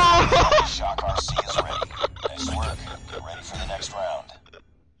 Oh! Shock RC is ready. Nice work. Get ready for the next round.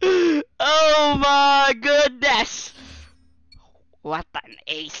 Oh my goodness! What an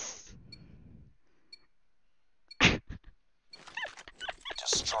ace!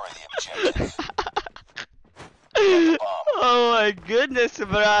 Destroy the objective. Get the bomb. Oh my goodness,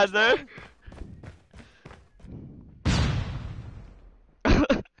 brother.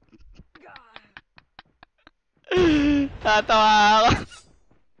 Tatawa ako.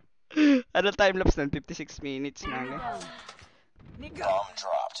 Ano time-lapse nun? 56 minutes na. Bomb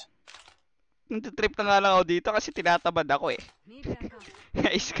dropped. Nagtitrip na nga lang ako dito kasi tinatabad ako eh.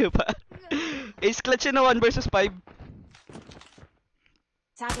 Ace ko pa. Ace clutch yun na 1 versus 5.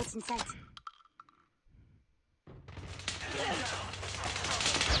 Targets in sight.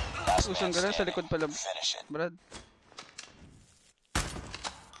 Usang ka lang sa likod pala. Finish it. Brad.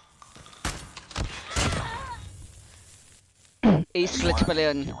 Ace clutch pala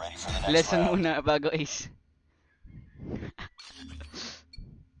yun. Get ready for the next Lesson round. muna bago ace.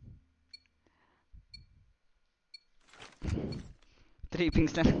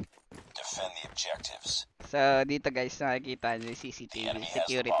 Trippings na. Defend the objectives. So dito guys nakikita nyo yung CCTV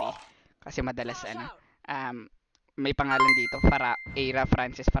security. Kasi madalas may pangalan dito, Era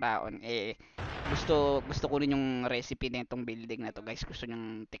Francis Faraon. Gusto kunin yung recipe nitong building na to guys. Gusto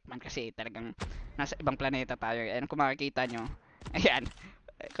nyong tikman kasi talagang nasa ibang planeta tayo. Ayan kung makikita nyo. Ayan.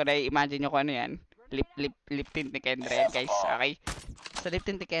 Kung na-imagine nyo kung ano yan. Lip tint ni Kendra yan guys. Okay. Sa lip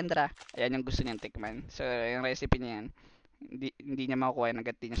tint ni Kendra. Ayan yung gusto niyang tikman. So yung recipe niya yan. Hindi niya makukuha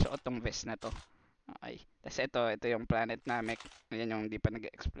agad din niya suot tong vest na to. Okay. Tapos ito yung planet Namek. Ayan yung hindi pa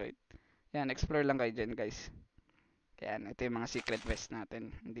nag-exploit. Yan, explore lang kayo dyan guys. Yan, ito yung mga secret vest natin.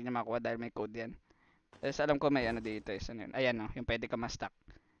 Hindi niya makuha dahil may code yan. Tapos alam ko may ano dito. Ano yun? Ayan o, yung pwede ka ma-stack.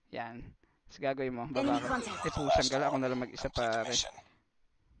 Yan. Tapos gagawin mo, baba ka. Ay, pusang gala. Ako na lang mag-isa pare.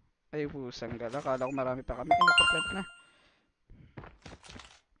 Ay, pusang gala. Kala ko marami pa kami. Ay, napaplant na.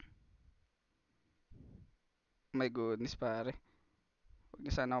 My goodness pare. Huwag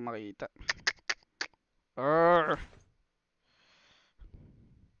na sana ako makita. Arrgh.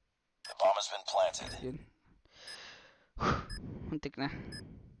 The bomb has been planted. Yun. Muntik na.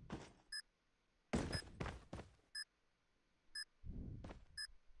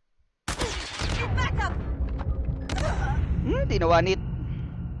 Di nawanit.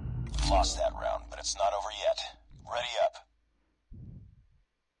 Lost that round, but it's not over yet. Ready up.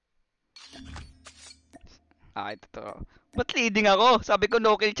 Totoo. Ba't leading ako? Sabi ko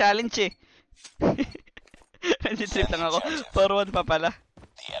no kill challenge eh. Nandito lang ako. 4-1 pa pala.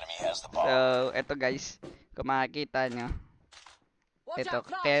 The enemy has the bomb. So, eto guys. Kung makikita nyo. Ito,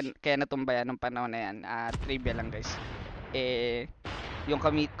 kaya natumba yan nung panahon na yan. Trivia lang guys. Yung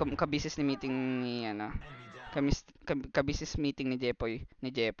kabisis ni meeting ni kabisis meeting ni Jepoy,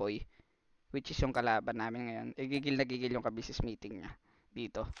 which is yung kalaban namin ngayon. Gigil na gigil yung kabisis meeting niya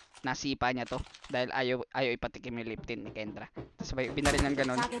dito. Nasipa niya to dahil ayaw ipatikim yung lip tint ni Kendra. Tapos sabay binaril ng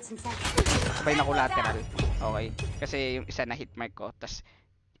ganun. Sabay na collateral. Okay. Kasi yung isa na hit mark ko. Tapos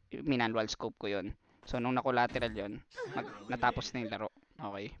minanwal scope ko yun. So nung na-collateral yun, natapos na yung laro.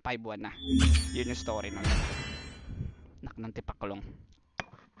 Okay. 5-1 na. Yun yung story nun. Ng tipaklong.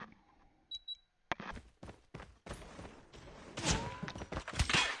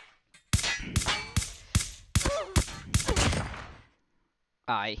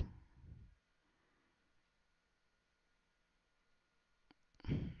 Ay.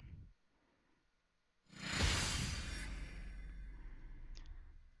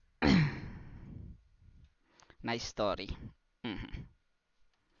 Nice story. Nice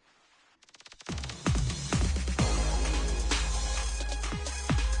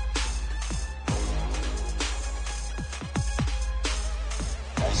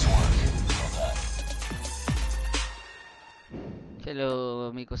work. Well done. Hello,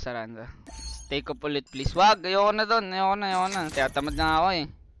 Miko Saranda. Take up ulit please. Wag, ayoko na doon. Ayoko na. Tiyatamad na ako eh.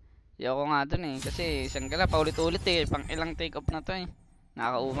 Ayoko nga doon eh. Kasi isang gala, paulit-ulit eh. Pang ilang take up na to eh.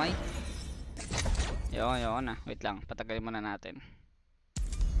 Nakakaumay. Ayoko na. Wait lang, patagalin muna natin.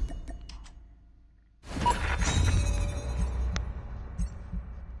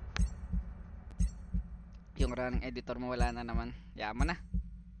 Yung running editor mo wala na naman. Yaman na.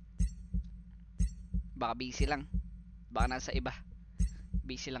 Baka busy lang. Baka nasa iba.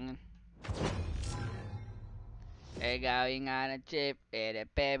 Busy lang yun. Gawin nga ng chip. The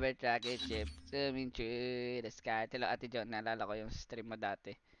paper chocolate chip. Swimming through the sky. Tilo Ate John, naalala ko yung stream mo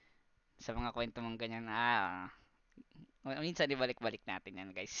dati. Sa mga kwento mong ganyan. Minsan ibalik-balik natin yan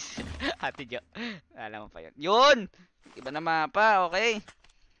guys. Ate Jo. Alam mo pa yun. Yun! Iba na mapa. Okay.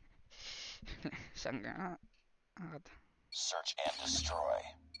 Saan nga? Search and destroy.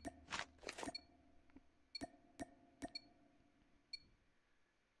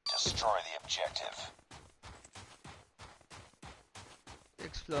 Destroy the objective.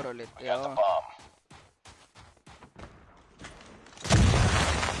 Explore ulit. We got the bomb.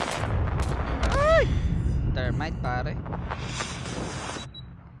 Termite, pare.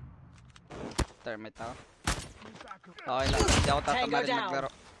 Termite ako. Okay lang, hindi ako tatamarin maglaro.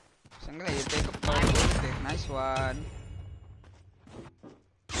 Sangga, yung take up ko. Nice one.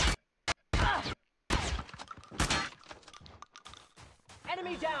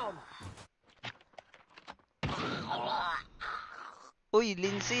 Enemy down. Uy,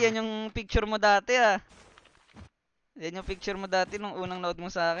 Lindsay, yan yung picture mo dati ah. Yan yung picture mo dati nung unang note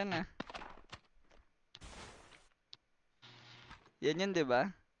mo sa akin ah. Yan yun, di ba?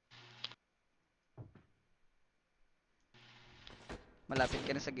 Malapit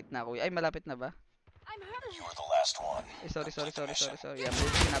ka na sa gitna, kuya. Ay, malapit na ba? You were the last one. Ay, sorry. Yan,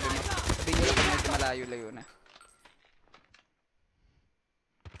 buti sinabi mo. Sabihin nyo lang kung medyo malayo-layo na.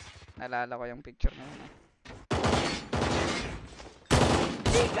 Naalala ko yung picture mo yun.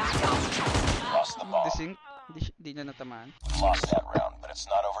 Lost the bomb. Desync. Di nyo natamaan. Lost that round, but it's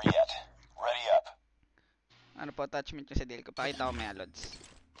not over yet. Ready up. Ano po, attachment nyo sa deal ko. Pakita ko may alods.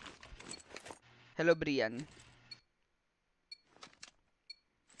 Hello, Brian.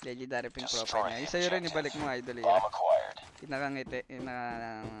 Legendary pink profile niya. Isa yun rin, ibalik mo, idol. Bomb acquired. Pinakangiti.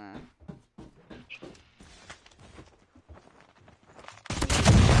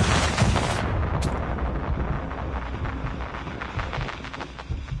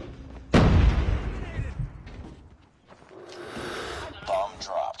 Bomb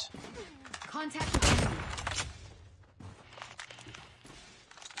dropped. Contact with enemy.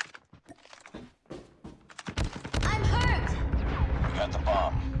 I'm hurt. We got the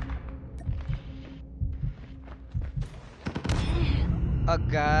bomb.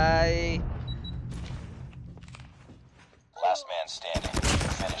 Agay. Last man standing.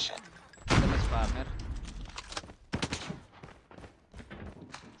 Finish it. Dala spammer.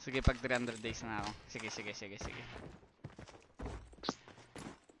 Sige, pag 300 days na ako. Sige.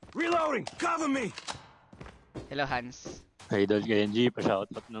 Reloading! Cover me! Hello, Hans. Idol Khenji,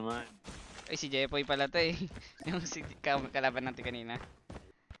 pa-shoutout naman. Ay, si Jepoy pala to eh. Yung kalaban natin kanina.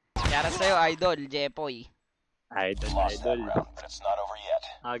 Kaya sa'yo, idol, Jepoy. Idol. But it's not over yet.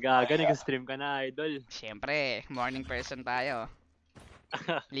 Aga-aga, nag-stream ka na, idol. Siyempre, morning person tayo.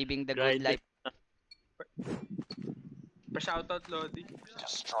 Living the good life. Pa-shoutout, Lodi.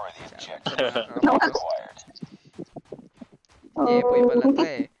 Destroy the objective. Acquired. Jepoy pala to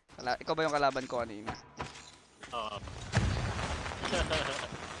eh. Ikaw ba yung kalaban ko kanina? Oo.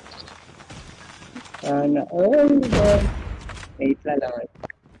 Sana all God. Wait lang.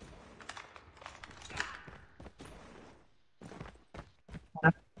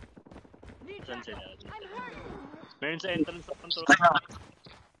 Saan sila? Meron sa entrance sa control.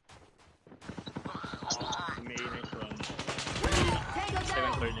 May nice one.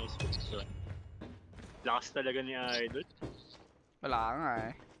 Second floor nice one. Lakas talaga ni Idol. Wala nga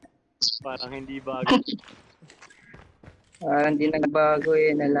eh. Parang hindi bago. Parang hindi nagbago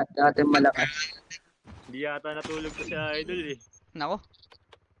eh. Dati malakas. Hindi yata natulog ko si Idol eh. Nako.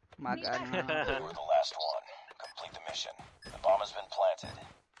 Magaan You were the last one. Complete the mission. The bomb has been planted.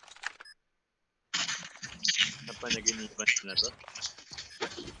 Napanaginipan na to.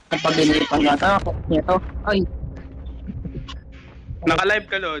 Napag-inipan na ito. Ay. Naka-live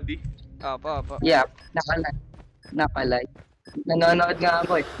ka, Lodi? Opo. Yeah, naka-live. Nanonood nga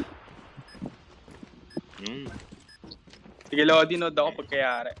ako eh. Sige, Lodi, nood ako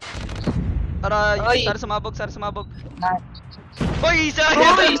pagkayari. Aray! Sar sumabog. Uy!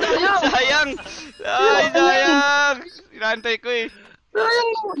 Sayang! Sayang! Inantay ko eh.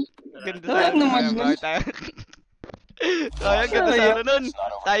 Ganda sayang. Sayang, ganda sana nun.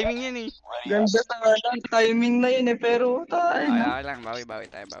 Timing yun eh. Ganda sana. Timing na yun eh, pero tayo. Okay lang, bawi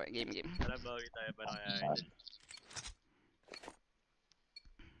tayo. Game. Tara, bawi tayo para kay Idol.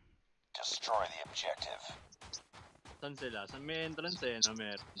 Destroy the objective. Saan sila? Saan may entrance eh na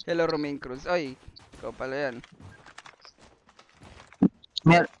meron? Hello, Romain Cruz. Oy, ikaw pala yan.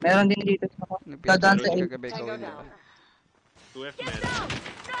 Meron din dito. Dadaan sa kagabi ko yun, diba? 2F meron.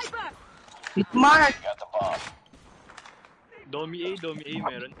 Hitmark! Got the bomb. Domi A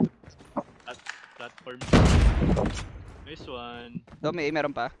meron. At platform. Nice one. Domi,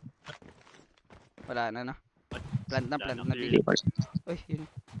 meron pa? Wala na, no? Plant na bili. Uy, yun.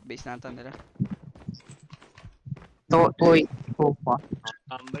 Base na ito nila. Toy. Pa.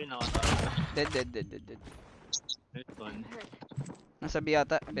 Tambay na. Dead. Nice one. Nasa B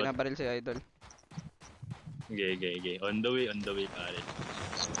yata, binabaril si Idol. Okay. On the way pare.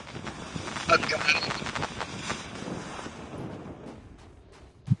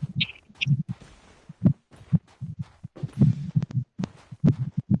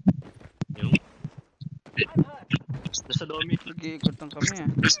 Yung nasa Domi. Nag-iikot lang kami ah.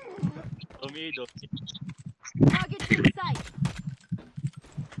 Domi.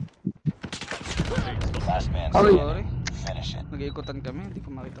 Last man Sorry. standing. Finish it. Nag-iikutan kami, hindi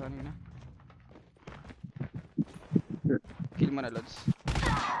ko makita kanina. Kill mo na, Lods.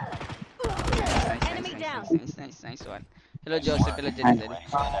 Nice one. Hello, Joseph. Hello, Jensen. Ready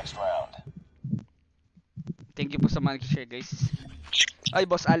for the next round. Thank you po sa mga share, guys. Ay,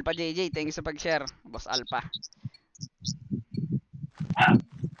 Boss Alpha JJ, thank you sa pag-share. Boss Alpha.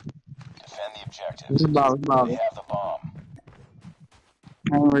 Defend the objectives. Bago. They have the bomb.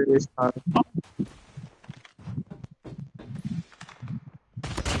 I'm really sorry.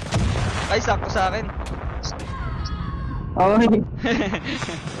 Ay, sakto sa akin. Okay.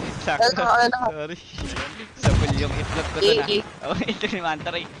 Sakto. Sorry. Sabol yung itlog ko to na. Okay, ito ni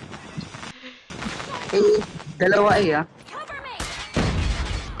Mantari. Dalawa ah.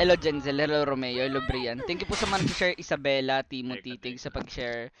 Hello Jenzel, hello Romeo, hello Brian. Thank you po sa mga nag-share. Isabella, Timothy, thank you sa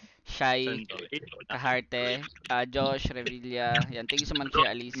pag-share. Shai, Kaharte, Josh, Revilla. Yan, thank you sa mga nag-share.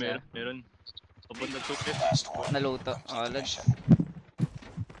 Alisa. Meron. Papunta to Naluto. Oh, Lods.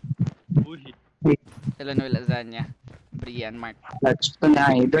 Uy. Hello Noel Lasagna. Brian, Mark. That's to na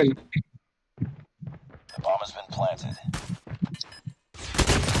idol. The bomb has been planted.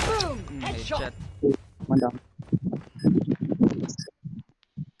 Headshot. Madam.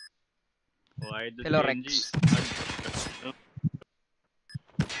 Hello Rex.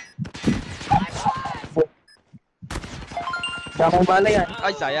 Damang bala yan.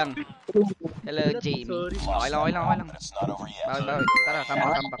 Ay, sayang. Hello Jamie. Okay lang. Bakit? Tara,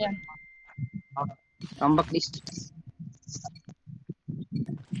 comeback. Comeback list.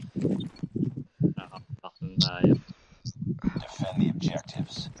 Nakapakon tayo. Defend the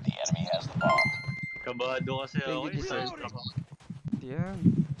objectives. The enemy has the bomb. Kabado kasi ako. Yan.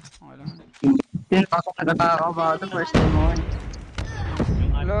 Okay lang. Yan, pasok nagkataka ba ito? First time mo.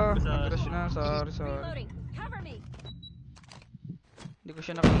 Hello, nag-crash na. Sorry. Hindi ko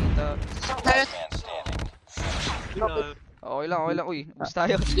siya nakita. Okay lang. Uy, ubus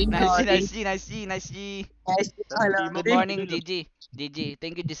tayo. Nice G. Good morning, GG.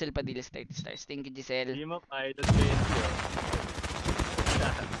 Thank you, Giselle Padilla. Stars. Thank you, Giselle. Team up, idol.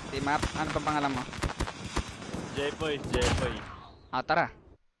 Team up. Ano pa pangalan mo? J-Boy. Tara.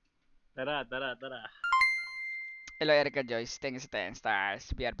 Tara. Hello, Erica Joyce. Thank you sa 10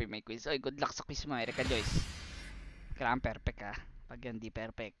 stars. PRP may quiz. Oy, good luck sa quiz mo, Erica Joyce. Kailangan perfect ha. Pag yan di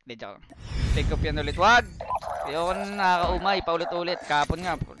perfect. Di joke. Take off yan ulit. Wag! Ayoko na nakakaumay. Paulit-ulit. Kapon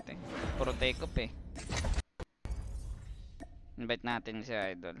nga. Puro take off eh. Invite natin si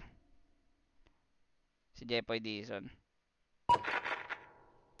Idol. Si Jepoy Dizon.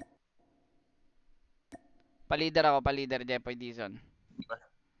 Palider Jepoy Dizon.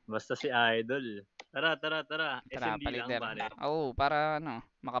 Basta si Idol. Tara. SMD Palider. lang pare. Oo, para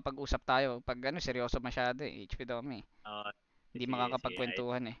makapag-usap tayo. Pag seryoso masyado eh. HP Domi. Hindi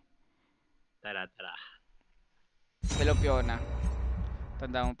makakapagkwentuhan eh. Tara. Hello Fiona.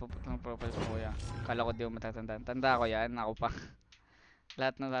 Tanda mo po ng profile ko kuya. Kala ko di mo matatandaan. Tanda ko yan. Ako pa.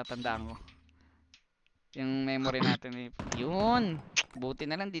 Lahat na tatandaan ko. Yung memory natin eh. Yun. Buti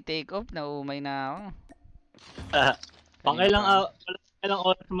na lang di take off. Naumay na ako. Pangailang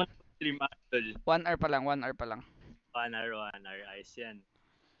oras mo stream Idol? 1 hour pa lang. 1 hour. Ayos yan.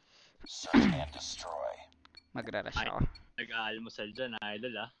 Search and destroy. Magra-rush ako. Nag-aalmusal dyan,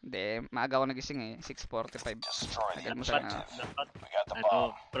 Idol Hindi, maaga ako nagising eh. 6:45. Nag-almusal na. Dapat,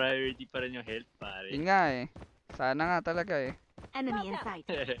 priority pa rin yung health, pare. Yun nga eh. Sana nga talaga eh. Enemy in sight.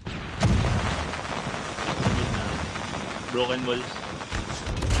 Broken walls.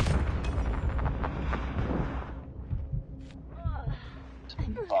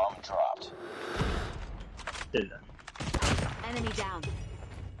 Bomb dropped. Still. Enemy down.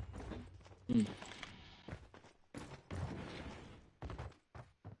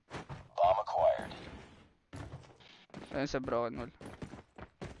 Bomb acquired. Ayun sa broken wall.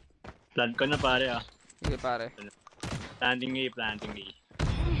 Plant ko na pare Sige pare. Planting A.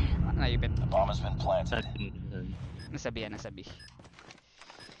 Naibit. The bomb has been planted. Nasabi.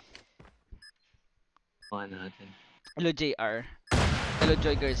 Kuha natin. Hello JR. Hello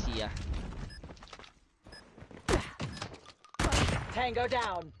Joy Garcia. Tango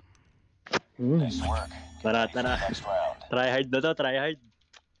down. Nice work. Tara. Next round. Try hard na to, try hard.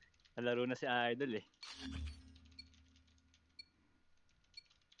 Nalaro na si Idol eh.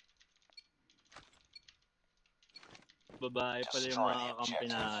 Babae pala yung mga kakampi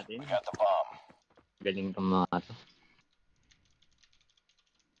natin. We got the bomb. Galing tong mga to.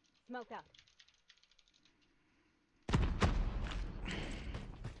 Smoke out.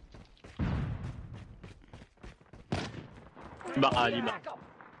 Baka, di ba?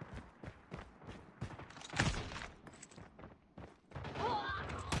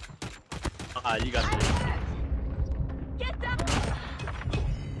 Ali kasi.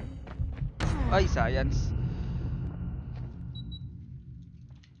 Ay, science.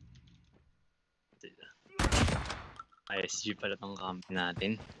 ISG pala tong camp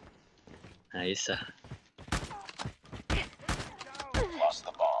natin. Nice ah. Lost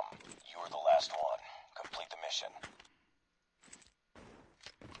the bomb. You were the last one. Complete the mission.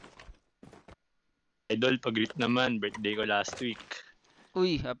 Idol, pag-greet naman. Birthday ko last week.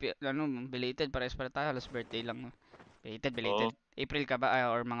 Uy, happy, belated. Pares para tayo. Halos birthday lang. Belated. Oo. April ka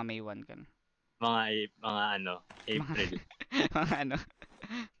ba? Or mga May 1 ka na? Mga ano, April. Mga ano?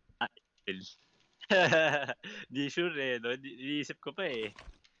 April. Di sure eh, no? Iisip ko pa eh.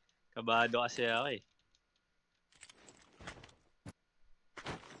 Kabado kasi ako eh.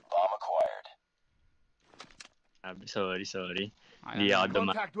 Bomb acquired. Sorry. Hindi ako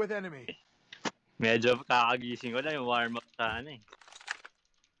Contact with enemy. Medyo kakagising ko lang yung warm-up sa ano eh.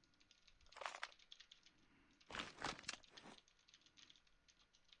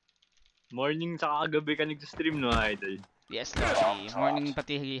 Morning tsaka gabi ka nag-stream no, Idol? Yes, Lodi. Morning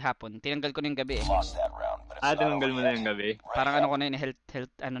pati hapon. Tinanggal ko na yung gabi eh. Tinanggal mo na yung gabi? Parang ano ko na yun,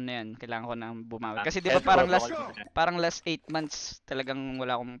 health ano na yan. Kailangan ko na bumawi. Kasi di ba parang last 8 months talagang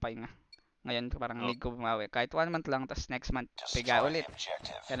wala akong pahinga. Ngayon parang need ko bumawi. Kahit 1 month lang, tapos next month piga ulit.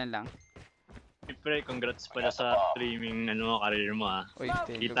 Ganun lang. Siyempre, congrats pala sa streaming career mo ah. Uy,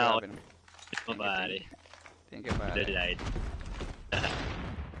 thank you, kita grabe. ko pare. Thank you, pare. Delight.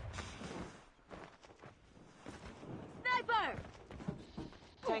 Sniper!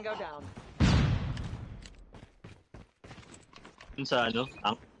 Tango down. Sa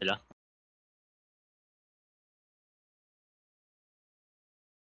ang sila.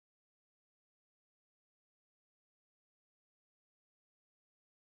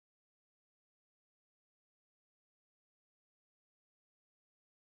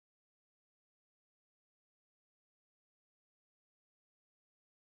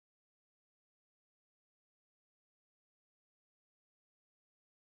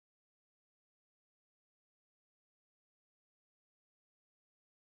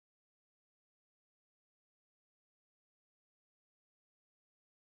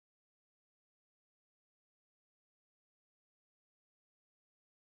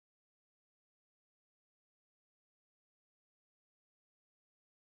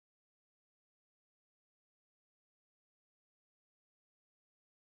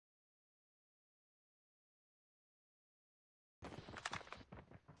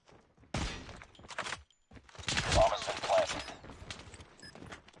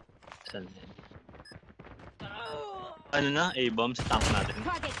 Ano na? A-bomb sa tank natin.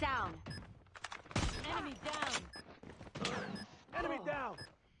 Target down. Enemy down. Enemy down.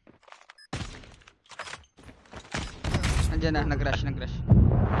 Andiyan na, nag-rush.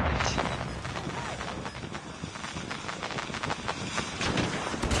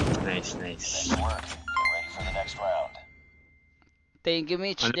 Nice. Nice work. Get ready for the next round. Thank you,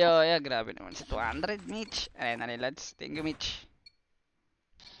 Mitch. Yeah, grabe naman sa 200, Mitch. Ayan na lads. Thank you, Mitch.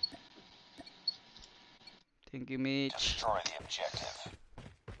 Thank you, Mitch. Destroy the objective.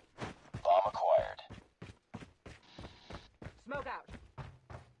 Bomb acquired. Smoke out.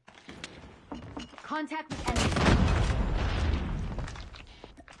 Contact with enemy.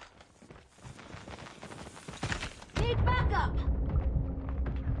 Need backup.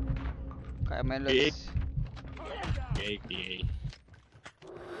 Kaya may lods. Okay.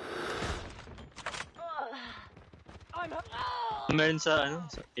 Meron sa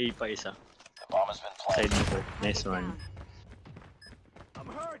sa A pa isa. The bomb has been planted. Side mo. Nice one. I'm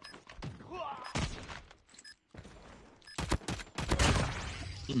hurt.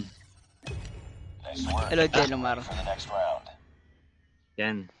 Nice work. Hello, Jelomar. For the next round.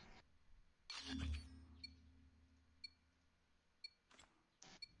 Yan.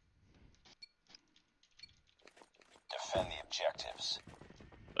 Defend the objectives.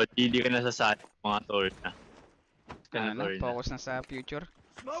 O hindi ka nasasali mga tol na. Focus na sa future.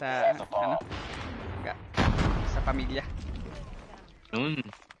 Sa sa pamilya.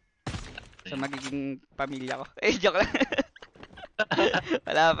 Sa magiging pamilya ko. Joke lang.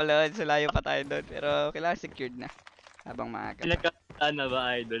 Wala pala, sa layo pa tayo doon. Pero kailangan secured na. Habang maaga. Pinagkakasaan na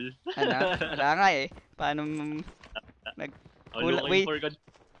ba, Idol? Wala nga eh. Paano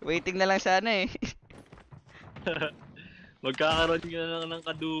waiting na lang sana eh. Magkakaroon ka na lang ng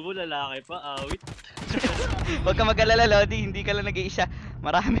kadubo, lalaki pa, awit. Huwag ka mag-alala, Lodi, hindi ka lang nag-iisa.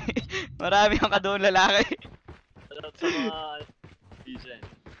 Marami ang kadubo lalaki. Sa mga season.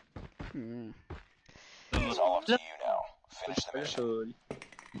 It's all up to you now. Finish the mission.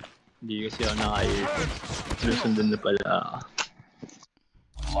 Hindi kasi ako naka-air. Sundan na pala.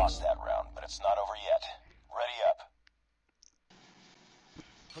 Lost that round, but it's not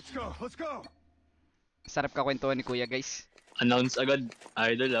Let's go, let's go! Sarap ka kwentuhan ni Kuya, guys. Announce agad,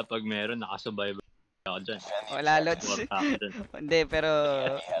 idol pag meron, nakasurvive ako dyan. Wala, Lods. Hindi, pero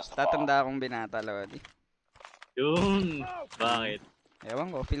tatanda akong binata, Lodi. Yun! Bakit?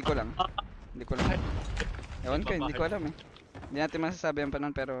 Ewan ko, feel ko lang. Hindi ko lang. Ewan ko, hindi ko alam eh. Hindi natin masasabi ang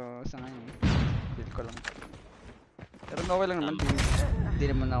panon, pero sa ngayon, feel ko lang. Pero okay lang naman, hindi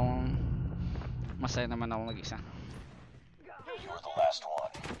naman ako, masaya naman ako mag-isa. You're the last one.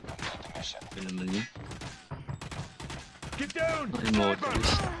 Complete the mission. Yun naman yun. Get down!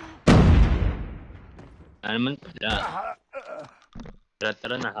 Remotes. Ano naman pala?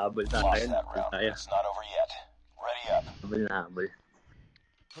 Tara, nahabol tayo. Lost that round. It's not over yet. Ready up. Habol.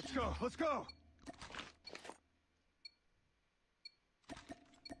 Let's go, let's go!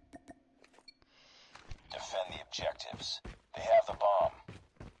 Defend the objectives. They have the bomb.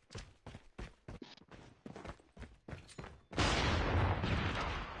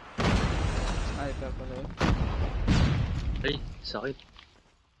 Sniper pala yun. Ay, sakit.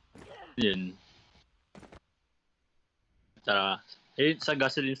 Yun. Tara. Eh, sa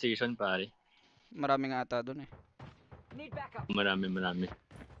gasoline station, pare. Marami nga ata dun eh. Need backup. Marami.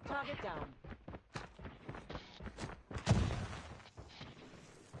 Target down.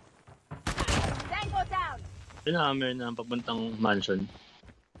 Tango down. Yun, hammer na papuntang mansion.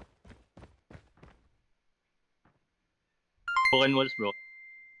 Broken walls, bro.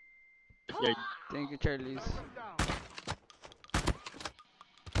 Thank you, Charlies.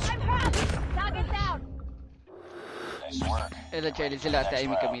 I'm hurt. Target down. Nice work. Hello, Charlies. Sila ate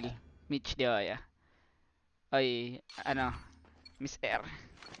Amy Camille. Mitch Dioya. Ay, ano, Miss R.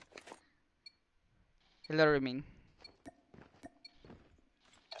 Hello, Ramin.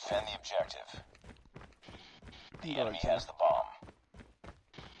 Defend the objective. The Good. enemy has the bomb.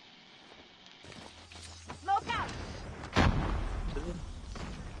 Smoke out.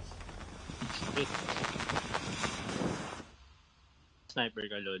 Sniper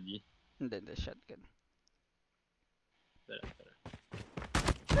ka, Lodi. Hindi, shotgun. Tara.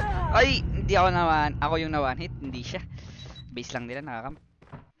 Ay, hindi ako naman. Ako yung na one hit, hindi siya. Base lang nila, nakakamp.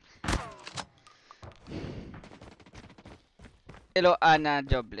 Hello, Ana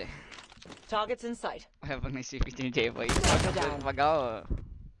Joble. Targets in sight. Habang naisipin ni J-Boy. Pag ako.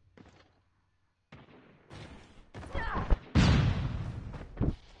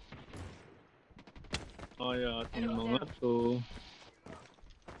 Ay, ating mga to.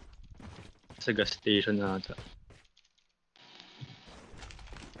 Sa gas station na ata.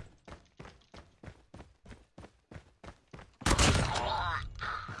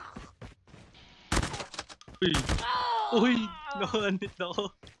 Uy! Nakanit ako.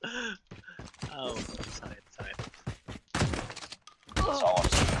 Ow, sakit. It's all up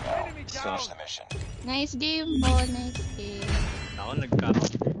to you now. Finish the mission. Nice game po, nice game. Ako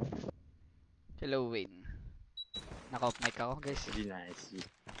nagka-count. Hello, Wayne. Naka-off mic ako, guys. Really nice.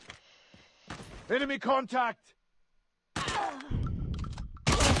 Enemy contact!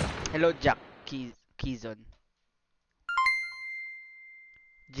 Hello, Jack Kizon.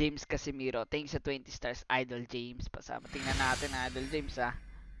 James Casimiro. Thanks sa 20 stars, Idol James. Pasama. Tingnan natin, Idol James, ha.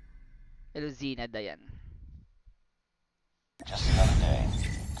 Hello, Zina Dayan. Just another day.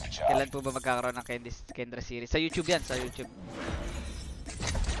 Good job. Kailan po ba magkakaroon ng Kendra series? Sa YouTube yan, sa YouTube.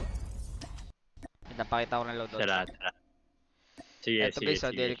 Napakita ko ng loadout. Tara. Sige. Ito guys,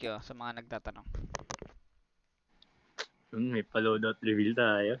 Delkyo, sa mga nagtatanong. May pa-loadout reveal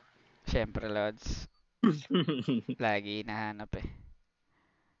tayo. Siyempre, Lods. Lagi hinahanap eh.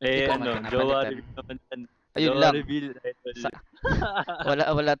 Jowa reveal naman yan. Ayun Jowa lang. Reveal,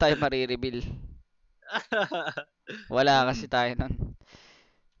 wala tayo marireveal. Wala kasi tayo nun.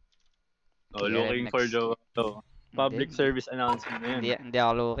 Looking for Jowa to. Public service announcement na yan. Hindi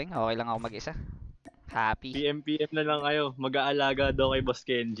ako looking. Okay lang ako mag-isa. Happy. PM na lang kayo. Mag-aalaga daw kay Boss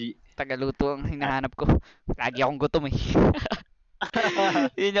Khenji. Tagaluto ang hinahanap ko. Lagi akong gutom eh.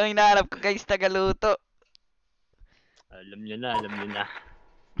 Yun yung hinahanap ko guys, tagaluto. Alam nyo na.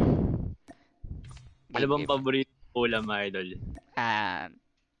 Ano bang paborito ulam, idol?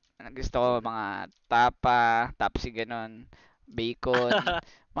 Gusto ko mga tapsi ganon, bacon,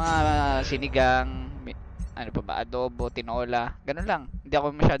 mga sinigang, ano pa ba, adobo, tinola, ganon lang. Hindi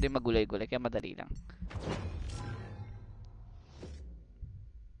ako masyado yung magulay-gulay, kaya madali lang.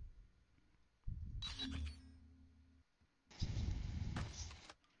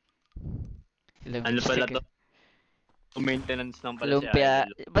 Ano pala to? Maintenance lang pala lumpia.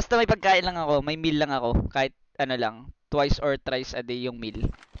 siya. Basta may pagkain lang ako, may meal lang ako, kahit ano lang, twice or thrice a day yung meal.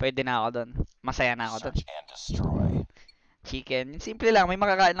 Pwede na ako doon. Masaya na ako doon. Chicken, simple lang, may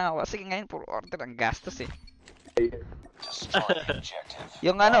makakain lang ako. Kasi ngayon puro order, ang gastos eh. Destroy the objective.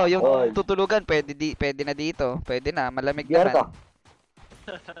 Yung ano, yung tutulugan, pwede na dito. Pwede na, malamig naman.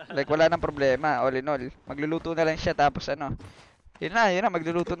 Like, wala nang problema, all in all. Magluluto na lang siya, tapos ano. Yun na,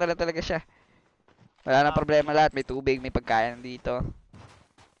 magluluto na lang talaga siya. Wala nang problema lahat, may tubig, may pagkain dito.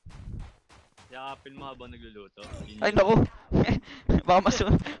 Yakapin mo habang nagluluto. Ay, naku! Baka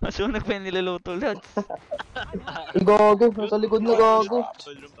masunog pa yung niluluto lahat. Gago, nasa likod na gago.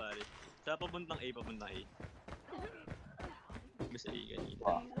 Control room pare. Sa papuntang A, papuntang A. Gusto A kanina.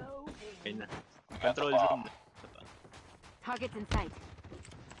 Okay na. Control room na. Targets in sight.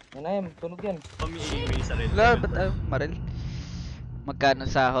 Yan na yan, tunog yan. May sarili. Wala, ba't Maril? Magkano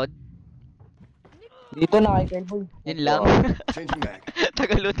sahod? Dito na kay Kelboy. Yun lang.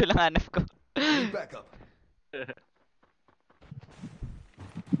 Tagaluto lang hanap ko.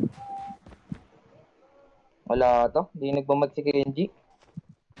 Wala to, di nagmamag si Khenji.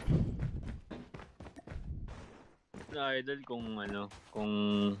 Idol kung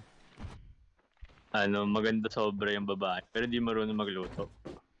maganda sobra yung babae pero hindi marunong magluto.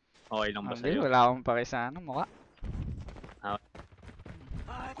 Okay lang ba Hindi, sa'yo? wala akong pake sa mukha.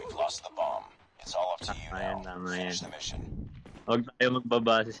 We've lost the bomb. It's all up to you Ayan, now. tama yan. Finish the mission. Huwag tayo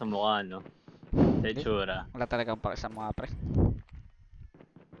magbabase sa mukha, no? Sa itsura. Wala talagang pake sa mukha, pre.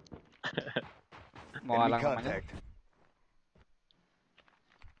 Mukha lang naman yun.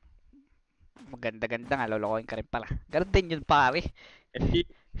 Maganda-ganda nga, lolokohin ka rin pala. Ganun din yun, pare.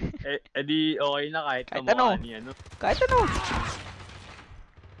 Edi okay na kahit ano. Ni, ano. Kahit ano.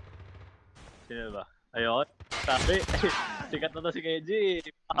 Sino ba? Ayun. Sabi, sikat na to si Khenji.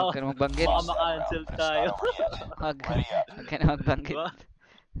 Huwag ka na magbanggit. Baka makancel tayo. Huwag ka na magbanggit.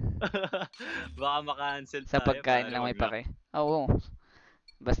 Baka makancel tayo. Sa pagkain lang may pake. Oo.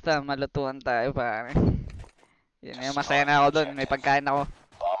 Basta malutuan tayo, pare. Yun yung masaya na ako doon. May pagkain ako.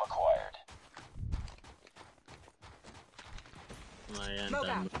 Bomb acquired. Ayan,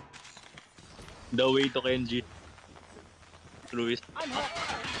 tama. The way to Khenji. Luis.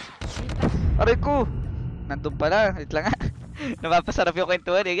 Aray ko! Nandun pala. Wait lang nga. Napapasarap yung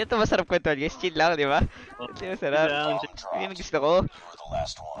kwentuhan eh. Ganito masarap kwentuhan guys. Chill lang, di ba? Ito yung masarap. Yun yung gusto ko.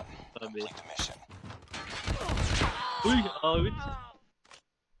 Sabi. Uy! Awit!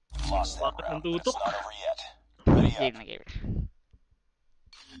 Bakit ang tutok? Game na game.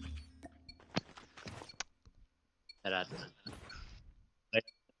 Tara.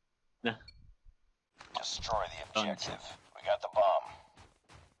 Na. Destroy the objective. We got the bomb.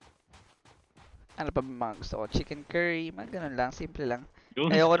 Ano pa ba mga gusto ko? Chicken curry, mga ganun lang, simple lang.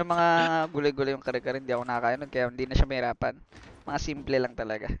 Ayoko ng mga gulay-gulay yung kare-kare, hindi ako nakakain kaya hindi na siya mahirapan. Mga simple lang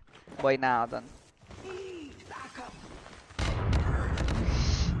talaga. Buhay na ako doon.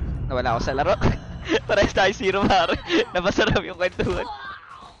 Nawala ako sa laro. Parehas tayo zero pare. Napasarap yung kwentuhan.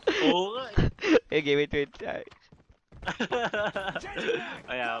 Oo nga. Okay, wait.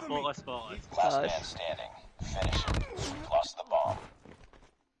 Kaya, focus. Last man standing. Finish it. We've lost the bomb.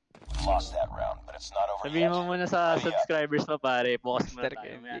 Lost that round, but it's not over Sabihin yet. mo muna sa subscribers mo pare, focus muna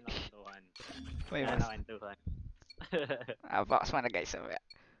tayo. May nakakwentuhan. May nakakwentuhan. Focus muna guys.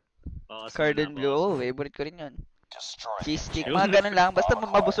 Focus Cardon muna, Blue, focus. favorite ko rin yun. Destroy Cheese stick, mga ganun lang. Basta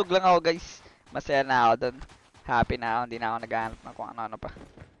mabusog lang ako guys. Masaya na ako dun. Happy na ako, hindi na ako naghahanap ng kung ano-ano pa.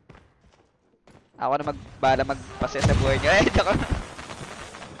 Ako na bala magpasaya sa buhay niyo. Eh, joke.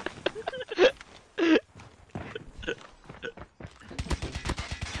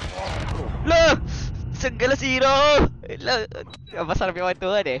 Lo! Sanggala zero! Masarap yung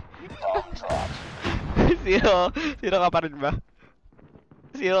kwentuhan eh. Zero ka pa rin ba?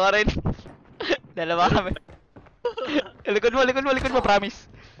 Zero ka rin. Dalawa kami. Likod mo, promise.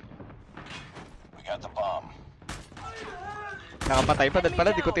 We got the bomb. Nakapatay pa, dahil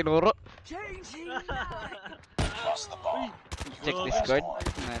pala, di ko tinuro. Lost the bomb. Check Discord.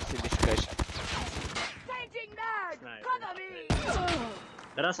 Si Discord.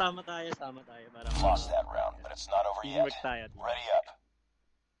 Tara, sama tayo. Para Lost that round, but it's not over yet. teamwork tayo. Ready up.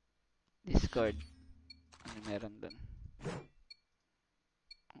 Discord. Ano meron dun?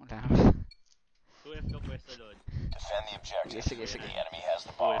 Wala naman. 2F ka pwesto, Lord. Defend the objective. Sige. The enemy has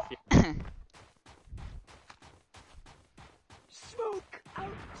the bomb. Smoke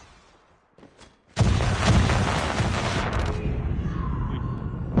out.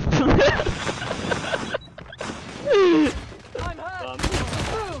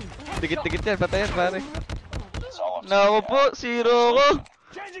 Dikit-dikit yan, patayan pare. Naku po, zero ko.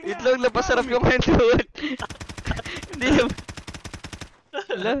 Itlog lang, pasarap yung kwentuhan. Hindi naman.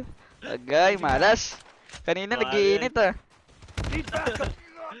 Wala. Agay, malas. Kanina nag-iinit ah.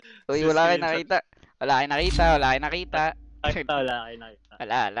 Uy, wala kayo nakita.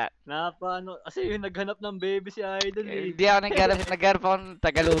 Wala. Kasi yung naghanap ng baby si Idol eh. Hindi ako naghanap ako ng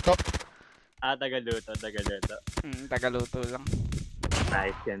tagaluto. Tagaluto. Tagaluto lang.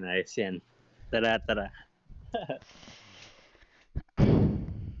 Nice yan. Tara.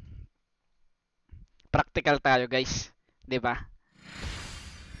 Practical tayo, guys. 'Di ba?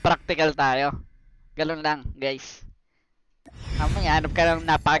 Practical tayo. Ganun lang, guys. Mamaya, hanap ka lang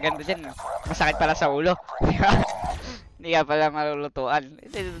napakaganda dyan. Masakit pala sa ulo. Hindi ka pala malulutuan.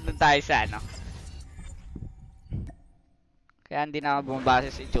 Ito tayo sa ano. Kaya hindi na ako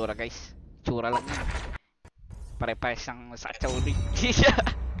bumabase sa itsura, guys. Itsura lang yun. Pare-pares ang sakit sa ulo.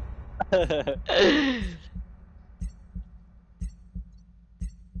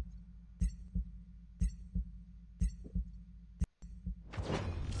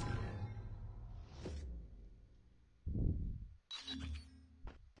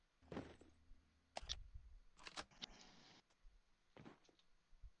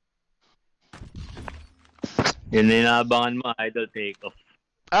 Yun na inaabangan mo, Idol, take off.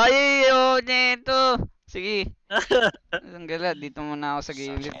 Ay, neto. Sige. Ang gala, dito muna ako sa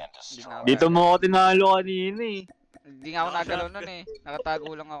gilid. Dito mo ako tinalo kanina eh. Hindi nga ako nagalaw nun eh.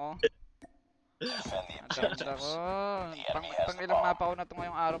 Nakatago lang ako. Nakatago ako. Pang ilang mapa ko na ito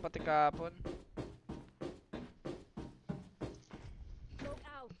ngayong araw pati kahapon.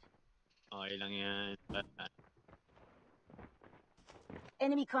 Okay lang yan.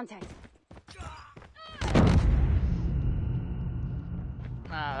 Enemy contact.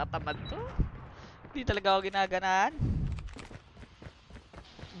 Nakakatamad to. Hindi talaga ako ginaganaan.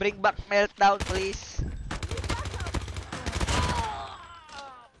 Bring back meltdown, please.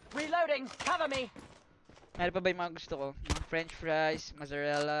 Reloading, cover me. Meron pa ba yung mga gusto ko? Mga french fries,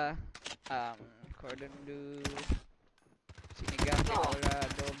 mozzarella, cordon bleu, sinigang, cola,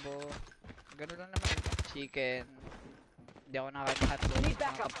 adobo. Ganun lang naman. Chicken. Hindi ako nakakain hotdog.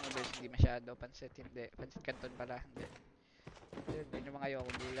 Mga cup noodles, hindi masyado. Pansit, hindi. Pansit canton pala, hindi. Yun yung mga ayoko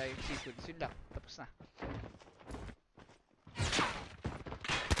gulay, seafoods, yun lang, tapos na.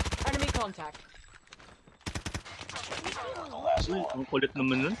 Enemy contact. Uy, ang kulit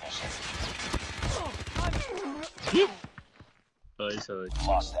naman nun. Sorry.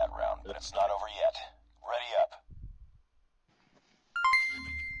 Lost that round, but it's not over yet. Ready up.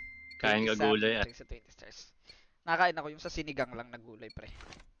 Kain ka gulay ah. Sa 20 stars. Nakain ako yung sa sinigang lang na gulay, pre.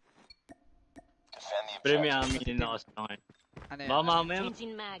 Pre, may aminin ako sa ngayon. Ano baka mamaya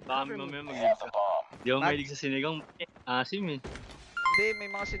mag-live ka. Di ako mahilig sa sinigang. Asim eh. Hindi, may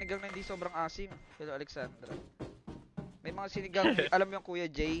mga sinigang na hindi sobrang asim. Hello, Alexandra. May mga sinigang, alam mo yung Kuya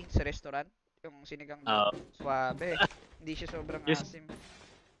Jay sa restaurant? Yung sinigang suabe. Hindi siya sobrang asim.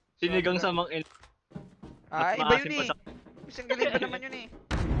 Sinigang sa mang-il. Iba yun eh. Isang galing ba naman yun eh.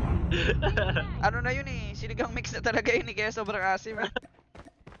 Ano na yun eh. Sinigang mix na talaga yun eh. Kaya sobrang asim eh.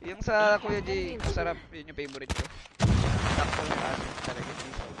 Yung sa Kuya Jay, masarap. Yun yung favorite ko. Sakto lang asim talaga.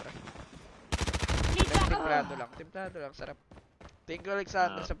 Hindi sobra. Templado lang. Sarap. Thank you,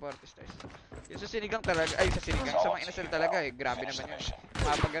 Alexander, sa 40 stars. Yung sa sinigang talaga, sa sinigang, sa mga inasal talaga eh. Grabe naman yun.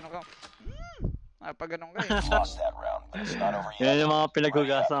 Mapagano ka. Mapagano ka eh. Yan yung mga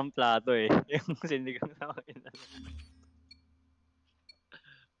pinaghugasan ng plato eh. Yung sinigang sa mga inasal.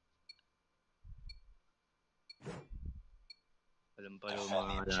 Alam pa yung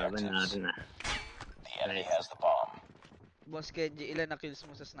mga laban natin ah. Boss Khenji, ilan na kills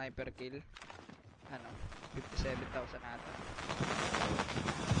mo sa sniper kill? Ano? 57,000 ata.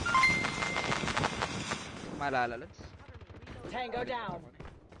 Malala, Lods. Tango down.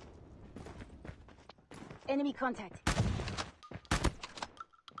 Enemy contact.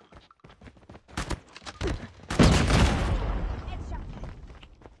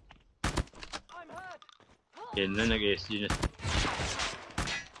 Yan na, nag-SG na.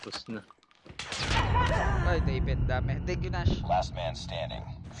 Push na. Ay, David, dami. Thank you, Nash. Last man standing.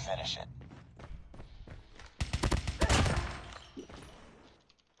 Finish it.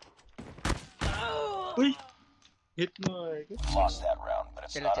 Uy! Hit mo. Lost that round, but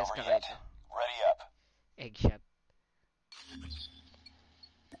it's not over yet. Ready up. Egg shot.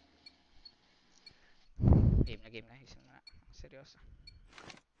 Game na. Isang na. Seryoso.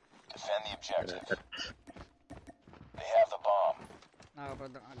 Defend the objective. They have the bomb.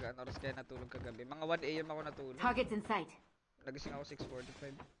 Nakapag ang aga. Oras kaya natulog kagabi. Mga 1 AM ako natulog. Targets in sight. Nagising ako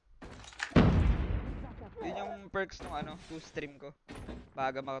 6:45. Yun yung perks ng 2 stream ko.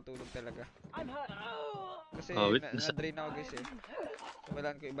 Baga makatulog talaga. Kasi na-drain ako guys eh. So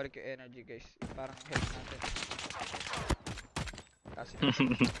kailangan ko ibalik yung energy guys. Parang health natin. Kasi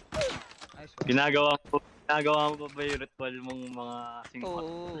nice one. Ginagawa mo pa ba yung ritual mong mga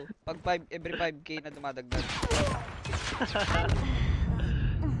Oo. Pag every 5k na dumadagdag.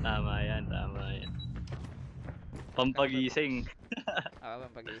 Tama yan, tama yan. Pampagising. Oo,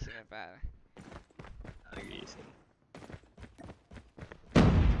 pampagising na pare. Pampagising.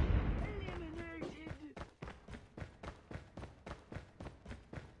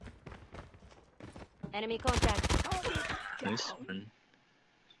 Enemy contact. Nice one.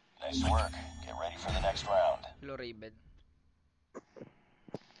 Nice work. Get ready for the next round. Hello, Raven.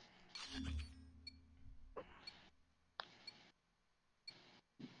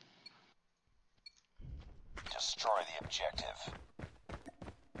 Destroy the objective.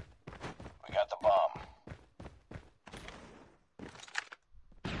 We got the bomb.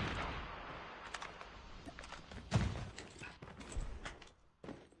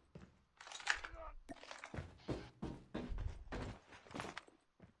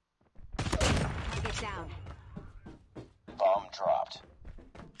 Get down. Bomb dropped.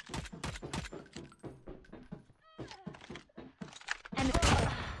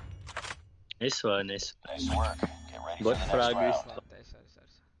 Nice one, nice. Nice work. Get ready Bot for the next progress. round.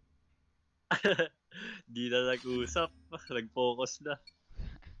 Sorry. Di na nag-usap. Nag-focus na.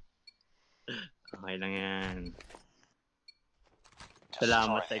 Okay lang yan.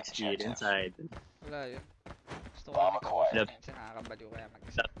 Salamat sa experience, idol. Wala yun. Gusto ko lang ikaw. Minsan nakakabaliw kaya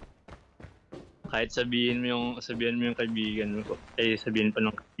mag-isa. Kahit sabihin mo yung kaibigan mo, sabihin pa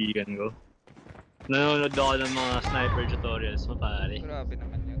ng kaibigan ko. Nanonood ako ng mga sniper tutorials mo, pare. Grabe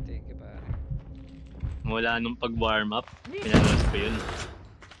naman yun, thank you pare. Mula nung pag-warm up, pinanood ko yun.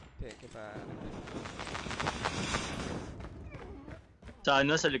 Thank you pare. Sa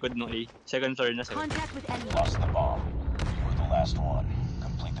ano, sa likod ng A. Second floor na, second. Contact with enemy. Lost the bomb. You were the last one.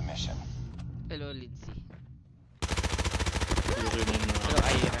 Complete the mission. Hello, Lindsay. Hello,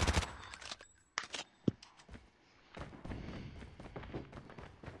 Ira.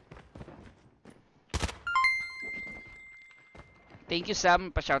 Thank you,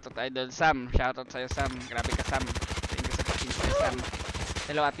 Sam. Pa-shoutout idol. Sam, shoutout sa'yo, Sam. Grabe ka, Sam. Thank you sa pag-team sa'yo, Sam.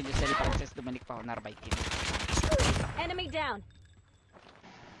 Hello, Ate Giselle Princess Dominic Paunar by Kim. Enemy down.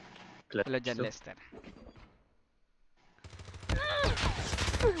 Hello, John Lester.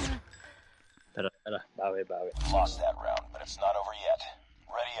 Tara. Bawi. Lost that round, but it's not over yet.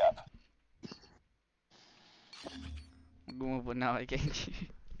 Ready up. Bumubo na ako kay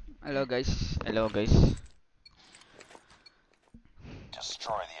Khenji. Hello, guys.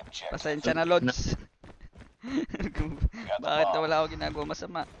 Destroy the objective. Pasensya na, Lods. Bakit na wala ako ginagawa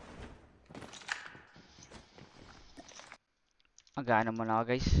masama? Magana muna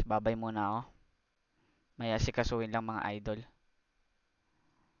ako, guys. Babay muna ako. May asikasuhin lang mga idol.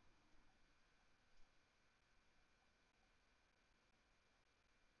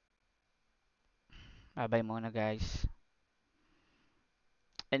 Babay muna, guys.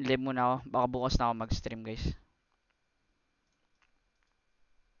 And live muna ako. Baka bukas na ako mag-stream, guys.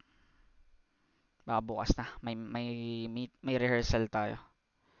 Baka bukas na. May rehearsal tayo.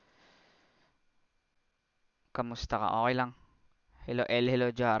 Kamusta ka? Okay lang. Hello,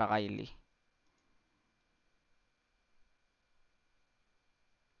 hello, Jara, Kylie.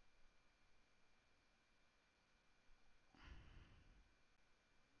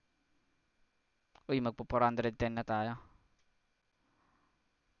 Uy, magpo 410 na tayo.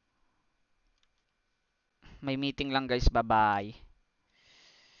 May meeting lang, guys. Bye-bye.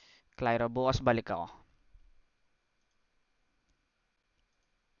 Clyro, bukas balik ako.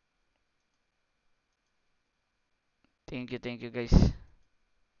 Thank you, guys.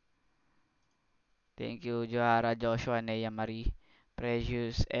 Thank you, Johara, Joshua, Nea, Marie,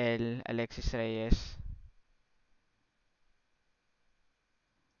 Precious, L, Alexis Reyes.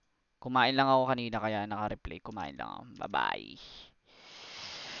 Kumain lang ako kanina kaya naka-replay. Kumain lang ako. Bye-bye.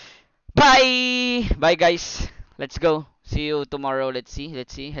 Bye, guys. Let's go. See you tomorrow. Let's see.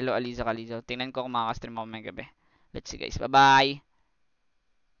 Hello, Aliza Calizo. Tingnan ko kung makaka-stream ako may gabi. Let's see, guys. Bye-bye.